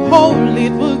make you whole,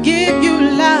 it will give you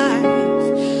life.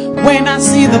 When I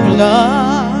see the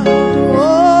blood,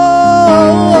 oh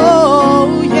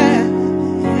yeah,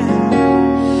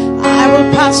 I will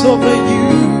pass over you.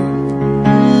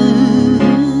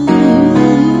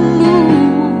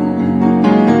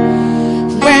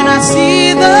 When I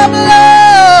see the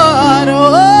blood,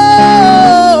 oh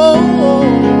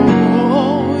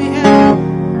yeah,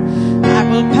 I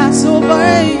will pass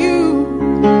over you.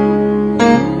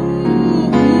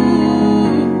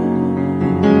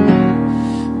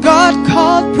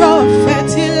 Called Prophet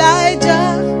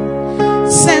Elijah,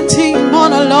 sent him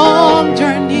on a long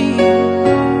journey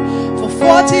for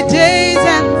 40 days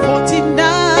and 40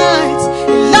 nights.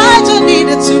 Elijah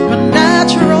needed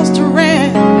supernatural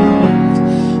strength.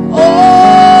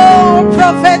 Oh,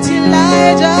 Prophet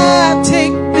Elijah,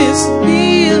 take this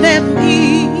meal and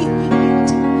eat.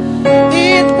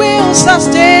 It will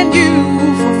sustain you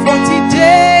for 40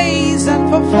 days and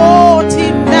for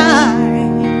 40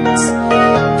 nights.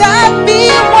 That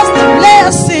meal was the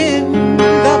blessing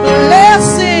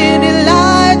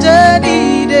Elijah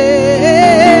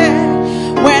needed.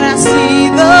 When I see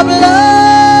the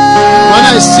blood,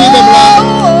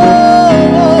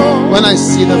 when I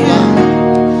see the blood,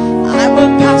 I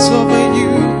will pass over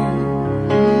you.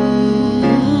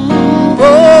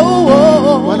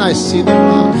 When I see the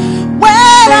blood,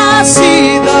 when I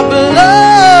see the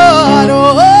blood,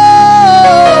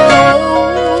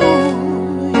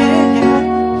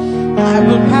 I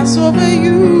will pass over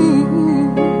you.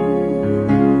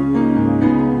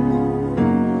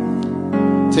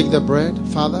 Take the bread.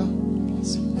 Father,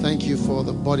 thank you for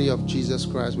the body of Jesus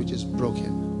Christ which is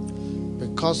broken.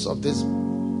 Because of this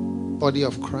body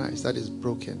of Christ that is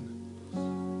broken,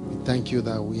 we thank you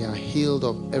that we are healed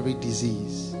of every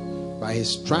disease. By his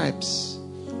stripes,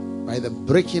 by the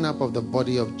breaking up of the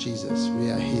body of Jesus, we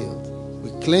are healed.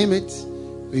 We claim it.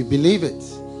 We believe it.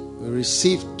 We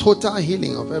receive total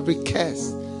healing of every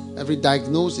curse, every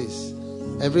diagnosis,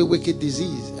 every wicked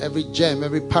disease, every germ,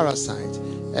 every parasite,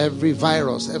 every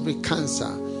virus, every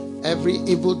cancer, every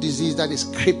evil disease that is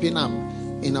creeping up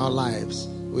in our lives.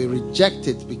 We reject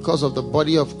it because of the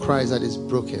body of Christ that is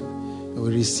broken. And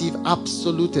we receive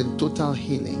absolute and total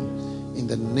healing in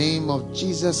the name of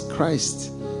Jesus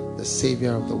Christ, the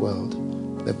Savior of the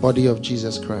world, the body of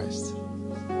Jesus Christ.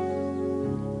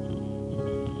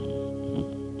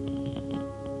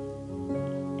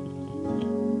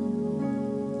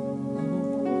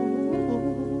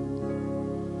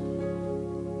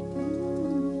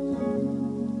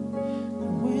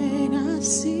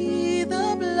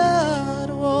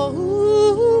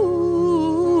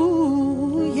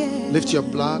 Lift your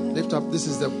blood, lift up. This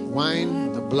is the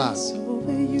wine, the blood.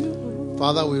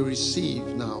 Father, we receive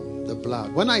now the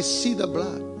blood. When I see the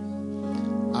blood,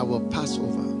 I will pass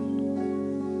over.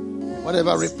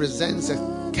 Whatever represents a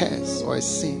curse or a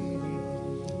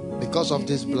sin, because of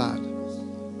this blood,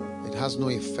 it has no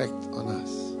effect on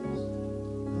us.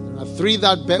 There are three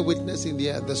that bear witness in the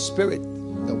air: the Spirit,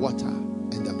 the water,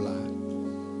 and the blood.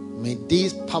 May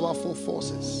these powerful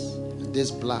forces and this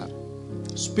blood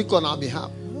speak on our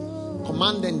behalf.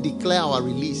 Command and declare our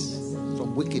release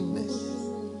from wickedness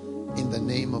in the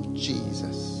name of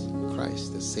Jesus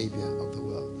Christ, the Savior of the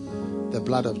world. The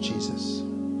blood of Jesus.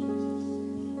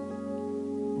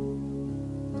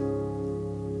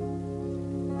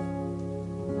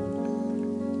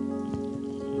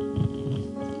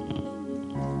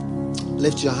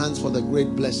 Lift your hands for the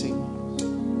great blessing.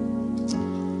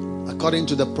 According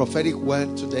to the prophetic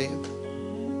word today,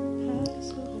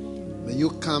 may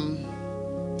you come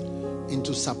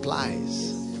into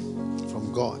supplies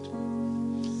from God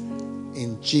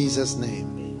in Jesus'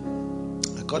 name.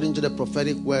 According to the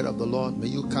prophetic word of the Lord, may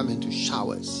you come into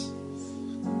showers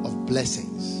of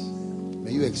blessings.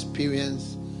 May you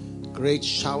experience great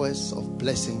showers of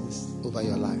blessings over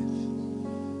your life.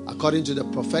 According to the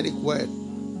prophetic word,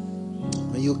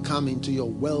 may you come into your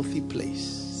wealthy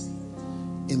place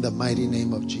in the mighty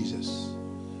name of Jesus.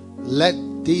 Let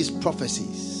these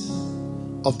prophecies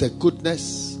of the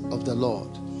goodness of the Lord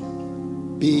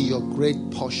be your great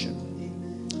portion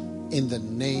in the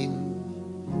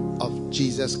name of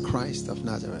Jesus Christ of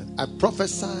Nazareth. I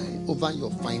prophesy over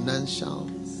your financial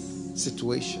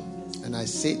situation, and I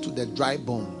say to the dry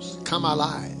bones, come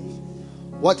alive.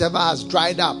 Whatever has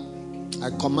dried up, I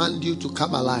command you to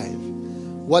come alive.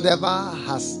 Whatever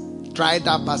has dried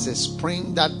up as a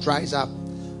spring that dries up,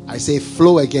 I say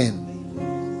flow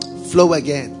again, flow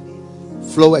again,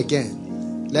 flow again.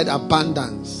 Let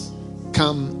abundance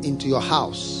come into your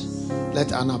house.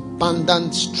 Let an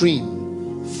abundant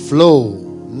stream flow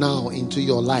now into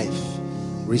your life.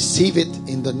 Receive it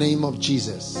in the name of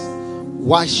Jesus.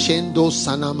 Washendo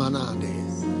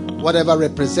sanamanade. Whatever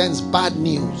represents bad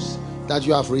news that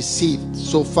you have received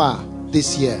so far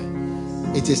this year,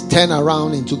 it is turned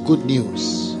around into good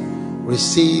news.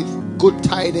 Receive good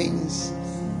tidings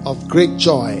of great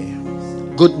joy,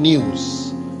 good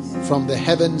news from the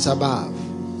heavens above.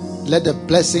 Let the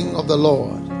blessing of the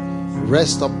Lord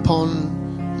rest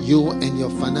upon you and your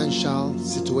financial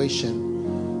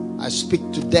situation. I speak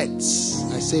to debts.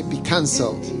 I say be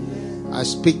cancelled. I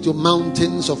speak to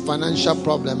mountains of financial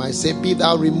problem. I say be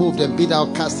thou removed and be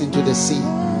thou cast into the sea.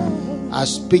 I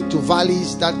speak to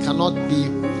valleys that cannot be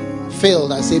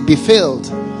filled. I say be filled.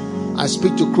 I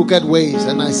speak to crooked ways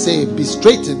and I say be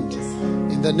straightened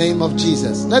in the name of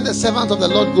Jesus. Let the servant of the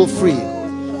Lord go free.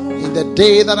 In the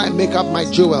day that I make up my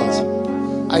jewels,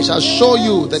 I shall show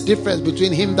you the difference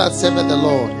between him that serveth the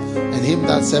Lord and him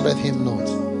that serveth him not.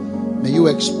 May you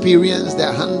experience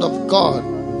the hand of God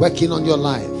working on your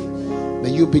life. May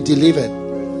you be delivered.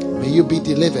 May you be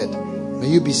delivered. May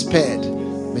you be spared.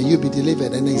 May you be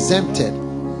delivered and exempted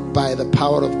by the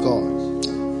power of God.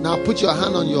 Now put your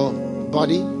hand on your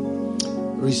body.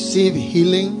 Receive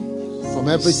healing from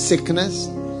every sickness,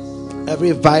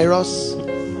 every virus,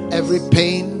 every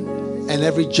pain, and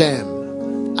every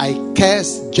germ. I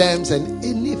curse germs and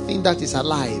anything that is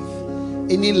alive,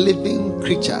 any living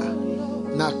creature.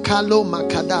 Nakalo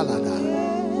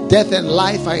makadalada. Death and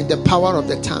life are in the power of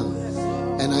the tongue.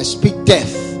 And I speak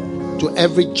death to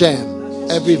every germ,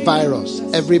 every virus,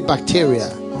 every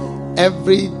bacteria,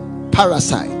 every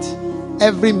parasite,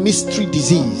 every mystery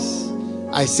disease.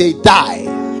 I say die,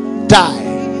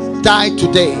 die, die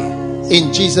today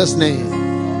in Jesus'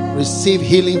 name. Receive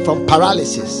healing from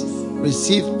paralysis.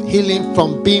 Receive healing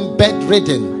from being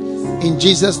bedridden in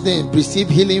Jesus' name. Receive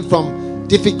healing from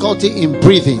difficulty in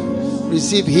breathing.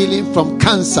 Receive healing from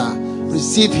cancer.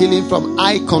 Receive healing from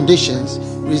eye conditions.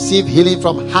 Receive healing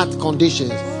from heart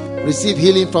conditions. Receive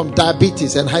healing from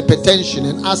diabetes and hypertension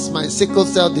and asthma and sickle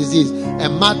cell disease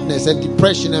and madness and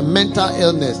depression and mental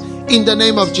illness. In the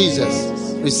name of Jesus.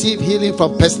 Receive healing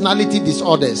from personality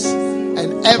disorders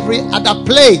and every other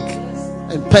plague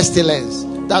and pestilence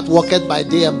that walketh by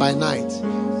day and by night.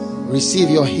 Receive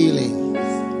your healing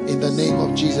in the name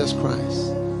of Jesus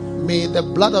Christ. May the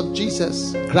blood of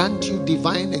Jesus grant you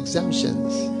divine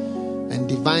exemptions and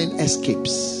divine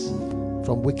escapes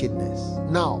from wickedness.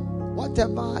 Now,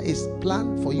 whatever is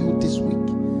planned for you this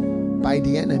week by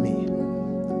the enemy,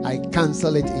 I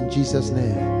cancel it in Jesus'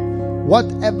 name.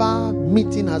 Whatever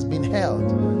meeting has been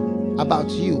held about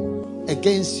you,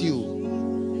 against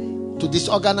you, to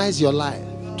disorganize your life,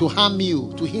 to harm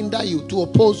you, to hinder you, to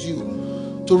oppose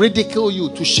you, to ridicule you,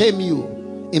 to shame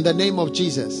you, in the name of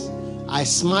Jesus, I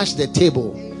smash the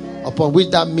table upon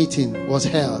which that meeting was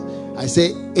held. I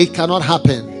say, it cannot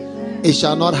happen. It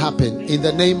shall not happen. In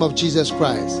the name of Jesus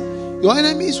Christ. Your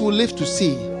enemies will live to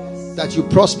see that you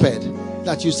prospered,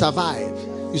 that you survived.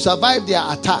 You survived their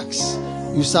attacks.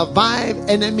 You survived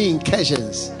enemy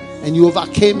incursions. And you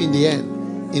overcame in the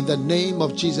end. In the name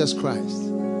of Jesus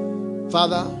Christ.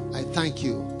 Father, I thank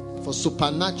you for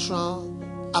supernatural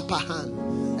upper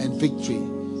hand and victory.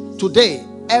 Today,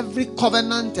 every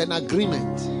covenant and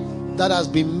agreement that has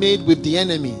been made with the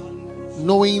enemy,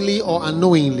 knowingly or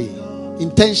unknowingly,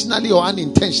 intentionally or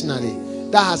unintentionally,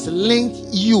 that has linked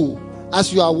you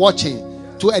as you are watching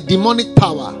to a demonic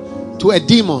power, to a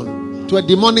demon, to a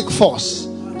demonic force,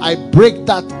 I break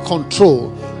that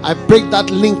control. I break that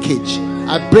linkage.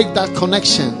 I break that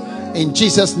connection in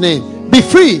Jesus' name. Be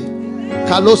free.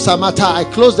 Kalo Samata. I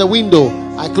close the window.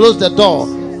 I close the door.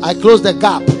 I close the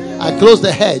gap. I close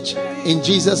the hedge in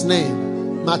Jesus'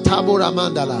 name. Matabo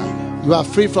Ramandala. You are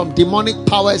free from demonic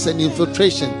powers and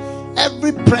infiltration.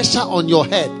 Every pressure on your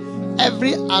head,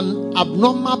 every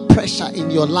abnormal pressure in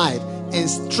your life and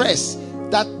stress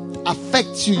that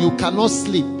affects you, you cannot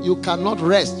sleep, you cannot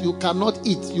rest, you cannot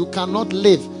eat, you cannot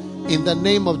live. In the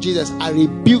name of Jesus, I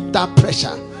rebuke that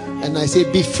pressure and I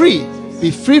say, be free. Be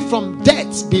free from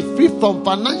debts. Be free from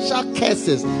financial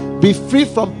curses. Be free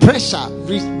from pressure.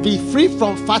 Be free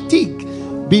from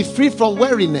fatigue. Be free from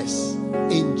weariness.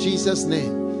 In Jesus'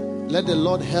 name, let the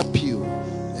Lord help you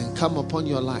and come upon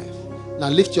your life. Now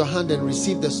lift your hand and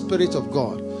receive the Spirit of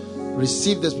God.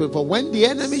 Receive the Spirit. For when the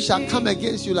enemy shall come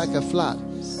against you like a flood,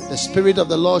 the Spirit of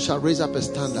the Lord shall raise up a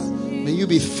standard. May you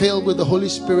be filled with the Holy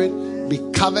Spirit. Be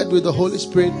covered with the Holy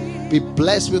Spirit. Be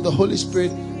blessed with the Holy Spirit.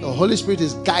 The Holy Spirit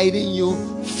is guiding you,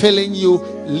 filling you,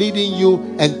 leading you,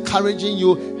 encouraging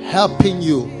you, helping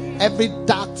you. Every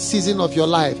dark season of your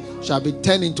life shall be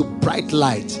turned into bright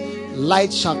light.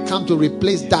 Light shall come to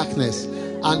replace darkness.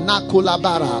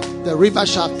 Anakulabara, the river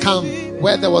shall come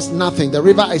where there was nothing. The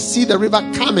river, I see the river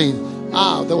coming.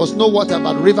 There was no water,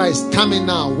 but the river is coming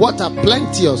now. Water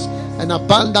plenteous and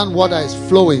abundant water is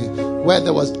flowing where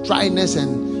there was dryness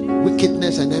and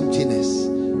wickedness and emptiness.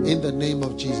 In the name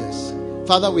of Jesus.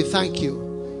 Father, we thank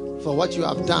you for what you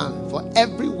have done for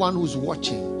everyone who's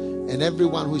watching and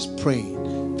everyone who's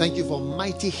praying. Thank you for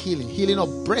mighty healing. Healing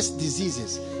of breast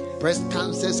diseases, breast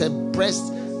cancers and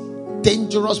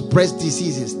dangerous breast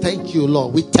diseases. Thank you,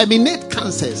 Lord. We terminate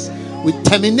cancers. We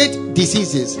terminate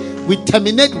diseases. We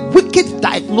terminate wicked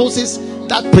diagnoses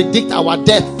that predict our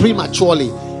death prematurely.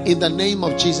 In the name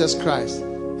of Jesus Christ.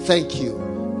 Thank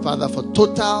you, Father, for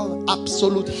total,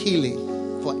 absolute healing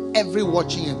for every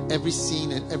watching and every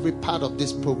scene and every part of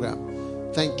this program.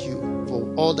 Thank you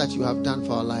for all that you have done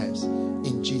for our lives.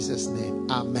 In Jesus' name,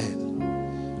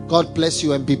 amen. God bless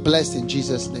you and be blessed in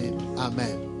Jesus' name.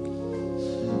 Amen.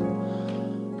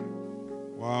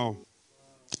 Wow.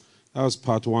 That was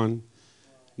part 1.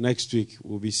 Next week,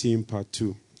 we'll be seeing part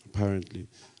 2, apparently.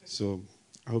 So,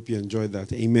 I hope you enjoyed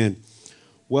that. Amen.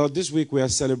 Well, this week we are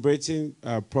celebrating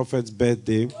Prophet's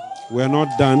birthday. We're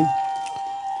not done.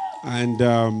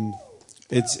 And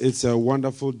it's a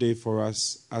wonderful day for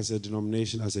us as a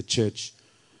denomination, as a church,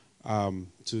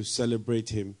 to celebrate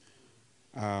him.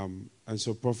 And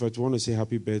so, Prophet, we want to say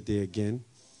happy birthday again.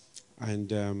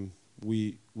 And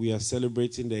we are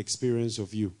celebrating the experience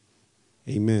of you.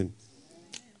 Amen.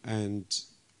 And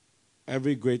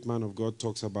every great man of God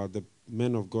talks about the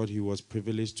men of God he was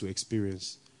privileged to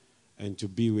experience and to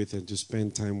be with and to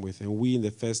spend time with. And we in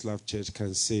the First Love Church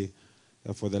can say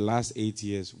that for the last 8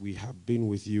 years, we have been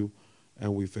with you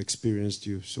and we've experienced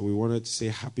you. So we wanted to say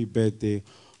happy birthday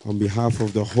on behalf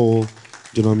of the whole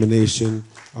denomination,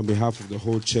 on behalf of the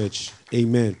whole church.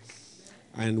 Amen.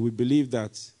 And we believe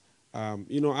that,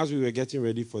 as we were getting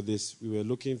ready for this, we were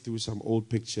looking through some old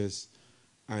pictures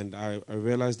and I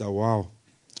realized that, wow,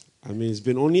 I mean, it's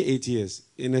been only 8 years.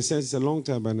 In a sense, it's a long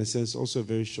time, but in a sense, also a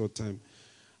very short time.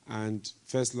 And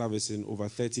First Love is in over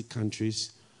 30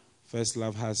 countries. First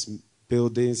Love has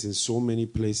buildings in so many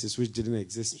places which didn't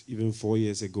exist even 4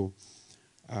 years ago.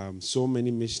 So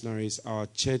many missionaries. Our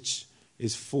church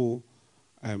is full.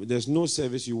 There's no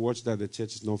service you watch that the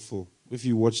church is not full. If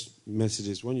you watch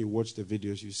messages, when you watch the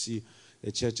videos, you see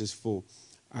the church is full.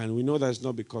 And we know that it's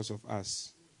not because of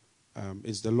us.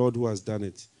 It's the Lord who has done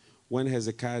it. When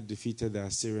Hezekiah defeated the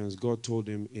Assyrians, God told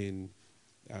him in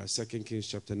 2 Kings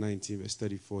chapter 19, verse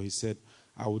 34, he said,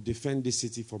 I will defend this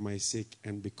city for my sake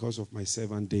and because of my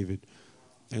servant David.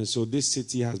 And so this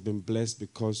city has been blessed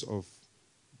because of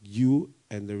you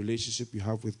and the relationship you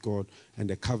have with God and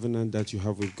the covenant that you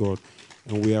have with God.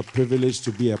 And we are privileged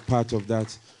to be a part of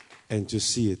that and to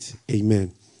see it.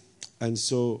 Amen. And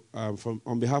so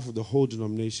on behalf of the whole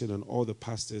denomination and all the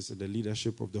pastors and the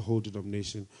leadership of the whole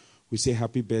denomination, we say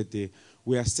happy birthday.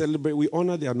 We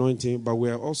honor the anointing, but we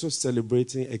are also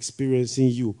celebrating experiencing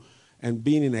you and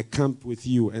being in a camp with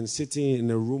you and sitting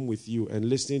in a room with you and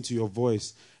listening to your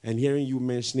voice and hearing you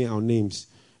mentioning our names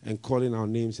and calling our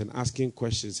names and asking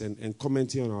questions and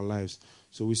commenting on our lives.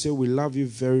 So we say we love you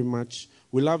very much.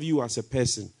 We love you as a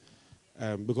person.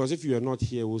 Because if you are not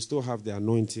here, we'll still have the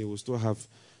anointing. We'll still have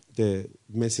the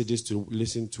messages to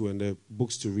listen to and the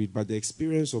books to read. But the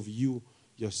experience of you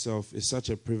yourself is such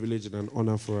a privilege and an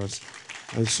honor for us.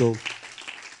 And so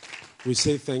we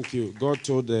say thank you. God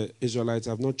told the Israelites,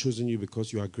 I've not chosen you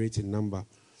because you are great in number,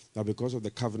 but because of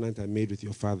the covenant I made with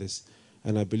your fathers.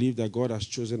 And I believe that God has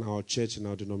chosen our church and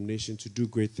our denomination to do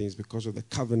great things because of the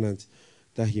covenant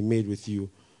that he made with you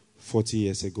 40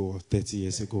 years ago or 30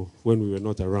 years ago when we were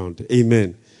not around.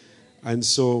 Amen. And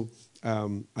so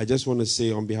I just want to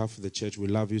say on behalf of the church, we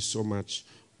love you so much.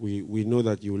 We know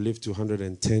that you will live to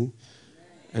 110.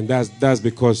 And that's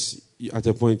because at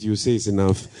a point you say it's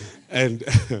enough. And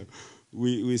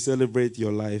we celebrate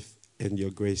your life and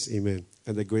your grace. Amen.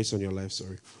 And the grace on your life,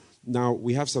 sorry. Now,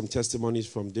 we have some testimonies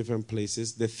from different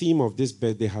places. The theme of this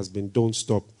birthday has been Don't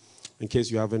Stop, in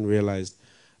case you haven't realized.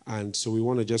 And so we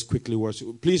want to just quickly watch.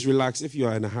 Please relax. If you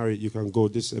are in a hurry, you can go.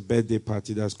 This is a birthday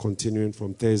party that's continuing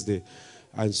from Thursday.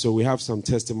 And so we have some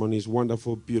testimonies,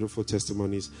 wonderful, beautiful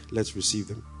testimonies. Let's receive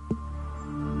them.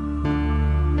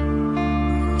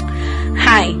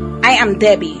 Hi, I am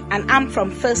Debbie, and I'm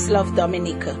from First Love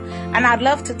Dominica. And I'd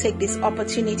love to take this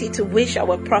opportunity to wish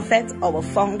our prophet, our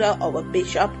founder, our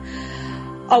bishop,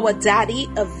 our daddy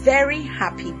a very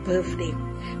happy birthday.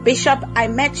 Bishop, I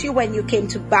met you when you came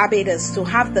to Barbados to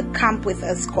have the camp with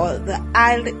us called The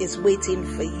Isle is Waiting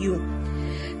for You.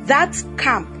 That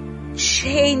camp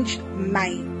changed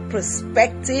my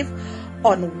perspective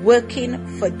on working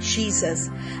for Jesus.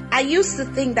 I used to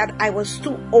think that I was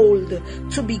too old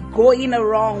to be going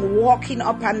around, walking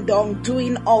up and down,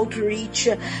 doing outreach,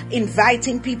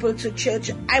 inviting people to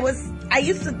church.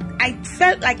 I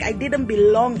felt like I didn't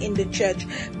belong in the church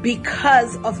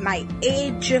because of my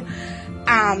age.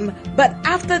 But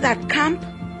after that camp,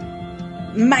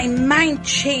 my mind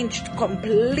changed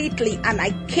completely, and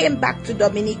I came back to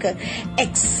Dominica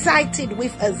excited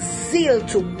with a zeal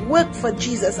to work for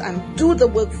Jesus and do the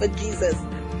work for Jesus.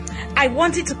 I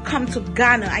wanted to come to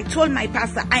Ghana. I told my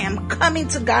pastor, I am coming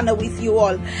to Ghana with you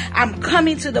all. I'm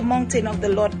coming to the Mountain of the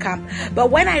Lord camp.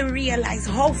 But when I realized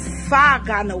how far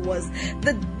Ghana was,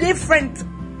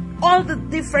 all the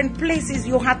different places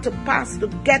you had to pass to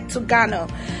get to Ghana,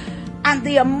 and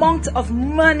the amount of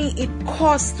money it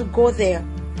costs to go there,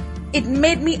 it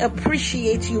made me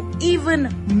appreciate you even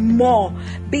more,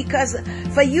 because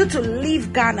for you to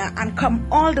leave Ghana and come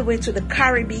all the way to the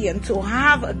Caribbean to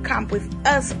have a camp with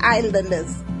us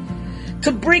islanders,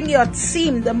 to bring your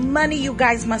team, the money you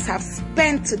guys must have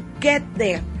spent to get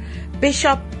there.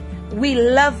 Bishop, we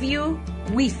love you.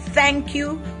 We thank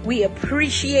you. We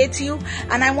appreciate you.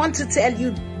 And I want to tell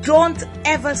you, don't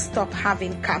ever stop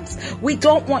having camps. We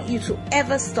don't want you to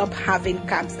ever stop having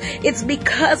camps. It's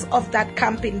because of that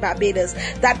camp in Barbados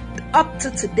that up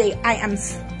to today, I am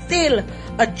still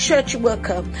a church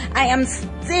worker. I am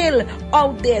still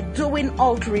out there doing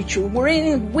outreach,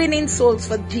 winning souls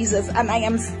for Jesus. And I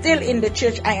am still in the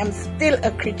church. I am still a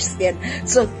Christian.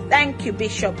 So thank you,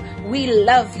 Bishop. We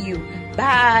love you.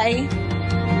 Bye.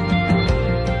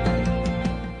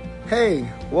 Hey,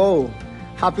 whoa.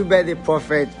 Happy birthday,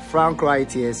 Prophet. Frank right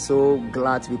here. So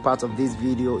glad to be part of this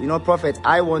video. You know, Prophet,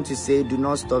 I want to say do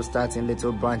not stop starting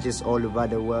little branches all over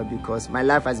the world, because my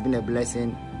life has been a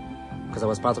blessing because I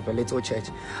was part of a little church.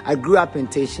 I grew up in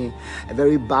Teshin, a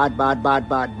very bad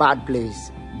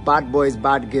place. Bad boys,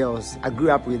 bad girls. I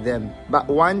grew up with them. But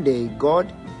one day,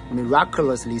 God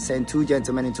miraculously sent 2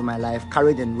 gentlemen into my life,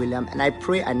 Khaled and William, and I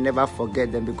pray I never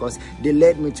forget them because they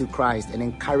led me to Christ and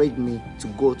encouraged me to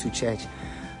go to church.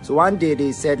 So one day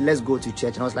they said, let's go to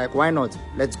church. And I was like, why not?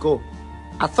 Let's go.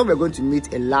 I thought we were going to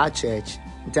meet a large church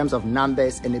in terms of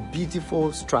numbers and a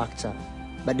beautiful structure.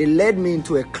 But they led me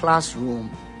into a classroom.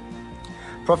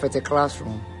 Prophet, a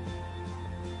classroom.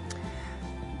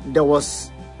 There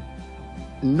was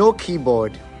no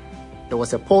keyboard. There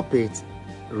was a pulpit,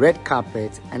 red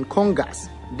carpet, and congas.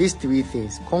 These 3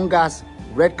 things: congas,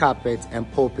 red carpet,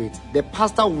 and pulpit. The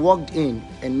pastor walked in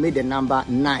and made the number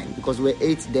 9 because we're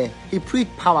 8 there. He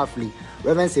preached powerfully.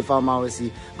 Reverend Sefa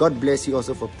Mawasi, God bless you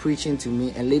also for preaching to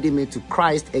me and leading me to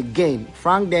Christ again.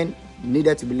 Frank then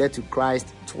needed to be led to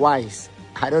Christ twice.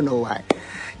 I don't know why,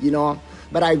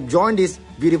 but I joined this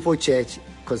beautiful church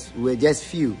because we were just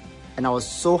few, and I was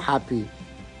so happy.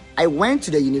 I went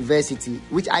to the university,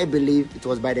 which I believe it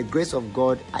was by the grace of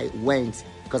God I went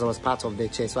because I was part of the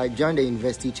church. So I joined the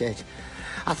university church.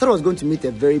 I thought I was going to meet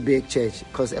a very big church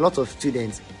because a lot of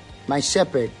students. My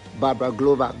shepherd, Barbara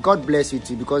Glover, God bless you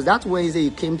too, because that Wednesday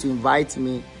you came to invite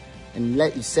me and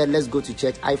you said, let's go to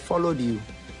church. I followed you.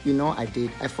 I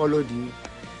did. I followed you.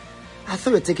 I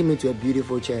thought you were taking me to a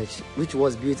beautiful church, which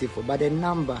was beautiful, but the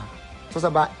number, it was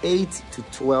about 8 to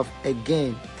 12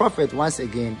 again. Prophet, once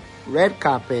again, red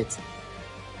carpet,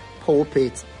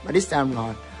 pulpit, but this time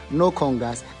around, no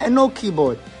congas and no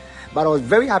keyboard. But I was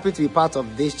very happy to be part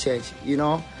of this church,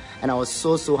 and I was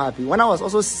so happy. When I was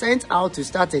also sent out to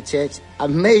start a church,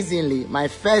 amazingly, my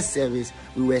first service,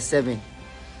 we were 7.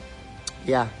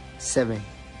 Yeah, 7.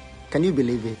 Can you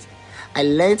believe it? I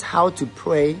learned how to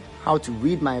pray, how to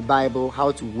read my Bible,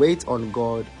 how to wait on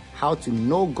God, how to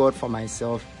know God for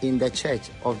myself in the church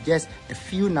of just a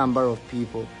few number of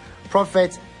people.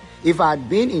 Prophet, if I had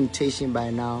been in Tashin by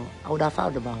now, I would have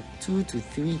had about 2 to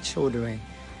 3 children.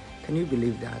 Can you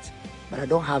believe that? But I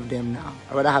don't have them now.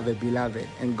 I rather have a beloved,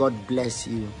 and God bless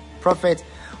you. Prophet,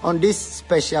 on this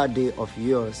special day of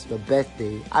yours, your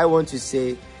birthday, I want to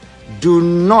say,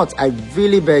 I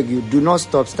really beg you, do not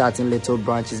stop starting little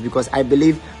branches, because I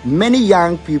believe many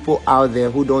young people out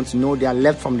there who don't know their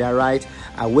left from their right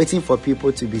are waiting for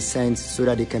people to be sent so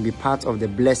that they can be part of the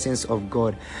blessings of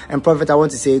God. And Prophet, I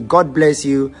want to say, God bless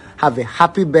you. Have a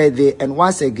happy birthday. And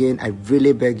once again, I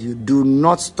really beg you, do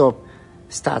not stop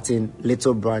starting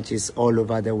little branches all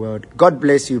over the world. God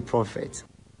bless you, Prophet.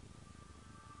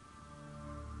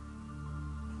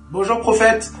 Bonjour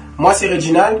Prophète, moi c'est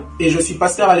Reginald et je suis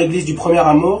pasteur à l'église du Premier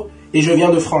Amour et je viens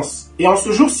de France. Et en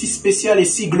ce jour si spécial et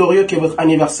si glorieux qu'est votre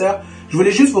anniversaire, je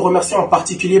voulais juste vous remercier en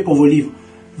particulier pour vos livres.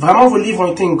 Vraiment, vos livres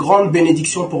ont été une grande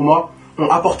bénédiction pour moi, ont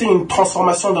apporté une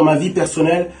transformation dans ma vie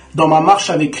personnelle, dans ma marche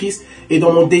avec Christ et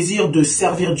dans mon désir de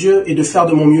servir Dieu et de faire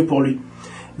de mon mieux pour lui.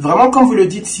 Vraiment, comme vous le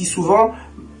dites si souvent,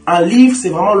 un livre, c'est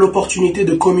vraiment l'opportunité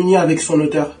de communier avec son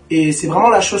auteur. Et c'est vraiment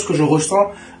la chose que je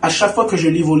ressens à chaque fois que je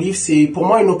lis vos livres. C'est pour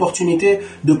moi une opportunité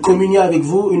de communier avec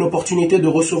vous, une opportunité de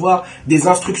recevoir des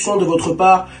instructions de votre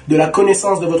part, de la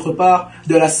connaissance de votre part,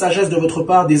 de la sagesse de votre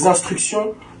part, des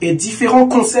instructions et différents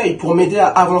conseils pour m'aider à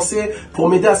avancer, pour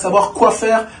m'aider à savoir quoi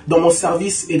faire dans mon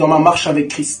service et dans ma marche avec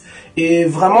Christ. Et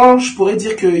vraiment, je pourrais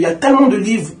dire qu'il y a tellement de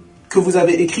livres que vous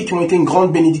avez écrits qui ont été une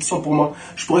grande bénédiction pour moi.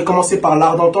 Je pourrais commencer par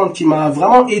l'art d'entendre qui m'a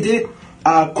vraiment aidé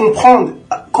à comprendre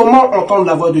comment entendre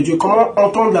la voix de Dieu, comment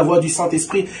entendre la voix du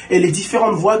Saint-Esprit et les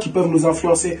différentes voix qui peuvent nous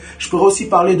influencer. Je pourrais aussi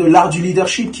parler de l'art du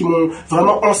leadership qui m'ont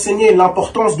vraiment enseigné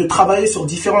l'importance de travailler sur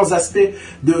différents aspects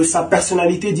de sa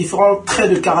personnalité, différents traits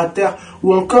de caractère,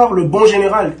 ou encore le bon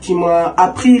général qui m'a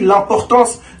appris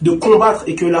l'importance de combattre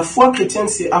et que la foi chrétienne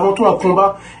c'est avant tout un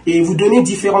combat, et vous donner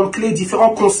différentes clés, différents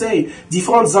conseils,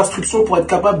 différentes instructions pour être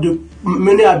capable de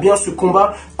mener à bien ce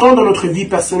combat tant dans notre vie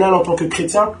personnelle en tant que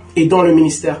chrétien et dans le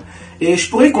ministère. Et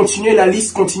je pourrais continuer, la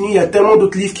liste continue, il y a tellement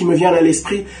d'autres livres qui me viennent à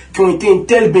l'esprit, qui ont été une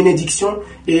telle bénédiction,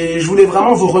 et je voulais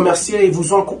vraiment vous remercier et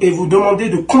vous demander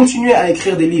de continuer à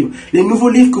écrire des livres. Les nouveaux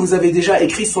livres que vous avez déjà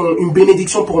écrits sont une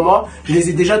bénédiction pour moi, je les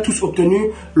ai déjà tous obtenus,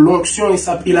 l'onction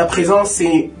et la présence,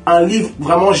 c'est un livre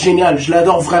vraiment génial, je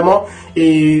l'adore vraiment,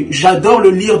 et j'adore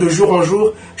le lire de jour en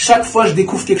jour. Chaque fois je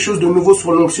découvre quelque chose de nouveau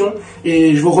sur l'onction,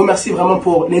 et je vous remercie vraiment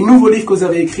pour les nouveaux livres que vous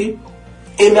avez écrits.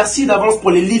 Et merci d'avance pour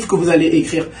les livres que vous allez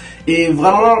écrire. Et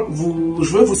vraiment, je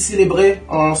veux vous célébrer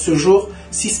en ce jour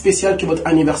si spécial que votre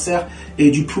anniversaire.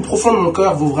 Et du plus profond de mon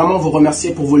cœur, vous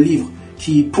remercier pour vos livres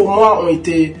qui, pour moi, ont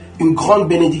été une grande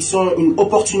bénédiction, une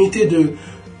opportunité de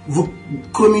vous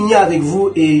communier avec vous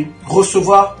et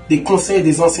recevoir des conseils,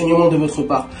 des enseignements de votre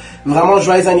part. Vraiment,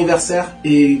 joyeux anniversaire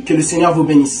et que le Seigneur vous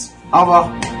bénisse. Au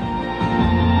revoir.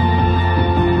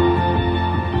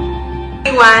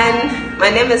 My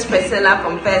name is Priscilla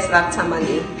from First Love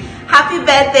Tamale. Happy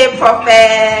birthday,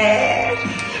 Prophet.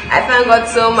 I thank God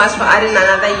so much for adding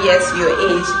another year to your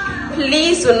age.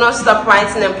 Please do not stop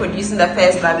writing and producing the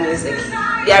First Love music.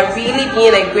 They are really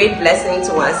being a great blessing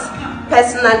to us.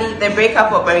 Personally, the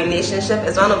breakup of my relationship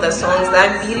is one of the songs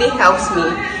that really helps me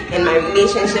in my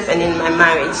relationship and in my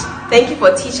marriage. Thank you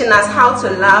for teaching us how to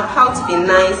love, how to be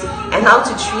nice, and how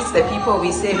to treat the people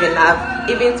we say we love,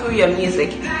 even through your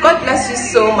music. God bless you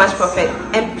so much, Prophet.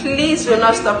 And please do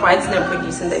not stop writing and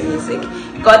producing the music.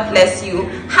 God bless you.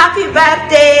 Happy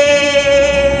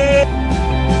birthday!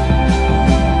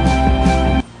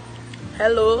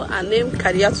 Hello, I'm named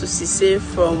Kadiatu Sise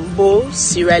from Bo,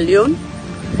 Sierra Leone.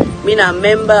 I'm a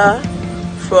member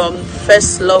from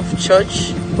First Love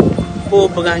Church, Bo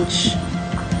branch.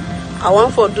 I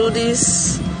want to do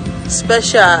this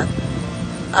special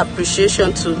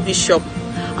appreciation to Bishop.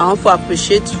 I want to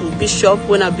appreciate to Bishop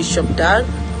when a Bishop Dag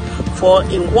for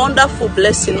a wonderful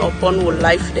blessing upon our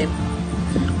life. Them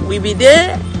we be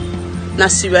there na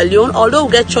Sierra Leone. Although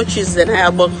we get churches then I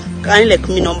have kind like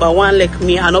me, number one like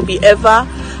me, I not be ever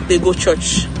they go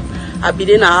church. I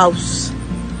be in a house.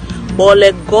 But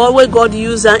like God, where God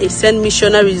use and He send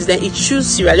missionaries, then He choose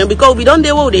Sierra Leone because we don't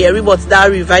know the area, but that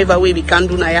revival way we can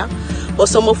do now. But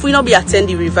some of we not be attend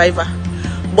the revival.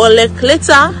 But like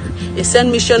later, He send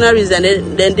missionaries and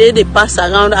then they pass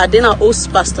around. I then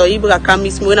host Pastor Ibra come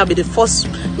meet me when I be the first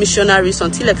missionaries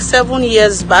until like 7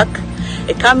 years back.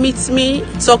 He come meet me,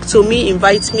 talk to me,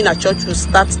 invite me to church to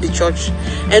start the church.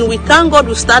 And we thank God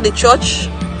we start the church,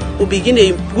 we begin to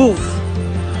improve.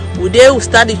 We there we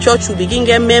start the church, we begin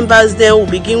get members there, we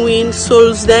begin win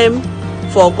souls them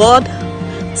for God.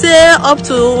 Till up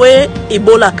to where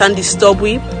Ebola can disturb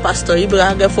we, Pastor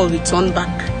Ibra get for return back.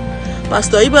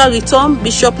 Pastor Ibra return,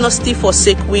 Bishop not still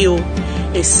forsake we.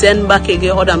 He send back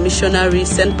again other missionaries,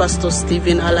 send Pastor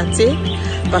Stephen Alate.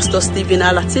 Pastor Stephen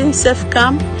Alate himself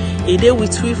come. He did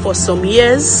with we for some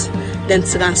years, then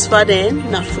transfer them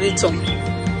na Freetown.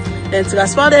 Then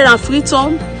transfer them na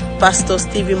Freetown, Pastor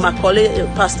Stephen Macaulay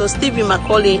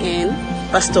and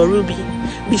Pastor Ruby.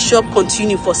 Bishop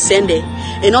continue for Sunday.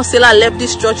 And not say I left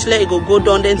this church, let it go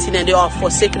down then and they are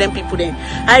forsake them people then.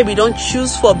 I be don't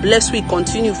choose for blessed week,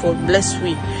 continue for blessed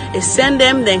week. They send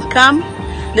them, then come.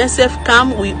 Then self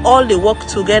come, we all they work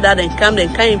together, then come,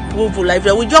 then can improve life.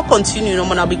 We just continue no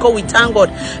more because we thank God.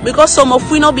 Because some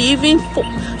of we not be even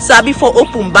sabi for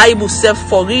open Bible self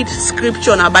for read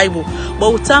scripture na Bible.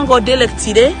 But we thank God they like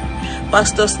today,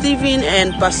 Pastor Stephen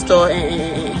and Pastor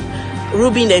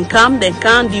Ruben then can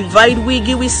divide we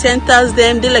give we centers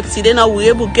them. They like today now we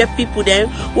able to get people then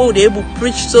who they able to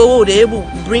preach so they able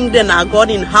to bring them our God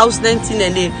in house then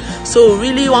and they. So we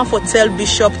really want to tell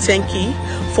Bishop thank you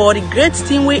for the great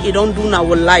thing we don't do in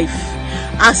our life.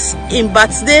 As in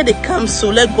birthday they come, so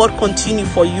let God continue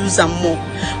for use and more.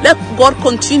 Let God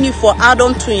continue for add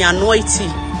on to your anointing.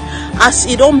 As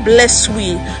He don't bless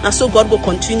we, and so God will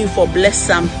continue for bless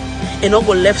them. And not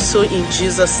go left so in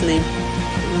Jesus' name.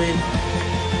 Amen.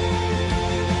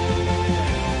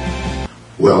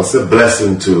 Well, it's a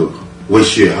blessing to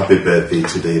wish you a happy birthday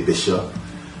today, Bishop.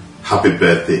 Happy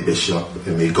birthday, Bishop,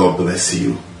 and may God bless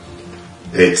you.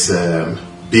 It's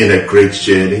been a great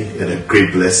journey and a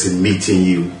great blessing meeting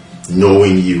you,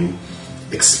 knowing you,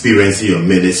 experiencing your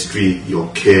ministry,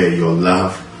 your care, your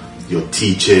love, your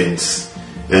teachings,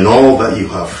 and all that you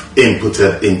have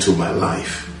inputted into my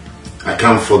life. I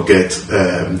can't forget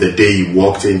the day you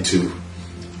walked into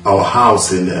our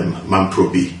house in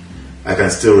Mamprobi. I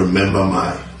can still remember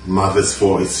my mother's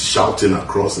voice shouting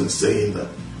across and saying that,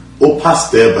 "Oh,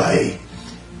 Pastor Bai,"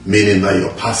 meaning that your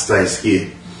pastor is here.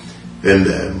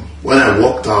 And when I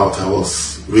walked out, I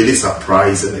was really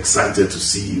surprised and excited to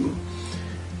see you.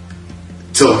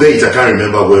 Till date, I can't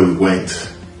remember where we went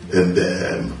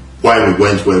and why we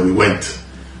went where we went.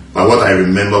 But what I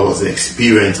remember was the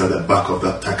experience at the back of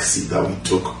that taxi that we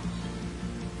took.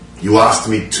 You asked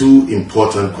me two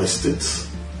important questions.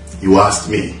 You asked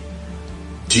me,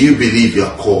 "Do you believe you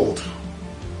are called?"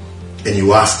 And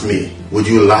you asked me, "Would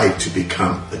you like to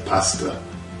become a pastor?"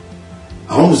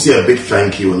 I want to say a big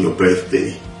thank you on your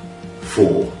birthday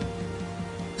for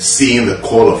seeing the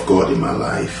call of God in my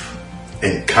life,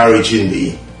 encouraging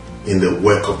me in the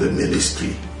work of the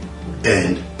ministry,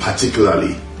 and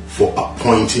particularly for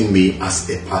appointing me as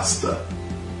a pastor.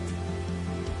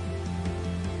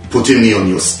 Putting me on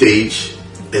your stage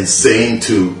and saying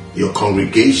to your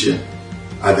congregation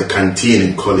at the canteen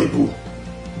in Kolebu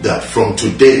that from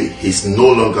today he's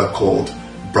no longer called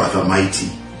Brother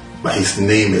Mighty, but his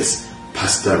name is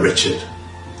Pastor Richard.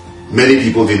 Many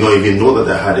people did not even know that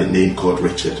I had a name called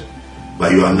Richard,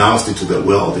 but you announced it to the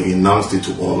world and you announced it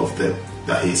to all of them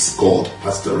that he's called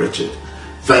Pastor Richard.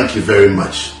 Thank you very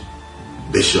much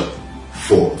Bishop,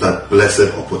 for that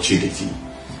blessed opportunity.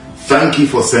 Thank you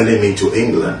for sending me to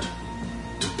England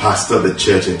to pastor the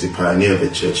church and to pioneer the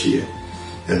church here.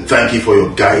 And thank you for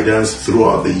your guidance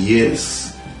throughout the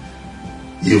years.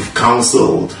 You've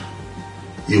counseled,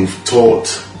 you've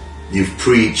taught, you've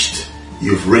preached,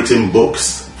 you've written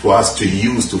books for us to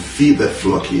use to feed the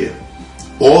flock here.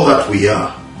 All that we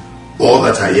are, all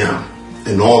that I am,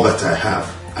 and all that I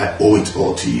have, I owe it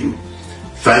all to you.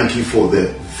 Thank you for the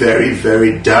very,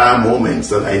 very dire moments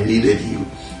that I needed you,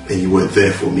 and you were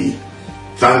there for me.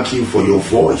 Thank you for your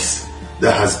voice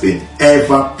that has been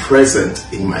ever present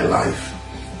in my life.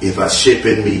 It has shaped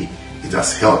me, it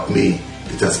has helped me,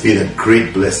 it has been a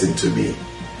great blessing to me.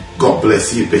 God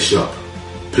bless you, Bishop.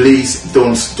 Please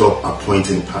don't stop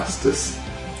appointing pastors.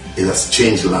 It has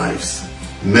changed lives.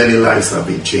 Many lives have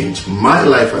been changed. My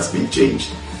life has been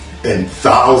changed. And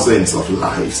thousands of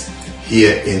lives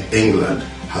here in England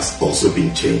has also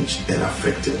been changed and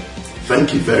affected.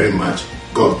 Thank you very much.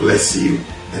 God bless you.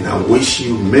 And I wish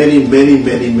you many, many,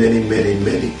 many, many, many,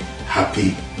 many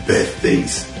happy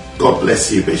birthdays. God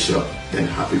bless you, Bishop, and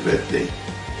happy birthday.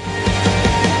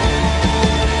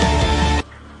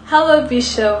 Hello,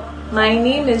 Bishop. My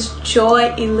name is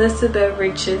Joy Elizabeth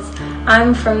Richards.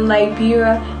 I'm from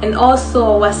Liberia and also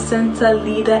a West Center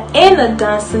leader and a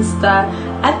dancing star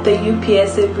at the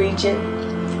UPSA region.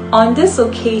 On this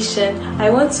occasion, I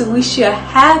want to wish you a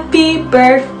happy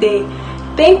birthday.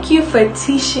 Thank you for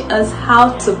teaching us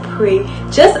how to pray,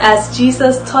 just as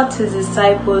Jesus taught his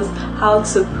disciples how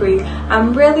to pray.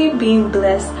 I'm really being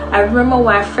blessed. I remember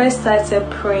when I first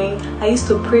started praying, I used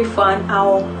to pray for an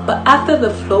hour, but after the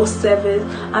flow service,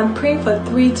 I'm praying for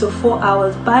 3 to 4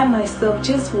 hours by myself,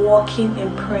 just walking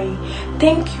and praying.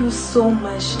 Thank you so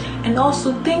much. And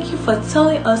also thank you for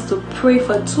telling us to pray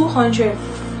for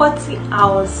 240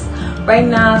 hours. Right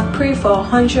now, I pray for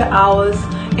 100 hours.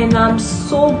 And I'm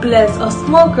so blessed. A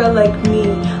small girl like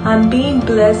me, I'm being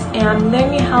blessed and I'm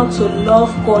learning how to love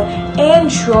God and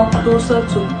draw closer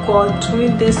to God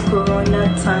during this corona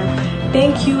time.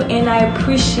 Thank you and I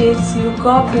appreciate you.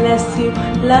 God bless you.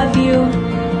 Love you.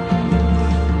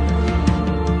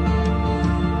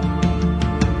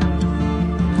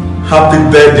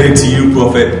 Happy birthday to you,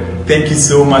 Prophet. Thank you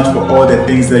so much for all the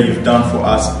things that you've done for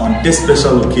us on this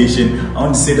special occasion. I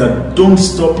want to say that don't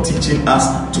stop teaching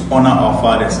us to honor our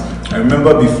fathers. I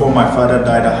remember before my father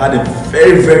died, I had a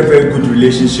very, very, very good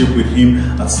relationship with him.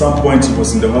 At some point, he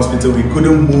was in the hospital. He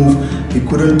couldn't move. He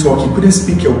couldn't talk. He couldn't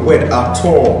speak a word at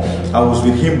all. I was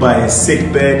with him by his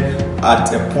sick bed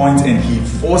at a point and he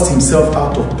forced himself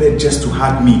out of bed just to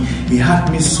hug me. He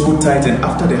hugged me so tight, and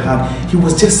after the hug, he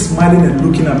was just smiling and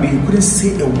looking at me. He couldn't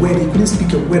say a word. He couldn't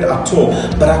speak a word at all.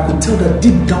 But I could tell that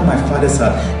deep down my father's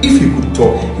heart, if he could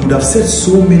talk, he would have said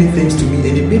so many things to me,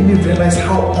 and it made me realize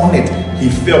how honored he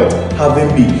felt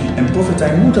having me. And Prophet,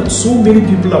 I know that so many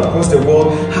people across the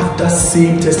world have that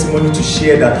same testimony to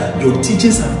share, that your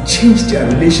teachings have changed their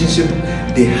relationship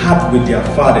they had with their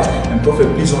fathers. And Prophet,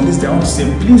 please, on this day I want to say,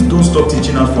 please don't stop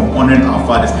teaching us from honoring our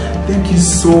fathers. Thank you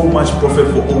so much, Prophet,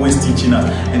 for always teaching us.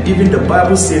 And even the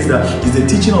Bible says that it's the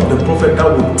teaching of the Prophet that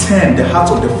will turn the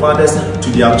hearts of the fathers to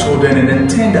their children, and then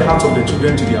turn the hearts of the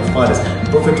children to their fathers. And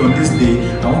Prophet, on this day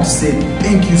I want to say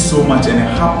thank you so much and a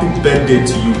happy birthday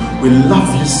to you. We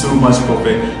love you so much,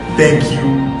 Prophet. Thank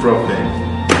you, Prophet.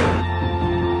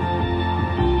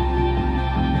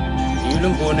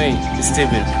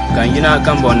 Stephen, can you not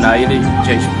come on? I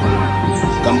church.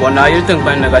 Come on, I think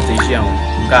when I got a young.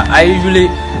 I usually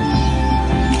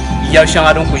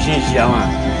Yashang Cushin Yama,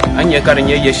 and you can't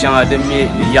hear Yashang the me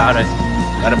Yara.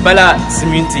 Arbella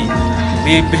Siminti,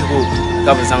 be people,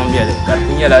 Gavazambia,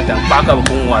 Carpinella, and Paka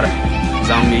Pumwara,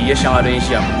 Zambi Yashang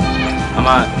Sham.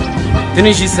 Ama,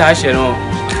 Tinishi Sashano,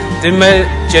 Timel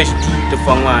church to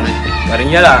Fangman,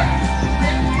 Carinella,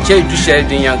 church to share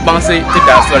the young Bansay to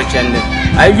Daswar Channel.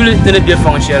 I really didn't be a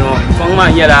function from my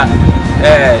yellow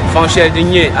function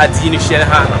in ye at the initial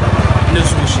hand. No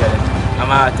social. I'm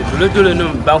at the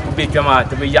Bulutulum, Banku Bikama,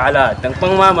 to be Yala,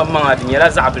 Tankama, Mamma, and Yella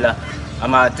Zabla.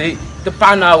 I'm at the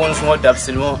Pana once more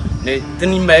Dapsino, the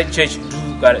Tinime church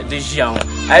do this young.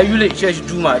 I really church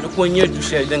Duma, the one year to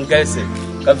share then Gelse,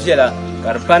 Capsella,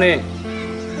 Carpane,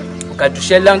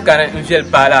 Catushellan can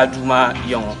infill Pala Duma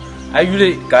young. I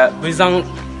really got Bizang,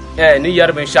 New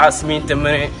Year Ben Shas mean to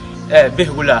me.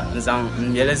 Behula Zang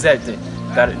Yelezete,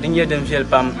 Cardinia den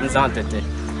Vilpam Zantete.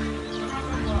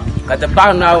 At the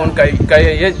bar now on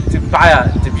Kayet to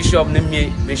Paya, the Bishop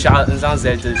Nimi, Bishop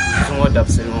Zanzete, somewhat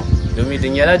absolute. The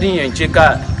meeting Yeladin and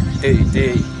Cheka,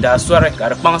 the Daswarek,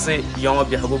 Arpanse, young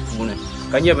of Yahoo Pune.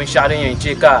 Can you be shouting and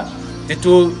Cheka, the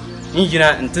two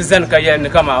injina ntizan ka yen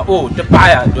kama o te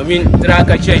paya domin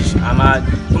traka church ama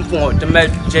tumpo te mel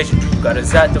church du ka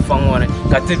za te fangone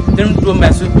ka te dum do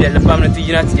masu be le pamne ti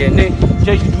yina ti ne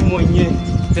church du mo nye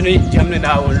te ne jamne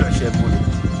na won lo shebu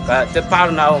ka te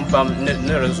par na won pam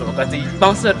ne rezo ka te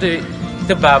penser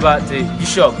te baba te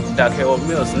Bishop Dag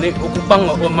Mills ne o ku pang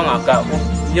o manga ka o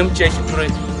yam church ture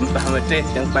mpamete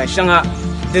den pa shanga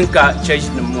dinka church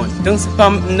no mon ding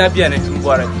spam na biane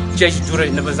mbore church ture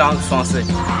ne bazang sonse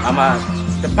ama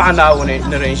te pana woni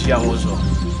ne renshia wozo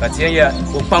katia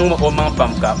o pangmo o man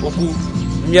pamka o ku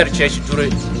mier church ture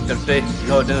interte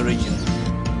northern region.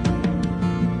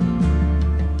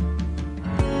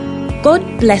 God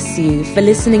bless you for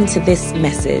listening to this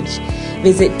message.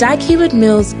 Visit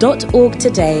daghewardmills.org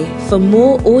today for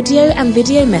more audio and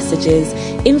video messages,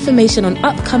 information on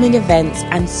upcoming events,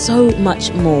 and so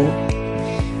much more.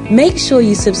 Make sure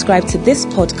you subscribe to this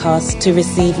podcast to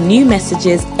receive new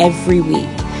messages every week.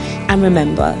 And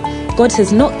remember, God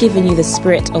has not given you the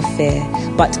spirit of fear,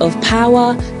 but of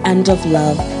power and of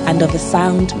love and of a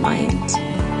sound mind.